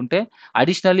ప్రోగ్రామ్ నేర్చుకుంటే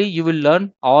additionally you will learn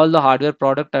all the hardware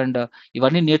product and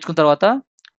ఇవన్నీ నేర్చుకున్న తర్వాత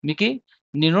మీకి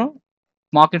నేను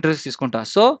మాక్ ఇంటర్వ్యూస్ తీసుకుంటా.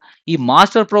 సో, ఈ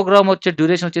మాస్టర్ ప్రోగ్రామ్ వచ్చే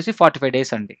డ్యూరేషన్ వచ్చేసి 45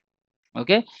 డేస్ అండి.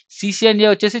 ఓకే. సీసీఎన్ఏ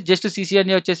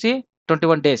వచ్చేసి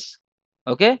 21 days.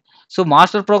 Okay. So,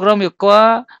 master programme ఎక్కువ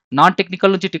నాన్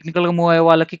టెక్నికల్ నుంచి టెక్నికల్‌గా మూవ్ అయ్యే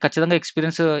వాళ్ళకి ఖచ్చితంగా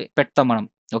ఎక్స్‌పీరియన్స్ పెడతాం మనం.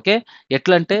 ఓకే.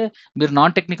 ఎట్లంటే మీరు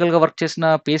నాన్ టెక్నికల్‌గా వర్క్ చేసిన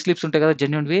పే స్లిప్స్ ఉంటాయి కదా!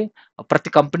 జెన్యూన్‌వి. ప్రతి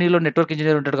కంపెనీలో నెట్వర్క్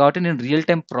ఇంజినీర్ ఉంటాడు కాబట్టి నేను రియల్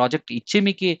టైమ్ ప్రాజెక్ట్ ఇచ్చి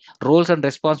మీకి రోల్స్ అండ్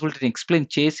రెస్పాన్సిబిలిటీని ఎక్స్‌ప్లెయిన్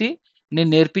చేసి నేను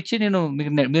నేర్పించి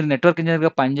మీరు నెట్వర్క్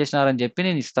ఇంజినీర్‌గా పని చేసినారని చెప్పి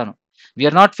నేను ఇస్తాను. We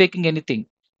are not faking anything.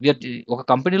 ఒక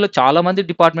కంపెనీలో చాలా మంది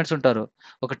డిపార్ట్మెంట్స్ ఉంటారు.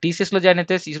 ఒక టీసీఎస్‌లో జాయిన్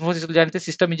అయితే, ఇన్ఫోసిస్‌లో జాయిన్ అయితే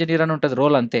సిస్టమ్ ఇంజినీర్ అని ఉంటది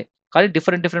రోల్ అంతే. కానీ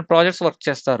డిఫరెంట్ ప్రాజెక్ట్స్ వర్క్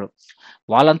చేస్తారు.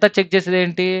 వాళ్ళంతా చెక్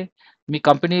చేసేదేంటి? మీ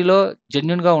కంపెనీలో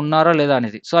జెన్యూన్‌గా ఉన్నారా లేదా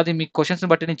అనేది. సో, అది మీ క్వెషన్స్‌ని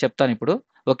బట్టి నేను చెప్తానిప్పుడు.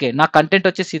 ఓకే. నా కంటెంట్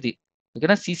వచ్చేసి ఇది.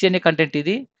 ఓకేనా? సీసీఎన్ఏ కంటెంట్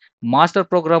ఇది. మాస్టర్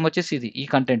ప్రోగ్రామ్ వచ్చేసి ఇది. ఈ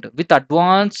content with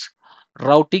advance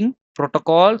routing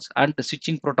protocols and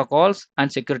switching protocols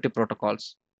and security protocols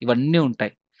ఇవన్నీ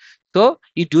ఉంటాయి. సో,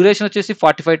 ఈ డ్యూరేషన్ వచ్చేసి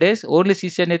 45 డేస్. ఓన్లీ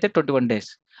సీసీఎన్ అయితే 21 డేస్.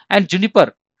 అండ్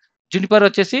జునిపర్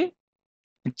వచ్చేసి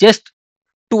జస్ట్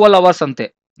 12 అవర్స్ అంతే.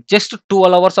 Just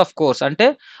 12 hours of course. అంటే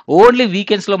ఓన్లీ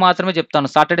వీకెండ్స్‌లో మాత్రమే చెప్తాను.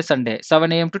 Saturday, Sunday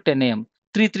 7 AM to 10 AM.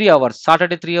 3 hours.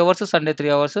 Saturday 3 hours, Sunday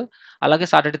 3 hours. అలాగే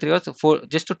సాటర్‌డే 3 అవర్స్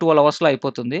జస్ట్ 12 అవర్స్‌లో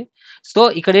అయిపోతుంది. సో,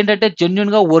 ఇక్కడేంటంటే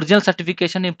జెన్యూన్‌గా ఒరిజినల్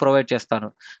సర్టిఫికేషన్ నేను ప్రొవైడ్ చేస్తాను.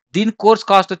 దీని కోర్స్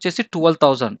కాస్ట్ వచ్చేసి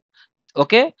 12,000.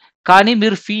 ఓకే. కానీ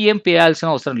మీరు ఫీ ఏం పే చేయాల్సిన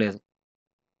అవసరం లేదు.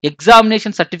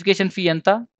 ఎగ్జామినేషన్ సర్టిఫికేషన్ ఫీ ఎంత?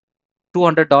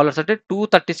 $200 అంటే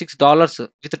 $236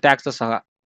 విత్ టాక్స్‌తో సహా.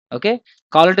 ఓకే.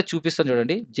 కావాలంటే చూపిస్తాను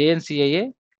చూడండి. జేఎన్‌సీఏఏ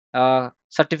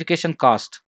certification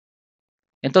cost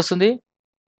ఎంతొస్తుంది?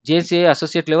 జేఎన్‌సీఏ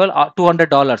associate level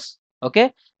 $200. Okay.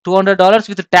 $200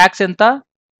 with talks ఎంత?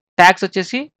 టాక్స్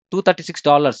వచ్చేసి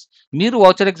 $236. మీరు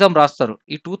వౌచర్ ఎగ్జామ్ రాస్తారు.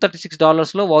 ఈ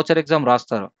 $236లో వౌచర్ ఎగ్జామ్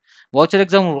రాస్తారు. వౌచర్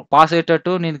ఎగ్జామ్ పాస్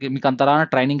అయ్యేటట్టు నేను మీకు అంతరాన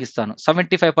ట్రైనింగ్ ఇస్తాను.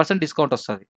 75% డిస్కౌంట్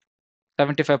వస్తది.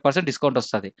 75% డిస్కౌంట్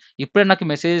వస్తది. ఇప్పుడే నాకు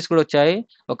మెసేజెస్ కూడా వచ్చాయి.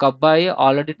 ఒక అబ్బాయి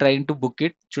already trying to book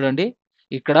it. చూడండి.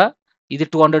 ఇక్కడ ఇది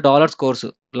 $200 కోర్సు.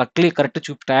 Luckily correct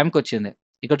టైమ్‌కొచ్చింది.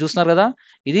 ఇక్కడ చూస్తున్నారు గదా!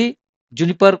 ఇది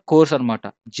జునిపర్ కోర్స్ అన్నమాట.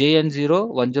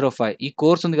 JN0105 ఈ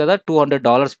కోర్స్ ఉంది గదా! $200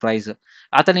 ప్రైస్.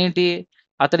 అతనేంటి?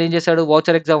 అతనేం చేశాడు?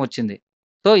 వౌచర్ ఎగ్జామ్ వచ్చింది.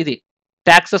 సో, ఇది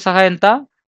టాక్స్‌తో సహా ఎంత?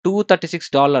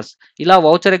 $236 ఇలా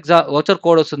వౌచర్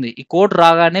కోడ్ వస్తుంది. ఈ కోడ్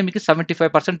రాగానే మీకు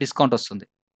 75% డిస్కౌంట్ వస్తుంది.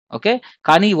 ఓకే.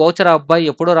 కానీ ఈ వౌచర్ ఆ అబ్బాయి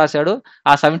ఎప్పుడో రాసాడు.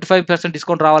 ఆ 75%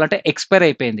 డిస్కౌంట్ రావాలంటే ఎక్స్‌పైర్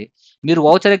అయిపోయింది. మీరు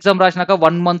వౌచర్ ఎగ్జామ్ రాసినాక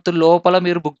 1 మంత్ లోపల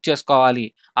మీరు బుక్ చేసుకోవాలి.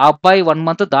 ఆ అబ్బాయి 1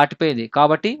 మంత్ దాటిపోయింది.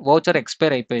 కాబట్టి వౌచర్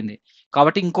ఎక్స్‌పైర్ అయిపోయింది.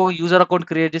 కాబట్టి ఇంకో యూజర్ అకౌంట్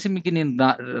క్రియేట్ చేసి మీకు నేను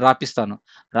రాపిస్తాను.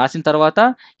 రాసిన తర్వాత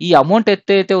ఈ అమౌంట్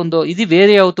ఎంతైతే ఉందో ఇది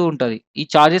వేరీ అవుతూ ఉంటది. ఈ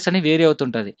చార్జెస్ అన్ని వేరీ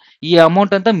అవుతుంటది. ఈ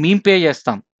అమౌంట్ అంతా మేము పే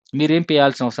చేస్తాం. మీరేం పే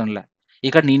చేయాల్సిన అవసరం లే.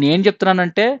 ఇక్కడ నేనేం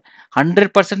చెప్తున్నానంటే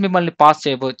 100% మిమ్మల్ని పాస్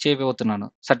చేయబోతున్నాను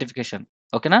సర్టిఫికేషన్.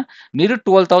 ఓకేనా? మీరు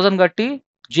 12,000 కట్టి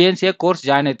జేఎన్‌సీఏ కోర్స్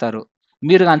జాయిన్ అయితారు.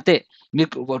 మీరు అంతే.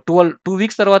 మీకు 2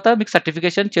 వీక్స్ తర్వాత మీకు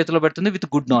సర్టిఫికేషన్ చేతిలో పెడుతుంది విత్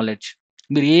గుడ్ నాలెడ్జ్.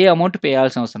 మీరు ఏ అమౌంట్ పే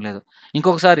చేయాల్సిన అవసరం లేదు.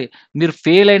 ఇంకొకసారి మీరు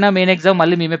ఫెయిల్ అయినా మెయిన్ ఎగ్జామ్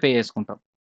మళ్ళీ మేమే పే చేసుకుంటాం.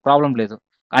 ప్రాబ్లమ్ లేదు.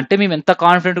 అంటే మేము ఎంత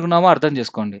కాన్ఫిడెంట్‌గా ఉన్నామో అర్థం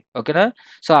చేసుకోండి. ఓకేనా?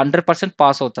 సో, 100%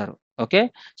 పాస్ అవుతారు. ఓకే.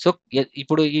 సో,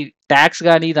 ఇప్పుడు ఈ టాక్స్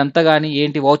గాని, ఇదంతా గాని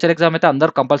ఏంటి వౌచర్ ఎగ్జామ్ అయితే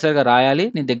అందరూ కంపల్సరీగా రాయాలి.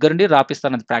 నేను దగ్గరుండి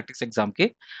రాపిస్తాను అది ప్రాక్టీస్ ఎగ్జామ్‌కి.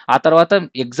 ఆ తర్వాత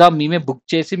ఎగ్జామ్ మేమే బుక్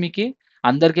చేసి మీకి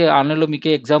అందరికి ఆన్‌లైన్‌లో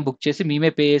మీకే ఎగ్జామ్ బుక్ చేసి మేమే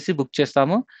పే చేసి బుక్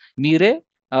చేస్తాము. మీరే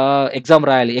ఎగ్జామ్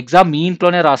రాయాలి. ఎగ్జామ్ మీ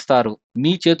ఇంట్లోనే రాస్తారు.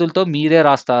 మీ చేతులతో మీరే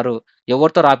రాస్తారు.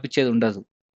 ఎవరితో రాపిచ్చేది ఉండదు.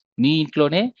 మీ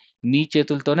ఇంట్లోనే మీ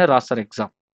చేతులతోనే రాస్తారు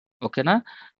ఎగ్జామ్. ఓకేనా?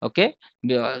 ఓకే.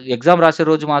 ఎగ్జామ్ రాసే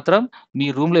రోజు మాత్రం మీ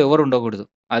రూమ్‌లో ఎవరు ఉండకూడదు.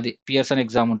 అది పియర్సన్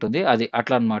ఎగ్జామ్ ఉంటుంది. అది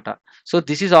అట్లా అన్నమాట. So,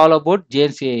 this is all about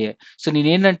జేఎన్‌సీఏఏ. So,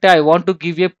 నేనేంటంటే I want to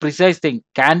give a precise thing.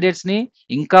 క్యాండిడేట్స్‌ని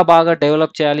ఇంకా బాగా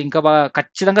డెవలప్ చేయాలి. ఇంకా బాగా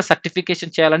ఖచ్చితంగా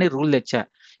సర్టిఫికేషన్ చేయాలని రూల్ తెచ్చా.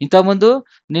 ఇంతకుముందు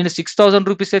నేను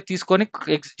 ₹6000 తీసుకొని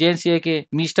జేఎన్‌సీఏకి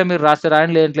మీ ఇష్టం మీరు రాస్తే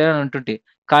రాయండి లేదంటే లేదు అని అంటుంటి.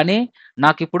 కానీ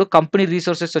నాకిప్పుడు కంపెనీ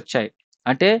రిసోర్సెస్ వచ్చాయి.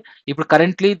 అంటే ఇప్పుడు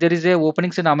currently there is a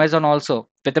openings in Amazon also.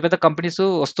 పెద్ద పెద్ద కంపెనీస్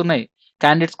వస్తున్నాయి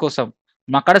క్యాండిడేట్స్ కోసం.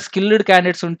 మాకాడ స్కిల్డ్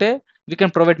క్యాండిడేట్స్ ఉంటే వి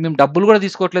కెన్ ప్రొవైడ్. మేము డబ్బులు కూడా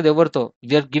తీసుకోవట్లేదు ఎవరితో.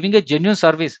 We are giving a genuine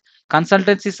service.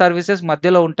 Consultancy services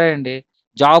మధ్యలో ఉంటాయండి.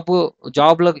 జాబ్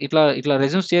జాబ్‌లో ఇట్లా ఇట్లా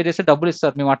రెజ్యూమ్స్ షేర్ చేస్తే డబ్బులు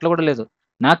ఇస్తారు. మేము అట్లా కూడా లేదు.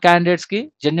 నా క్యాండిడేట్స్‌కి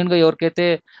జెన్యూన్‌గా ఎవరికైతే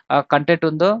కంటెంట్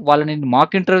ఉందో వాళ్ళని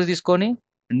మాక్ ఇంటర్వ్యూ తీసుకొని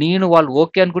నేను వాళ్ళు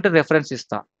ఓకే అనుకుంటే రిఫరెన్స్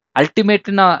ఇస్తా.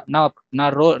 అల్టిమేట్‌లీ నా నా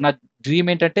నా డ్రీమ్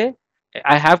ఏంటంటే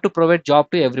I have to provide job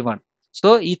to everyone. So,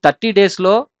 ఈ 30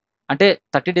 డేస్‌లో అంటే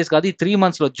 30 డేస్ కాదు. ఈ 3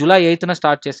 మంత్స్‌లో జులై 8న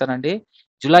స్టార్ట్ చేశానండి.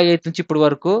 జులై 8 నుంచి ఇప్పటి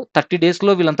వరకు 30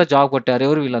 డేస్‌లో వీళ్ళంతా జాబ్ కొట్టారు.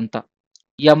 ఎవరు వీళ్ళంతా?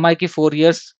 ఈ అమ్మాయికి 4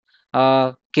 ఇయర్స్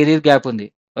కెరియర్ గ్యాప్ ఉంది.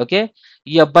 ఓకే.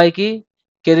 ఈ అబ్బాయికి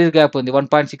కెరియర్ గ్యాప్ ఉంది.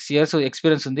 1.6 ఇయర్స్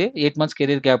ఎక్స్‌పీరియన్స్ ఉంది. 8 మంత్స్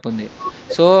కెరియర్ గ్యాప్ ఉంది.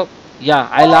 So, yeah!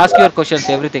 I'll ask your questions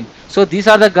everything. So, these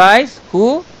are the guys who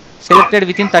selected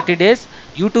within 30 days.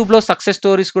 యూట్యూబ్‌లో సక్సెస్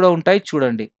స్టోరీస్ కూడా ఉంటాయి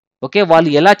చూడండి. ఓకే. వాళ్ళు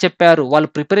ఎలా చెప్పారు? వాళ్ళ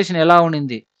ప్రిపరేషన్ ఎలా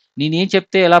ఉండింది? నేనేం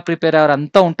చెప్తే ఎలా ప్రిపేర్ అయ్యారు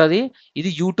అంతా ఉంటది. ఇది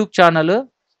యూట్యూబ్ ఛానల్.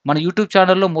 మన యూట్యూబ్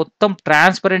ఛానల్‌లో మొత్తం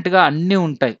ట్రాన్స్‌పరెంట్‌గా అన్నీ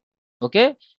ఉంటాయి. ఓకే.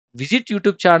 Visit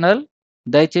YouTube channel.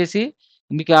 దయచేసి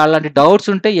మీకు అలాంటి డౌట్స్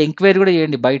ఉంటే ఎంక్వైరీ కూడా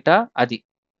చేయండి బయట అది.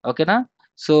 ఓకేనా?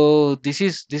 So, this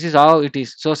is how it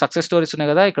is. So, success stories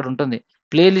ఉన్నాయి కదా! ఇక్కడ ఉంటుంది.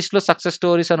 ప్లే లిస్ట్‌లో సక్సెస్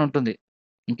స్టోరీస్ అని ఉంటుంది.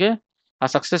 ఓకే. ఆ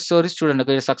సక్సెస్ స్టోరీస్ చూడండి.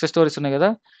 ఓకే. సక్సెస్ స్టోరీస్ ఉన్నాయి కదా!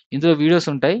 ఇందులో వీడియోస్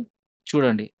ఉంటాయి.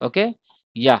 చూడండి. ఓకే.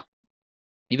 యాహ్!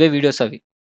 ఇవే వీడియోస్ అవి.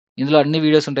 ఇందులో అన్ని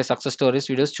వీడియోస్ ఉంటాయి. సక్సెస్ స్టోరీస్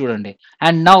వీడియోస్ చూడండి.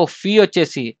 అండ్ నౌ ఫీ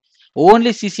వచ్చేసి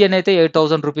ఓన్లీ సీసీఎన్ అయితే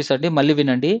 ₹8,000 అండి. మళ్ళీ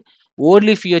వినండి.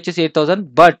 ఓన్లీ ఫీ వచ్చేసి 8,000.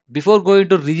 But before going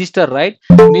to register right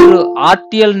మీరు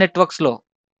ఆర్టీఎల్ నెట్వర్క్స్‌లో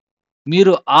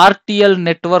మీరు ఆర్టీఎల్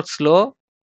నెట్వర్క్స్‌లో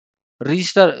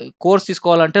రిజిస్టర్ కోర్స్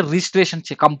తీసుకోవాలంటే రిజిస్ట్రేషన్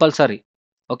కంపల్సరీ.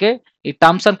 ఓకే. ఈ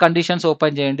టర్మ్స్ అండ్ కండిషన్స్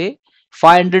ఓపెన్ చేయండి.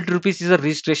 ₹500 ఈస్ ద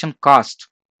రిజిస్ట్రేషన్ కాస్ట్.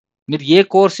 మీరు ఏ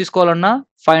కోర్స్ తీసుకోవాలన్నా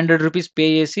 ₹500 పే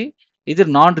చేసి ఇది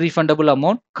నాన్ రీఫండబుల్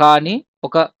అమౌంట్. కానీ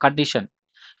ఒక కండిషన్.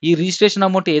 ఈ రిజిస్ట్రేషన్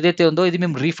అమౌంట్ ఏదైతే ఉందో ఇది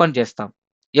మేము రీఫండ్ చేస్తాం.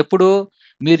 ఎప్పుడు?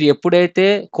 మీరు ఎప్పుడైతే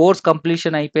కోర్స్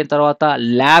కంప్లీషన్ అయిపోయిన తర్వాత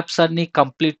ల్యాబ్స్ అన్నీ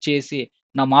కంప్లీట్ చేసి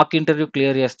నా మాక్ ఇంటర్వ్యూ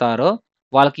క్లియర్ చేస్తారో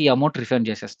వాళ్ళకి ఈ అమౌంట్ రిఫండ్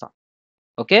చేసేస్తా.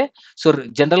 ఓకే. సో,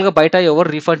 జనరల్‌గా బయట ఎవరు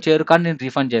రీఫండ్ చేయరు. కానీ నేను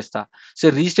రీఫండ్ చేస్తా. సో,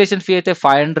 రిజిస్ట్రేషన్ ఫీ అయితే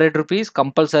 ₹500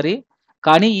 కంపల్సరీ.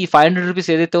 కానీ ఈ ₹500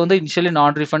 ఏదైతే ఉందో initially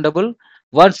non refundable.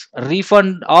 Once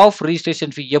refund of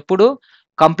registration fee ఎప్పుడు?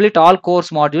 Complete all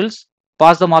course modules,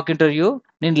 pass the mock interview.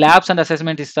 నేను ల్యాబ్స్ అండ్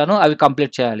అసెస్మెంట్ ఇస్తాను. అవి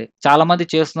కంప్లీట్ చేయాలి. చాలామంది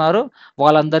చేస్తున్నారు.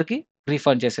 వాళ్ళందరికీ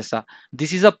రీఫండ్ చేసేస్తా.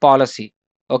 This is a policy.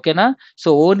 ఓకేనా? సో,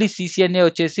 ఓన్లీ సీసీఎన్ఏ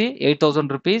వచ్చేసి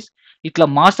 ₹8,000. ఇట్లా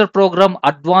master programme,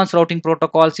 advance routing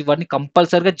protocols ఇవన్నీ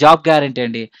కంపల్సరీగా జాబ్ గ్యారంటీ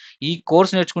అండి. ఈ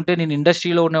కోర్స్ నేర్చుకుంటే నేను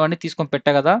ఇండస్ట్రీలో ఉన్నవన్నీ తీసుకొని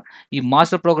పెట్టా గదా! ఈ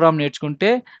మాస్టర్ ప్రోగ్రామ్ నేర్చుకుంటే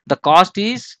the cost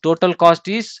is total cost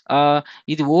is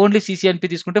ఇది ఓన్లీ సీసీఎన్‌పీ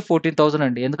తీసుకుంటే 14,000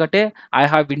 అండి. ఎందుకంటే I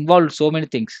have involved so many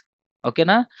things.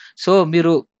 ఓకేనా? సో,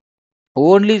 మీరు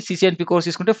ఓన్లీ సీసీఎన్‌పీ కోర్స్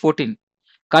తీసుకుంటే 14.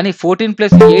 కానీ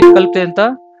 14+8 కలిపితే ఎంత?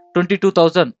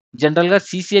 22,000. జనరల్‌గా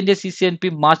సీసీఎన్ఏ, సీసీఎన్‌పీ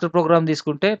మాస్టర్ ప్రోగ్రామ్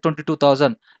తీసుకుంటే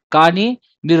 22,000. కానీ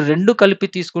మీరు 2 కలిపి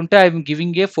తీసుకుంటే I am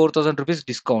giving a ₹4,000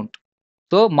 discount.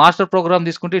 So, master programme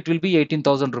తీసుకుంటే it will be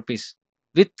 ₹18,000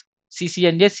 with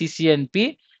CCNA, సీసీఎన్‌పీ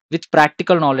with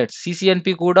practical knowledge.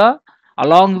 సీసీఎన్‌పీ కూడా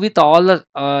అలాంగ్ విత్ ఆల్ ద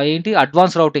ఏంటి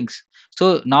advance రౌటింగ్స్. So,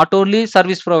 not only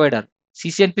service provider.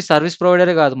 సీసీఎన్‌పీ service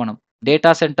ప్రొవైడరే కాదు మనం.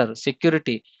 Data centre,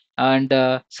 security and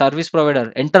service provider,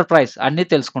 enterprise అన్నీ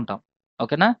తెలుసుకుంటాం.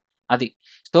 ఓకేనా? అది.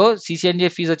 So, CCNA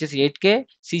fees వచ్చేసి 8,000.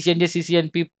 సీసీఎన్ఏ,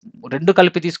 సీసీఎన్‌పీ 2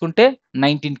 కలిపి తీసుకుంటే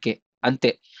 19,000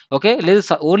 అంతే. ఓకే. లేదు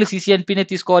ఓన్లీ సీసీఎన్‌పీనే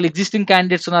తీసుకోవాలి. ఎగ్జిస్టింగ్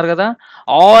క్యాండిడేట్స్ ఉన్నారు గదా!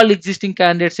 ఆల్ ఎగ్జిస్టింగ్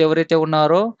క్యాండిడేట్స్ ఎవరైతే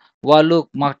ఉన్నారో వాళ్ళు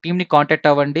మా టీమ్‌ని కాంటాక్ట్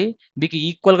అవ్వండి. మీకు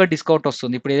ఈక్వల్‌గా డిస్కౌంట్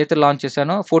వస్తుంది. ఇప్పుడు ఏదైతే లాంచ్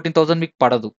చేశానో 14,000 మీకు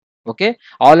పడదు. ఓకే.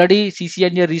 ఆల్రెడీ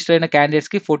సీసీఎన్ఏ రిజిస్టర్ అయిన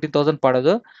క్యాండిడేట్స్‌కి 14,000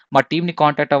 పడదు. మా టీమ్‌ని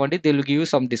కాంటాక్ట్ అవ్వండి. They will give you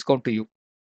some discount to you.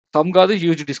 Some కాదు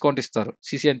హ్యూజ్ డిస్కౌంట్ ఇస్తారు.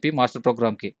 సీసీఎన్‌పీ మాస్టర్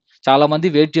ప్రోగ్రామ్‌కి. చాలా మంది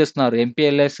వెయిట్ చేస్తున్నారు.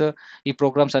 ఎంపీఎల్ఎస్ ఈ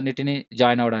ప్రోగ్రామ్స్ అన్నిటిని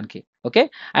జాయిన్ అవ్వడానికి. ఓకే.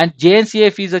 అండ్ జేఎన్‌సీఏ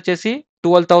ఫీజ్ వచ్చేసి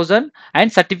 12,000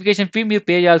 అండ్ సర్టిఫికేషన్ ఫీ మీరు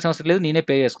పే చేయాల్సిన అవసరం లేదు. నేనే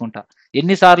పే చేసుకుంటా.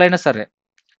 ఎన్ని సార్లైనా సరే.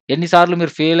 ఎన్ని సార్లు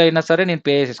మీరు ఫెయిల్ అయినా సరే నేను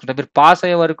పే చేసేసుకుంటా. మీరు పాస్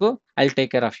అయ్యే వరకు I will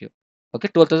take care of you. Okay.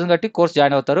 12,000 కట్టి కోర్స్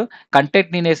జాయిన్ అవుతారు.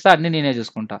 కంటెంట్ నేనే ఇస్తా. అన్నీ నేనే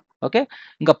చూసుకుంటా. ఓకే.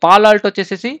 ఇంకా పాలాల్ట్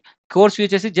వచ్చేసేసి కోర్స్ ఫీ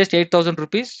వచ్చేసి జస్ట్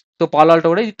 ₹8,000. సో, పాలాల్ట్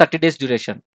కూడా ఇది 30 డేస్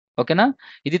డ్యూరేషన్. ఓకేనా?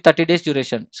 ఇది 30 డేస్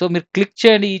డ్యూరేషన్. సో, మీరు క్లిక్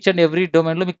చేయండి ఈచ్ అండ్ ఎవ్రీ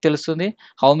డొమైన్‌లో మీకు తెలుస్తుంది.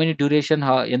 హౌ మెనీ డ్యూరేషన్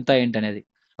ఎంత ఏంటనేది.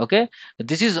 Okay.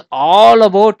 This is all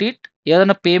about it.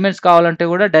 ఏదైనా పేమెంట్స్ కావాలంటే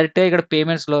కూడా డైరెక్ట్‌గా ఇక్కడ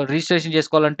పేమెంట్స్‌లో రిజిస్ట్రేషన్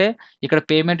చేసుకోవాలంటే ఇక్కడ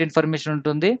పేమెంట్ ఇన్ఫర్మేషన్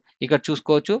ఉంటుంది. ఇక్కడ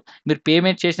చూసుకోవచ్చు. మీరు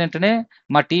పేమెంట్ చేసిన వెంటనే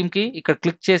మా టీమ్‌కి ఇక్కడ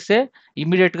క్లిక్ చేస్తే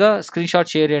ఇమ్మీడియేట్‌గా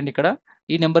స్క్రీన్‌షాట్ షేర్ చేయండి ఇక్కడ.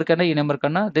 ఈ నంబర్ కన్నా, ఈ నంబర్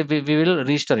కన్నా వి విల్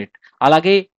రిజిస్టర్ ఇట్.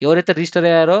 అలాగే ఎవరైతే రిజిస్టర్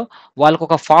అయ్యారో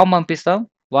వాళ్ళకొక ఫార్మ్ పంపిస్తాం.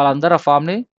 వాళ్ళందరూ ఆ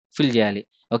ఫార్మ్‌ని ఫిల్ చేయాలి.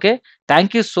 Okay.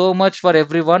 Thank you so much for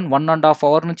everyone. 1 ½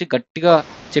 hour నుంచి గట్టిగా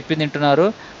చెప్పింది వింటున్నారు.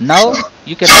 Now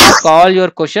you can ask all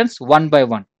your questions one by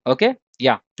one. Okay.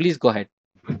 Yeah, please go ahead.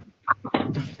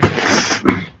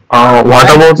 What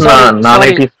And about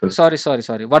non-IT skills?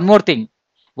 sorry. One more thing.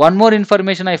 One more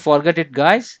information I forgot it,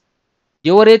 guys.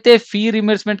 ఎవరైతే fee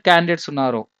reimbursement candidates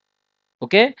ఉన్నారో,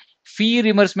 okay, fee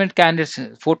reimbursement candidates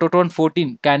 2014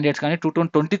 candidates కానీ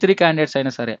 2023 candidates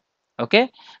అయినా సరే, okay,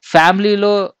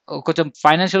 ఫ్యామిలీలో కొంచెం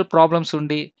financial problems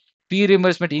ఉండి fee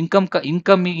reimbursement income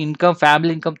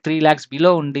family income 3 lakhs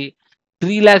below ఉండి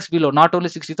 3 lakhs below, not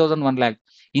only 60,000 1 lakh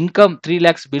income 3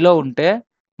 lakhs below ఉంటే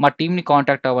మా టీమ్‌ని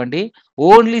కాంటాక్ట్ అవ్వండి.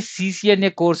 ఓన్లీ సీసీఎన్ఏ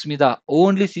కోర్స్ మీద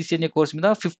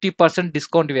 50%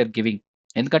 డిస్కౌంట్ వి ఆర్ గివింగ్.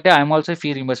 ఎందుకంటే I'm also fee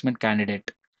reimbursement candidate.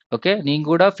 Okay. నేను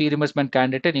కూడా ఫీ రీయింబర్స్‌మెంట్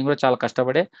క్యాండిడేటే. నేను కూడా చాలా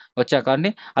కష్టపడే వచ్చా. కానీ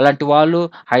అలాంటి వాళ్ళు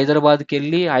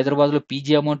హైదరాబాద్‌కెళ్ళి హైదరాబాద్‌లో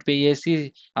పీజీ అమౌంట్ పే చేసి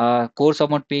కోర్స్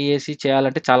అమౌంట్ పే చేసి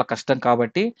చేయాలంటే చాలా కష్టం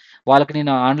కాబట్టి వాళ్ళకి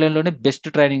నేను ఆన్‌లైన్‌లోనే బెస్ట్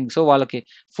ట్రైనింగ్. సో, వాళ్ళకి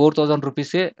 4,000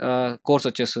 రూపీసే కోర్స్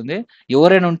వచ్చేస్తుంది.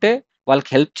 ఎవరైనా ఉంటే వాళ్ళకి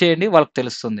హెల్ప్ చేయండి. వాళ్ళకి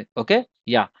తెలుస్తుంది. Okay.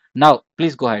 Yeah! Now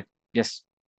please go ahead. Yes.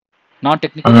 Non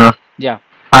technical. Uh, yeah!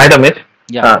 Hi, Ramesh.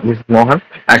 Yeah! This is Mohan.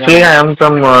 Yeah! Actually, I am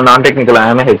from non-technical. I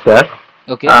am a HR.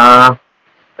 Okay. Uh,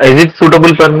 is it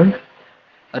suitable for me?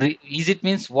 Is it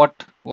means what?